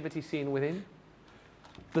the nativity scene within.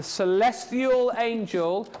 The Celestial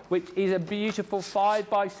Angel, which is a beautiful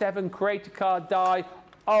 5x7 creator card die.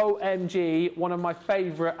 OMG, one of my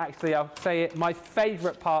favourite, actually I'll say it, my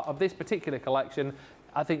favourite part of this particular collection.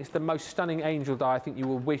 I think it's the most stunning angel die I think you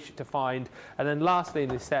will wish to find. And then lastly in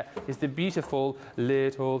this set is the beautiful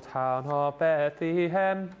Little Town of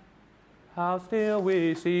Bethlehem. How still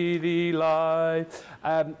we see thee lie,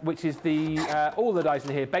 which is the all the dies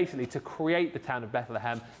in here basically to create the town of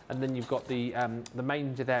Bethlehem, and then you've got the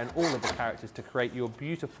manger there and all of the characters to create your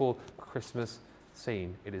beautiful Christmas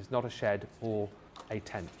scene. It is not a shed or a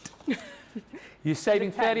tent. You're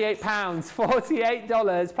saving £38,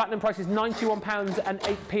 $48. Platinum price is £91 and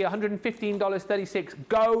 8p, $115.36.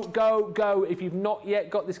 Go, go, go. If you've not yet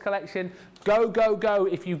got this collection, go, go, go.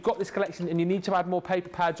 If you've got this collection and you need to add more paper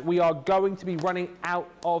pads, we are going to be running out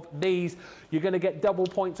of these. You're going to get double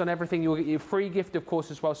points on everything. You'll get your free gift, of course,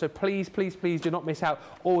 as well. So please, please, please do not miss out.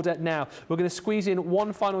 Order now. We're going to squeeze in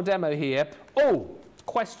one final demo here. Oh,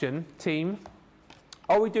 question, team.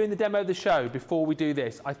 Are we doing the demo of the show before we do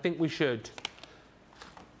this? I think we should.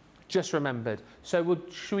 Just remembered. So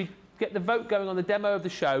should we get the vote going on the demo of the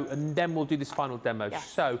show and then we'll do this final demo? Yes.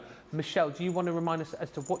 So, Michelle, do you want to remind us as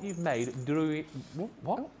to what you've made during,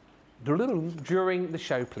 during the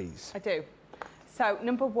show, please? I do. So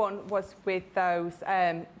number one was with those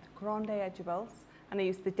Grande Edge'ables, and I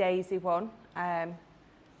used the Daisy one and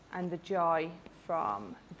the Joy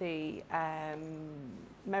from the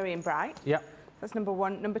Merry and Bright. Yep. That's number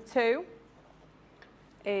one. Number two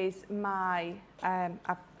is my,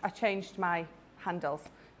 I changed my handles.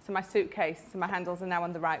 So my suitcase, so my handles are now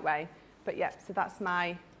on the right way. But yeah, so that's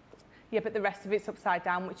my, yeah, but the rest of it's upside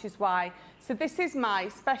down, which is why. So this is my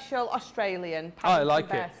special Australian Paddington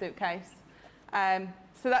Bear suitcase.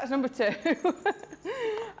 So that's number two.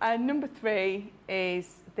 And number three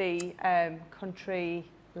is the Country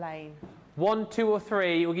Lane. 1, 2 or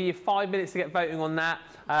 3, we'll give you 5 minutes to get voting on that.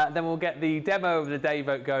 Then we'll get the demo of the day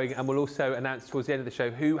vote going, and we'll also announce towards the end of the show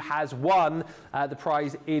who has won the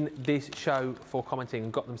prize in this show for commenting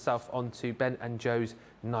and got themselves onto Ben and Joe's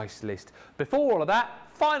nice list. Before all of that,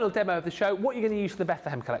 final demo of the show. What are you going to use for the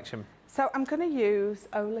Bethlehem collection? So I'm going to use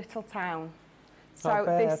Oh Little Town. So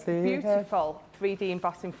this beautiful 3D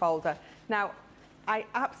embossing folder. Now, I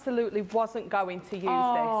absolutely wasn't going to use this.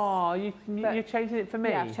 Oh, you're changing it for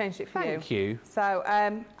me? Yeah, I've changed it for you. Thank you. So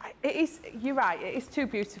it is, you're right, it is too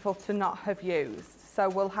beautiful to not have used. So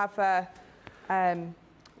we'll have a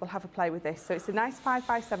play with this. So it's a nice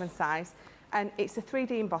 5x7 size, and it's a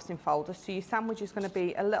 3D embossing folder, so your sandwich is going to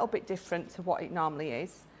be a little bit different to what it normally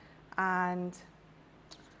is. And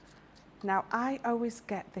now I always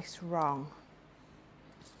get this wrong.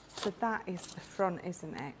 So that is the front,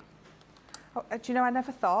 isn't it? Oh, do you know, I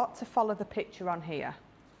never thought to follow the picture on here.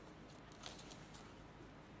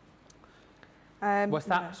 What's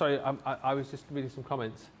that? No. Sorry, I was just reading some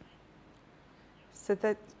comments. So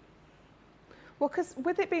that, well, because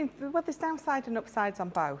with it being, well, there's downsides and upsides on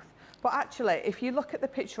both. But actually, if you look at the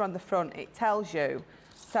picture on the front, it tells you.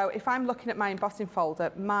 So if I'm looking at my embossing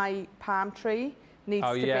folder, my palm tree needs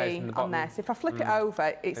to be on there. So if I flip it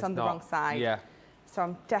over, it's on the wrong side. Yeah. So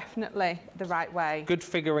I'm definitely the right way. Good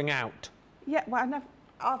figuring out. Yeah, well,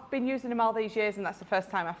 I've been using them all these years, and that's the first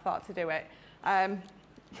time I've thought to do it.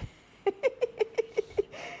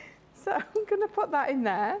 So I'm going to put that in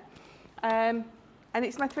there. And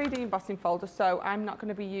it's my 3D embossing folder, so I'm not going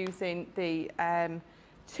to be using the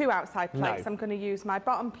 2 outside plates. No. I'm going to use my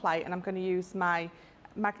bottom plate, and I'm going to use my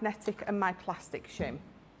magnetic and my plastic shim.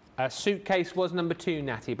 Suitcase was number 2,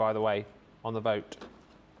 Natty, by the way, on the vote.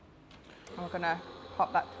 And we're going to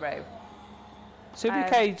pop that through.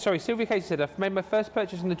 Sylvia K said, I've made my first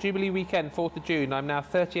purchase on the Jubilee weekend, 4th of June. I'm now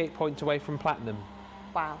 38 points away from platinum.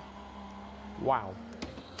 Wow. Wow.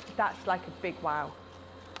 That's like a big wow.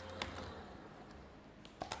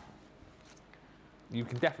 You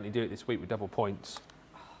can definitely do it this week with double points.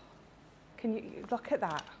 Can you look at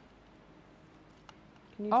that?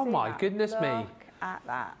 Can you Oh see my that? goodness me. Look at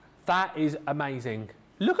that. That is amazing.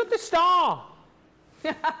 Look at the star.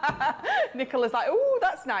 Nicola's like, oh,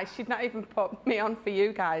 that's nice. She'd not even put me on for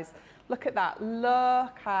you guys. Look at that.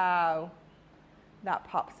 Look how that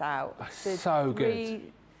pops out. So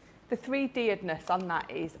good. The 3D-edness on that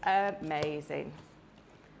is amazing.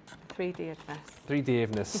 3D-edness.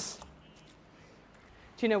 3D-edness.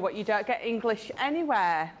 Do you know what? You don't get English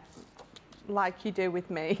anywhere like you do with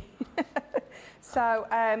me. So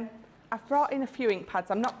I've brought in a few ink pads.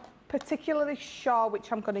 I'm not particularly sure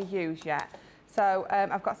which I'm going to use yet. So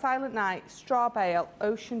I've got Silent Night, Straw Bale,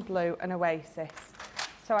 Ocean Blue and Oasis.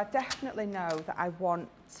 So I definitely know that I want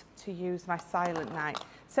to use my Silent Night.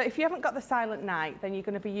 So if you haven't got the Silent Night, then you're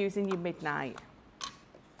going to be using your Midnight.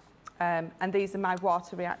 And these are my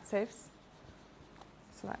water reactives.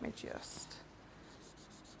 So let me just...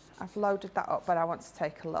 I've loaded that up, but I want to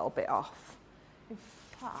take a little bit off. In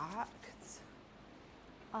fact,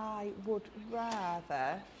 I would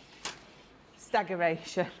rather...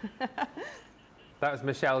 Staggeration. That was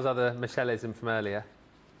Michelle's other Michelleism from earlier.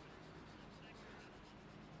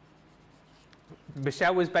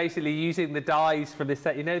 Michelle was basically using the dies from this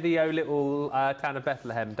set. You know the little Town of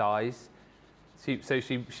Bethlehem dies? So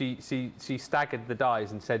she staggered the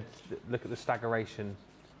dies and said, look at the staggeration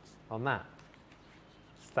on that.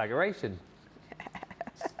 Staggeration.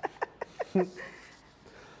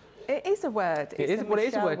 It is a word. It is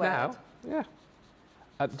a word now. Yeah.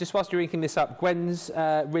 Just whilst you're inking this up, Gwen's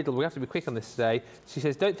riddle, we have to be quick on this today. She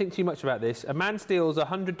says, don't think too much about this. A man steals a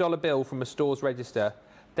 $100 bill from a store's register.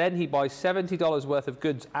 Then he buys $70 worth of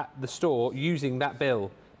goods at the store using that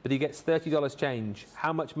bill, but he gets $30 change.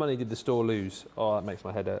 How much money did the store lose? Oh, that makes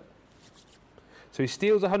my head hurt. So he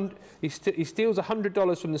steals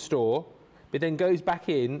 $100 from the store, but then goes back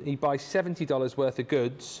in, he buys $70 worth of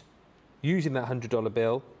goods using that $100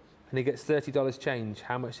 bill, and he gets $30 change.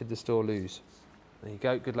 How much did the store lose? There you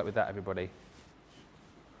go. Good luck with that, everybody.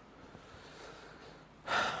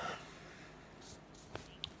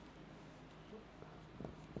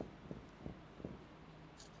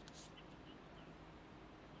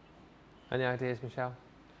 Any ideas, Michelle?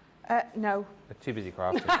 No. I'm too busy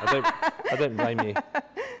crafting. I don't blame you.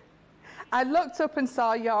 I looked up and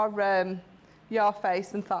saw your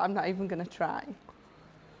face and thought, I'm not even going to try.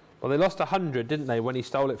 Well, they lost 100, didn't they, when he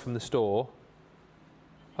stole it from the store?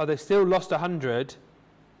 Oh, they still lost 100.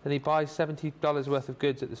 Then he buys $70 worth of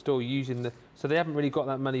goods at the store using the... So they haven't really got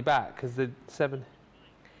that money back because the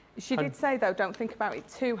She did say, though, don't think about it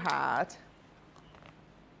too hard.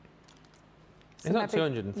 So it's not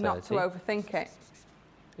 230. Not to overthink it.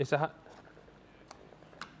 It's a...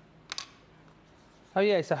 Oh,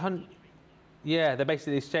 yeah, it's 100... Yeah, they're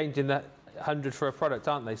basically exchanging that 100 for a product,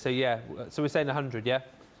 aren't they? So, yeah. So we're saying 100, yeah?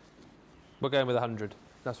 We're going with 100.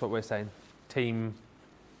 That's what we're saying. Team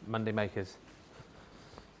Monday Makers.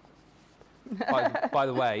 By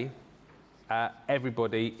the way,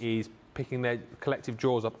 everybody is picking their collective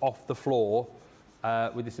drawers up off the floor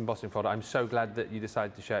with this embossing folder. I'm so glad that you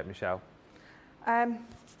decided to show it, Michelle. And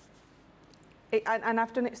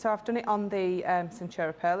I've done it. So I've done it on the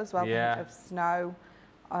Centura Pearl as well. Yeah. The hint of snow.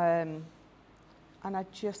 And I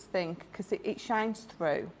just think because it shines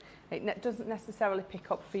through, it doesn't necessarily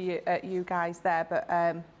pick up for you guys there, but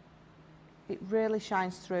it really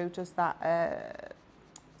shines through. Does that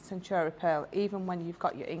Centura Pearl, even when you've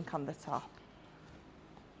got your ink on the top.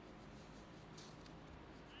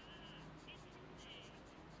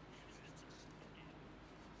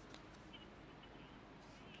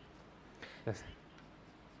 Yes.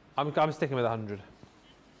 I'm sticking with 100.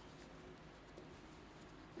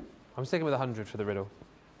 I'm sticking with 100 for the riddle.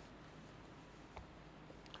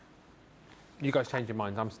 You guys change your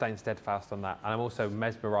minds. I'm staying steadfast on that. And I'm also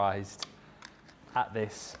mesmerised at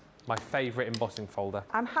this. My favourite embossing folder.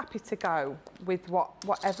 I'm happy to go with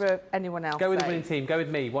whatever anyone else Go with says. the winning team. Go with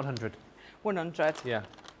me. 100. 100. Yeah.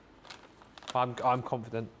 I'm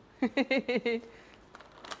confident.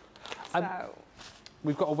 So...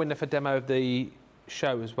 We've got a winner for demo of the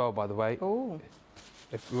show as well, by the way. Oh.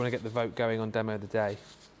 If we want to get the vote going on demo of the day.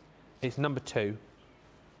 It's number 2.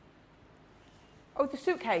 Oh, the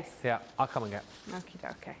suitcase? Yeah, I'll come and get.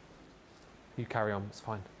 Okay. You carry on, it's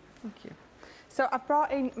fine. Thank you. So I've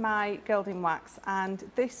brought in my gilding wax, and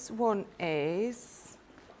this one is,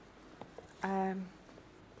 I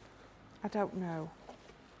don't know.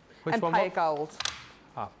 Which Empire one? Gold.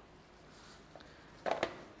 Ah.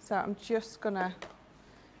 So I'm just gonna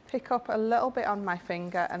pick up a little bit on my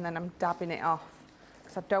finger and then I'm dabbing it off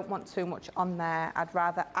because I don't want too much on there. I'd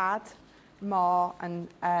rather add more and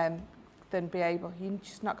than be able, you're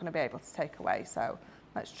just not going to be able to take away. So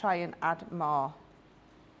let's try and add more.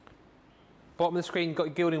 Bottom of the screen, got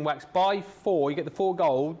your gilding wax. Buy 4, you get the 4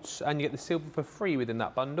 golds and you get the silver for free within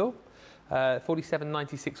that bundle.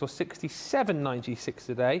 $47.96 or $67.96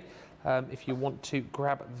 today. If you want to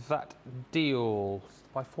grab that deal.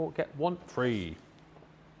 Buy 4, get 1 free.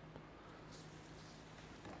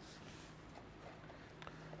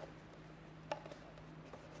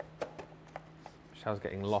 Michelle's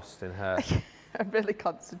getting lost in her. I'm really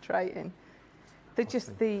concentrating. They're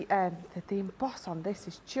just the emboss on this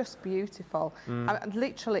is just beautiful. I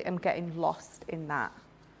literally am getting lost in that.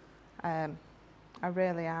 I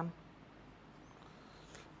really am.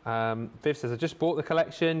 Viv says, I just bought the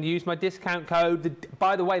collection, used my discount code.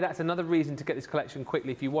 By the way, that's another reason to get this collection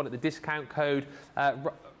quickly if you want it. The discount code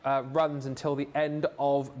runs until the end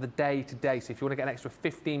of the day today. So if you want to get an extra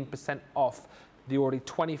 15% off the already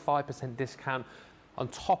 25% discount on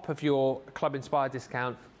top of your Club Inspired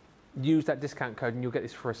discount, use that discount code and you'll get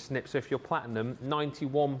this for a snip. So if you're platinum,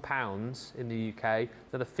 £91 in the UK,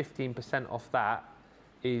 another 15% off that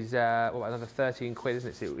is another 13 quid,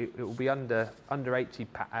 isn't it? So it will be under 80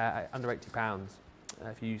 pounds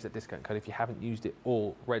if you use that discount code if you haven't used it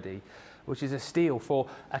already, which is a steal for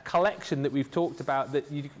a collection that we've talked about that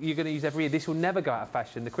you're going to use every year. This will never go out of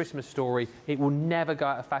fashion. The Christmas story, it will never go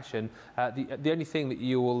out of fashion. The only thing that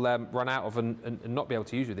you will run out of and not be able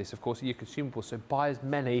to use with this, of course, are your consumables. So buy as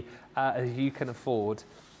many as you can afford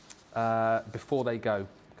before they go,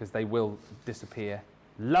 because they will disappear.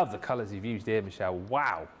 Love the colours you've used here, Michelle.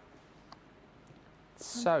 Wow.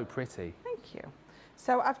 So pretty. Thank you.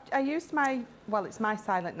 So I used my, well, it's my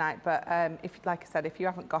Silent Night, but like I said, if you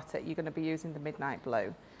haven't got it, you're going to be using the Midnight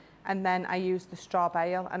Blue. And then I used the Straw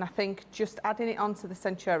Bale, and I think just adding it onto the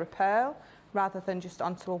Centura Pearl rather than just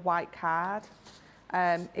onto a white card,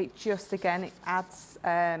 it just, again, it adds,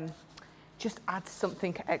 just adds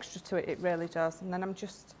something extra to it. It really does. And then I'm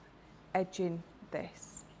just edging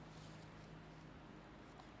this.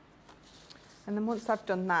 And then once I've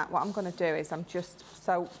done that, what I'm going to do is I'm just,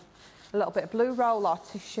 so a little bit of blue roller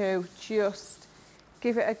tissue, just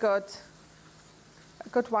give it a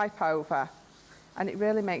good wipe over, and it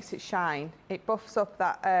really makes it shine. It buffs up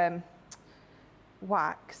that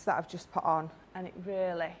wax that I've just put on, and it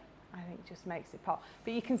really, I think, just makes it pop.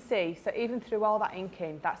 But you can see, so even through all that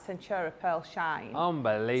inking, that Centura Pearl shine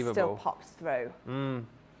Unbelievable. still pops through.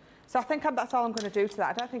 So I think that's all I'm going to do to that.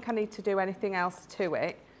 I don't think I need to do anything else to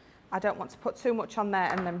it. I don't want to put too much on there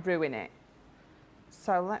and then ruin it.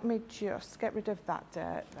 So let me just get rid of that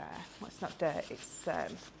dirt there. Well, it's not dirt, it's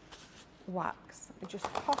wax. Let me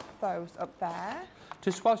just pop those up there.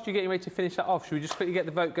 Just whilst you're getting ready to finish that off, should we just quickly get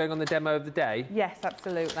the vote going on the demo of the day? Yes,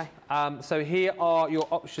 absolutely. So here are your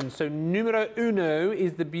options. So numero uno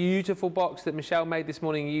is the beautiful box that Michelle made this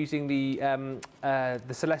morning using the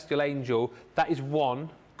Celestial Angel. That is 1,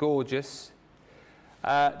 gorgeous.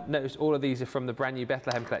 Notice all of these are from the brand new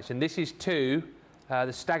Bethlehem collection. This is 2.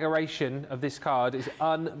 The staggeration of this card is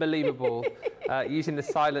unbelievable. Using the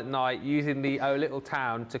Silent Night, using the Oh Little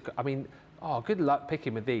Town. I mean, Oh, good luck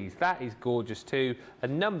picking with these. That is gorgeous too.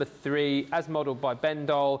 And number 3, as modelled by Ben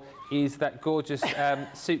Doll, is that gorgeous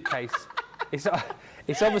suitcase. It's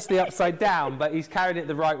obviously upside down, but he's carried it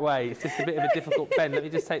the right way. It's just a bit of a difficult bend. Let me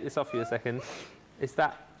just take this off you a second.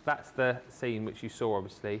 That's the scene which you saw,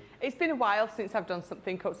 obviously. It's been a while since I've done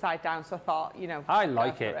something upside down, so I thought, you know, I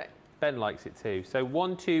like it. Ben likes it too. So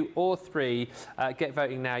 1, 2, or 3, get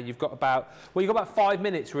voting now. You've got about 5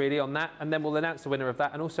 minutes really on that, and then we'll announce the winner of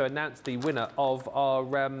that, and also announce the winner of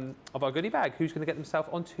our goodie bag. Who's going to get themselves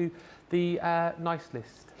onto the nice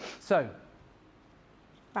list? So,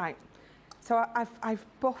 right. So I've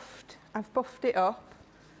buffed it up.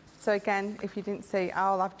 So again, if you didn't see,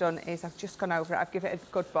 all I've done is I've just gone over it. I've given it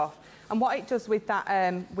a good buff. And what it does with that,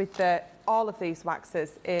 all of these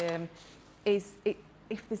waxes, is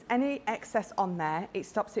if there's any excess on there, it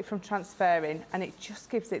stops it from transferring, and it just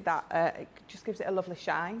gives it that, a lovely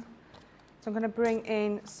shine. So I'm going to bring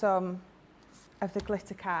in some of the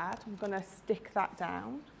glitter card. I'm going to stick that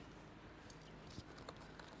down.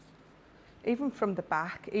 Even from the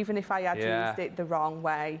back, even if I had used it the wrong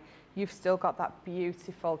way, you've still got that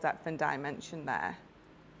beautiful depth and dimension there.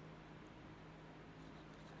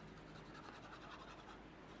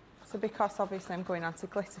 So because obviously I'm going on to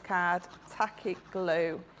glitter card, tacky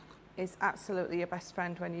glue is absolutely your best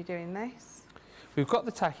friend when you're doing this. We've got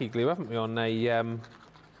the tacky glue, haven't we, on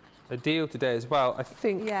a deal today as well. I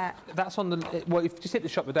think that's on the, well, if you just hit the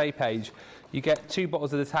Shop the Day page, you get 2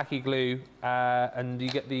 bottles of the tacky glue and you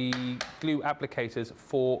get the glue applicators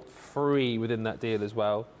for free within that deal as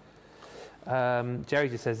well. Jerry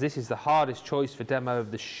just says, this is the hardest choice for demo of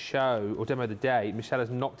the show, or demo of the day. Michelle has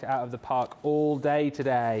knocked it out of the park all day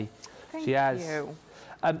today. Thank she has. You.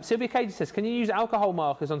 Sylvia Cage says, can you use alcohol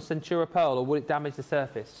markers on Centura Pearl, or will it damage the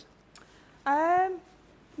surface?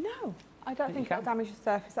 No, I don't think it'll damage the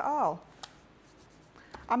surface at all.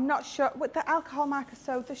 I'm not sure, with the alcohol markers,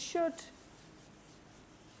 so they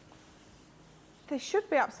should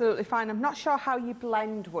be absolutely fine. I'm not sure how your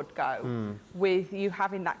blend would go with you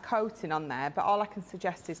having that coating on there, but all I can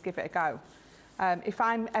suggest is give it a go. If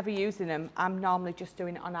I'm ever using them, I'm normally just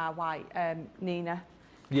doing it on our white Nina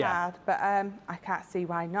card, but I can't see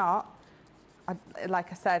why not.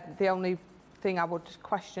 Like I said, the only thing I would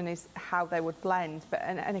question is how they would blend, but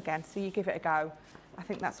and again, so you give it a go. I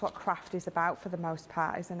think that's what craft is about for the most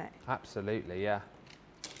part, isn't it? Absolutely, yeah.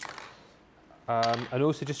 And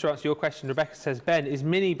also, just to answer your question, Rebecca says, Ben, is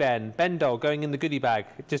Mini Ben Doll going in the goodie bag?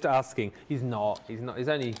 Just asking. He's not. He's not.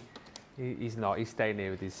 He's not. He's staying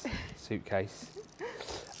here with his suitcase.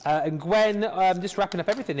 And Gwen, just wrapping up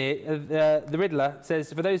everything here, the Riddler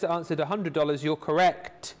says, for those that answered $100, you're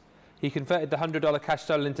correct. He converted the $100 cash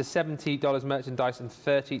total into $70 merchandise and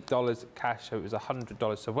 $30 cash, so it was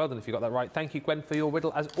 $100. So well done if you got that right. Thank you, Gwen, for your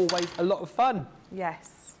riddle. As always, a lot of fun.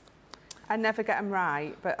 Yes. I never get them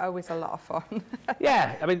right, but always a lot of fun.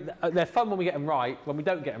 Yeah, I mean, they're fun when we get them right. When we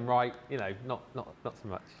don't get them right, you know, not so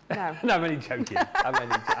much. No. No, I'm only joking.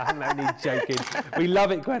 I'm only joking. We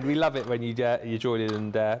love it, Gwen. We love it when you join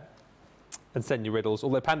in and send your riddles.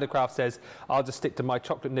 Although Panda Craft says, I'll just stick to my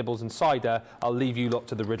chocolate nibbles and cider. I'll leave you lot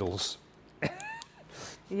to the riddles.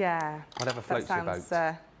 Yeah. Whatever floats your boat.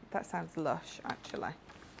 That sounds lush, actually.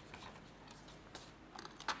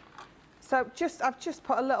 So I've just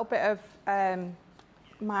put a little bit of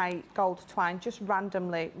my gold twine just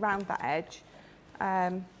randomly round that edge,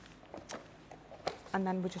 and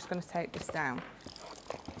then we're just going to take this down.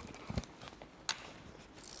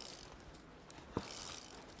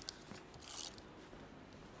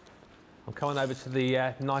 I'm coming over to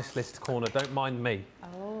the nice list corner. Don't mind me.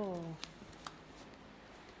 Oh.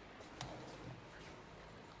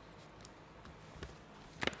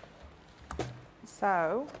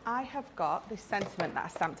 So I have got this sentiment that I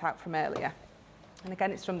stamped out from earlier. And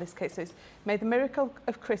again, it's from this kit. So it's, may the miracle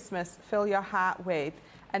of Christmas fill your heart with,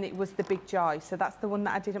 and it was the big joy. So that's the one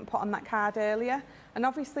that I didn't put on that card earlier. And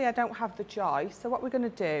obviously I don't have the joy. So what we're going to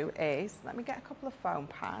do is, let me get a couple of foam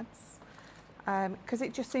pads, because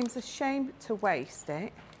it just seems a shame to waste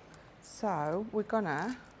it. So we're going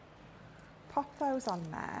to pop those on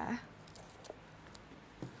there.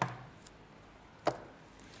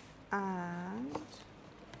 And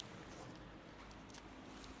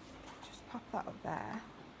just pop that up there.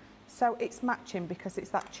 So it's matching because it's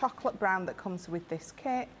that chocolate brown that comes with this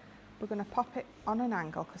kit. We're going to pop it on an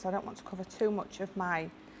angle because I don't want to cover too much of my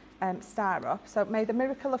star up. So may the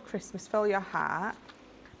miracle of Christmas fill your heart.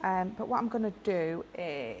 But what I'm going to do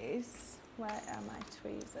is, where are my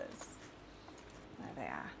tweezers? There they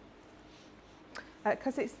are.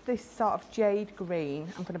 Because it's this sort of jade green,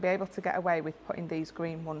 I'm going to be able to get away with putting these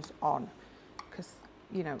green ones on, because,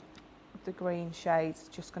 you know, the green shades,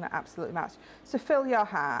 just going to absolutely match. So fill your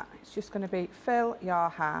heart. It's just going to be fill your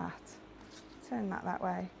heart. Turn that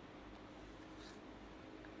way.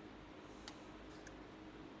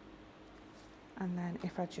 And then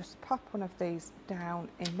if I just pop one of these down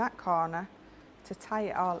in that corner to tie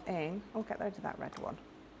it all in. Oh, get rid of that red one.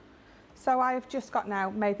 So I've just got now,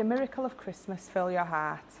 may the miracle of Christmas fill your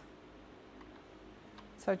heart.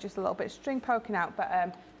 So just a little bit of string poking out, but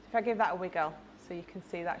if I give that a wiggle, so you can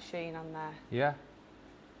see that sheen on there. Yeah.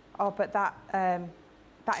 Oh, but that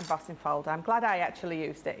embossing folder, I'm glad I actually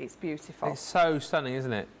used it. It's beautiful. It's so stunning,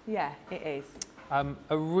 isn't it? Yeah, it is.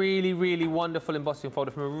 A really, really wonderful embossing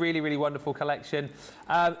folder from a really, really wonderful collection.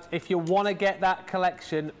 If you want to get that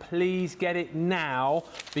collection, please get it now,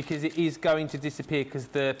 because it is going to disappear, because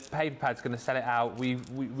the paper pad's going to sell it out.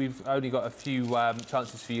 We've only got a few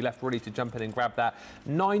chances for you left really to jump in and grab that.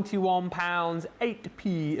 £91,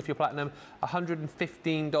 8p if you're platinum,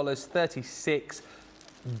 $115.36.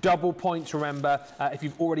 Double points, remember, if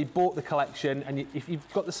you've already bought the collection and if you've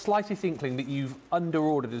got the slightest inkling that you've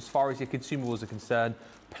under-ordered as far as your consumables are concerned,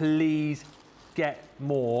 please get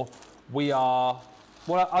more. We are,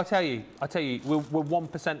 well, I'll tell you, we're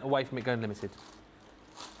 1% away from it going limited.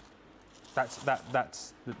 That's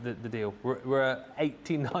the deal. We're at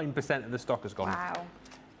 89% of the stock has gone. Wow.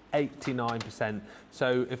 89%.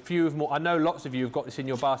 So a few of more, I know lots of you have got this in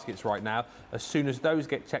your baskets right now. As soon as those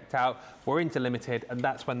get checked out, we're into limited, and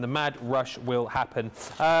that's when the mad rush will happen.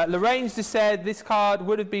 Lorraine's just said this card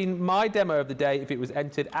would have been my demo of the day if it was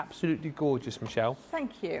entered. Absolutely gorgeous, Michelle.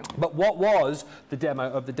 Thank you. But what was the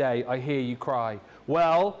demo of the day? I hear you cry.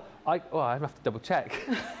 Well, I have to double check.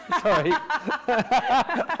 Sorry.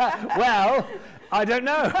 Well, I don't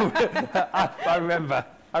know.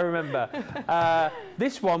 I remember.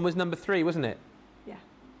 This one was number 3, wasn't it? Yeah.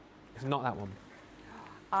 It's not that one.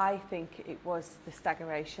 I think it was the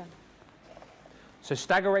Staggeration. So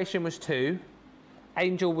Staggeration was 2,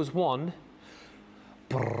 Angel was 1.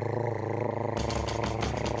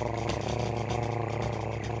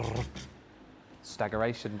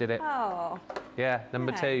 Staggeration did it. Oh. Yeah,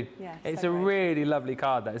 number 2. Yeah, it's a really lovely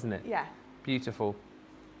card, that, isn't it? Yeah. Beautiful.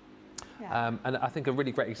 Yeah. And I think a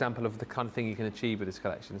really great example of the kind of thing you can achieve with this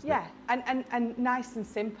collection, isn't it? Yeah, and nice and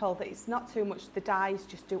simple, that it's not too much, the dies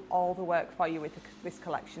just do all the work for you with this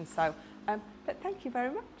collection. So, but thank you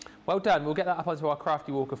very much. Well done. We'll get that up onto our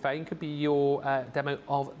Crafty Walk of Fame. Could be your demo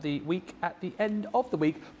of the week at the end of the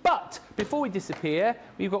week. But before we disappear,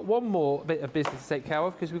 we've got one more bit of business to take care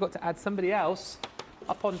of, because we've got to add somebody else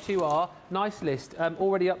up onto our nice list.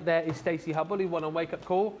 Already up there is Stacey Hubble, who won on Wake Up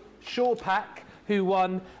Call. Shaw Pack, who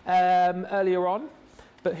won earlier on,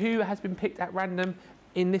 but who has been picked at random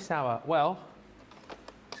in this hour? Well,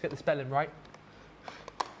 let's get the spelling right.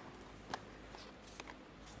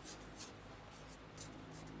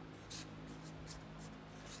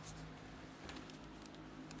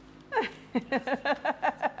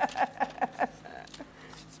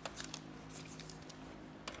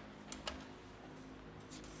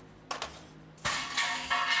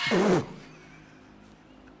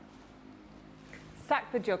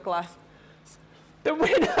 Sack the juggler. The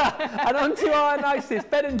winner, and onto our nice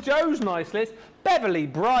list, Ben and Joe's nice list, Beverly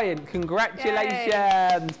Bryant.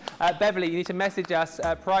 Congratulations. Beverly, you need to message us,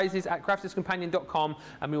 prizes at crafterscompanion.com,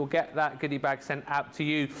 and we will get that goodie bag sent out to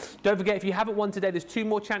you. Don't forget, if you haven't won today, there's 2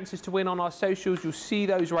 more chances to win on our socials. You'll see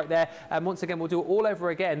those right there. And once again, we'll do it all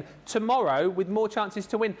over again tomorrow with more chances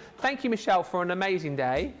to win. Thank you, Michelle, for an amazing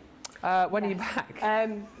day. When are you back?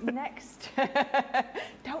 Next.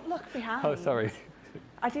 Don't look behind. Oh, sorry.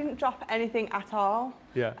 I didn't drop anything at all.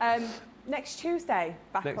 Yeah. Next Tuesday.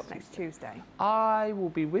 Next Tuesday. I will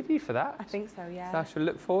be with you for that. I think so, yeah. So I shall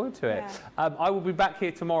look forward to it. Yeah. I will be back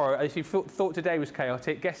here tomorrow. If you thought today was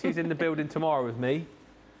chaotic, guess who's in the building tomorrow with me?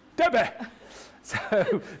 Debbie! So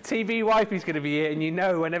TV Wifey's going to be here, and you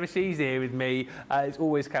know whenever she's here with me, it's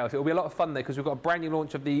always chaos. It'll be a lot of fun there, because we've got a brand new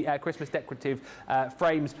launch of the Christmas decorative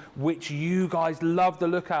frames, which you guys love the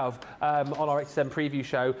look of on our XSM preview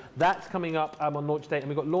show. That's coming up on launch date, and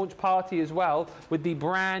we've got launch party as well with the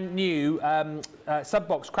brand new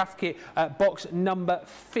sub-box craft kit box number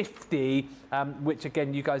 50, which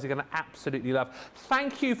again you guys are going to absolutely love.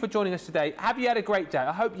 Thank you for joining us today. Have you had a great day?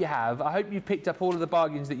 I hope you have. I hope you picked up all of the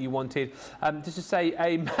bargains that you wanted. Just to say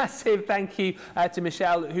a massive thank you to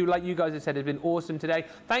Michelle, who, like you guys have said, has been awesome today.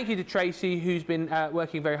 Thank you to Tracy, who's been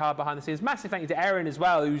working very hard behind the scenes. Massive thank you to Erin as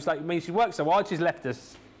well, who's like, I mean, she works so hard, she's left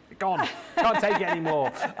us gone. Can't take it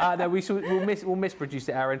anymore. No, we'll miss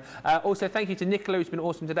producer Aaron. Also, thank you to Nicola, who's been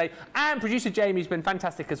awesome today, and producer Jamie's been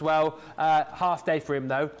fantastic as well. Half day for him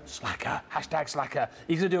though. Slacker. Hashtag slacker.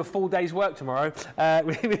 He's going to do a full day's work tomorrow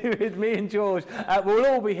with me and George. We'll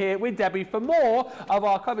all be here with Debbie for more of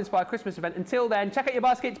our Club Inspire Christmas event. Until then, check out your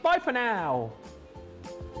baskets. Bye for now.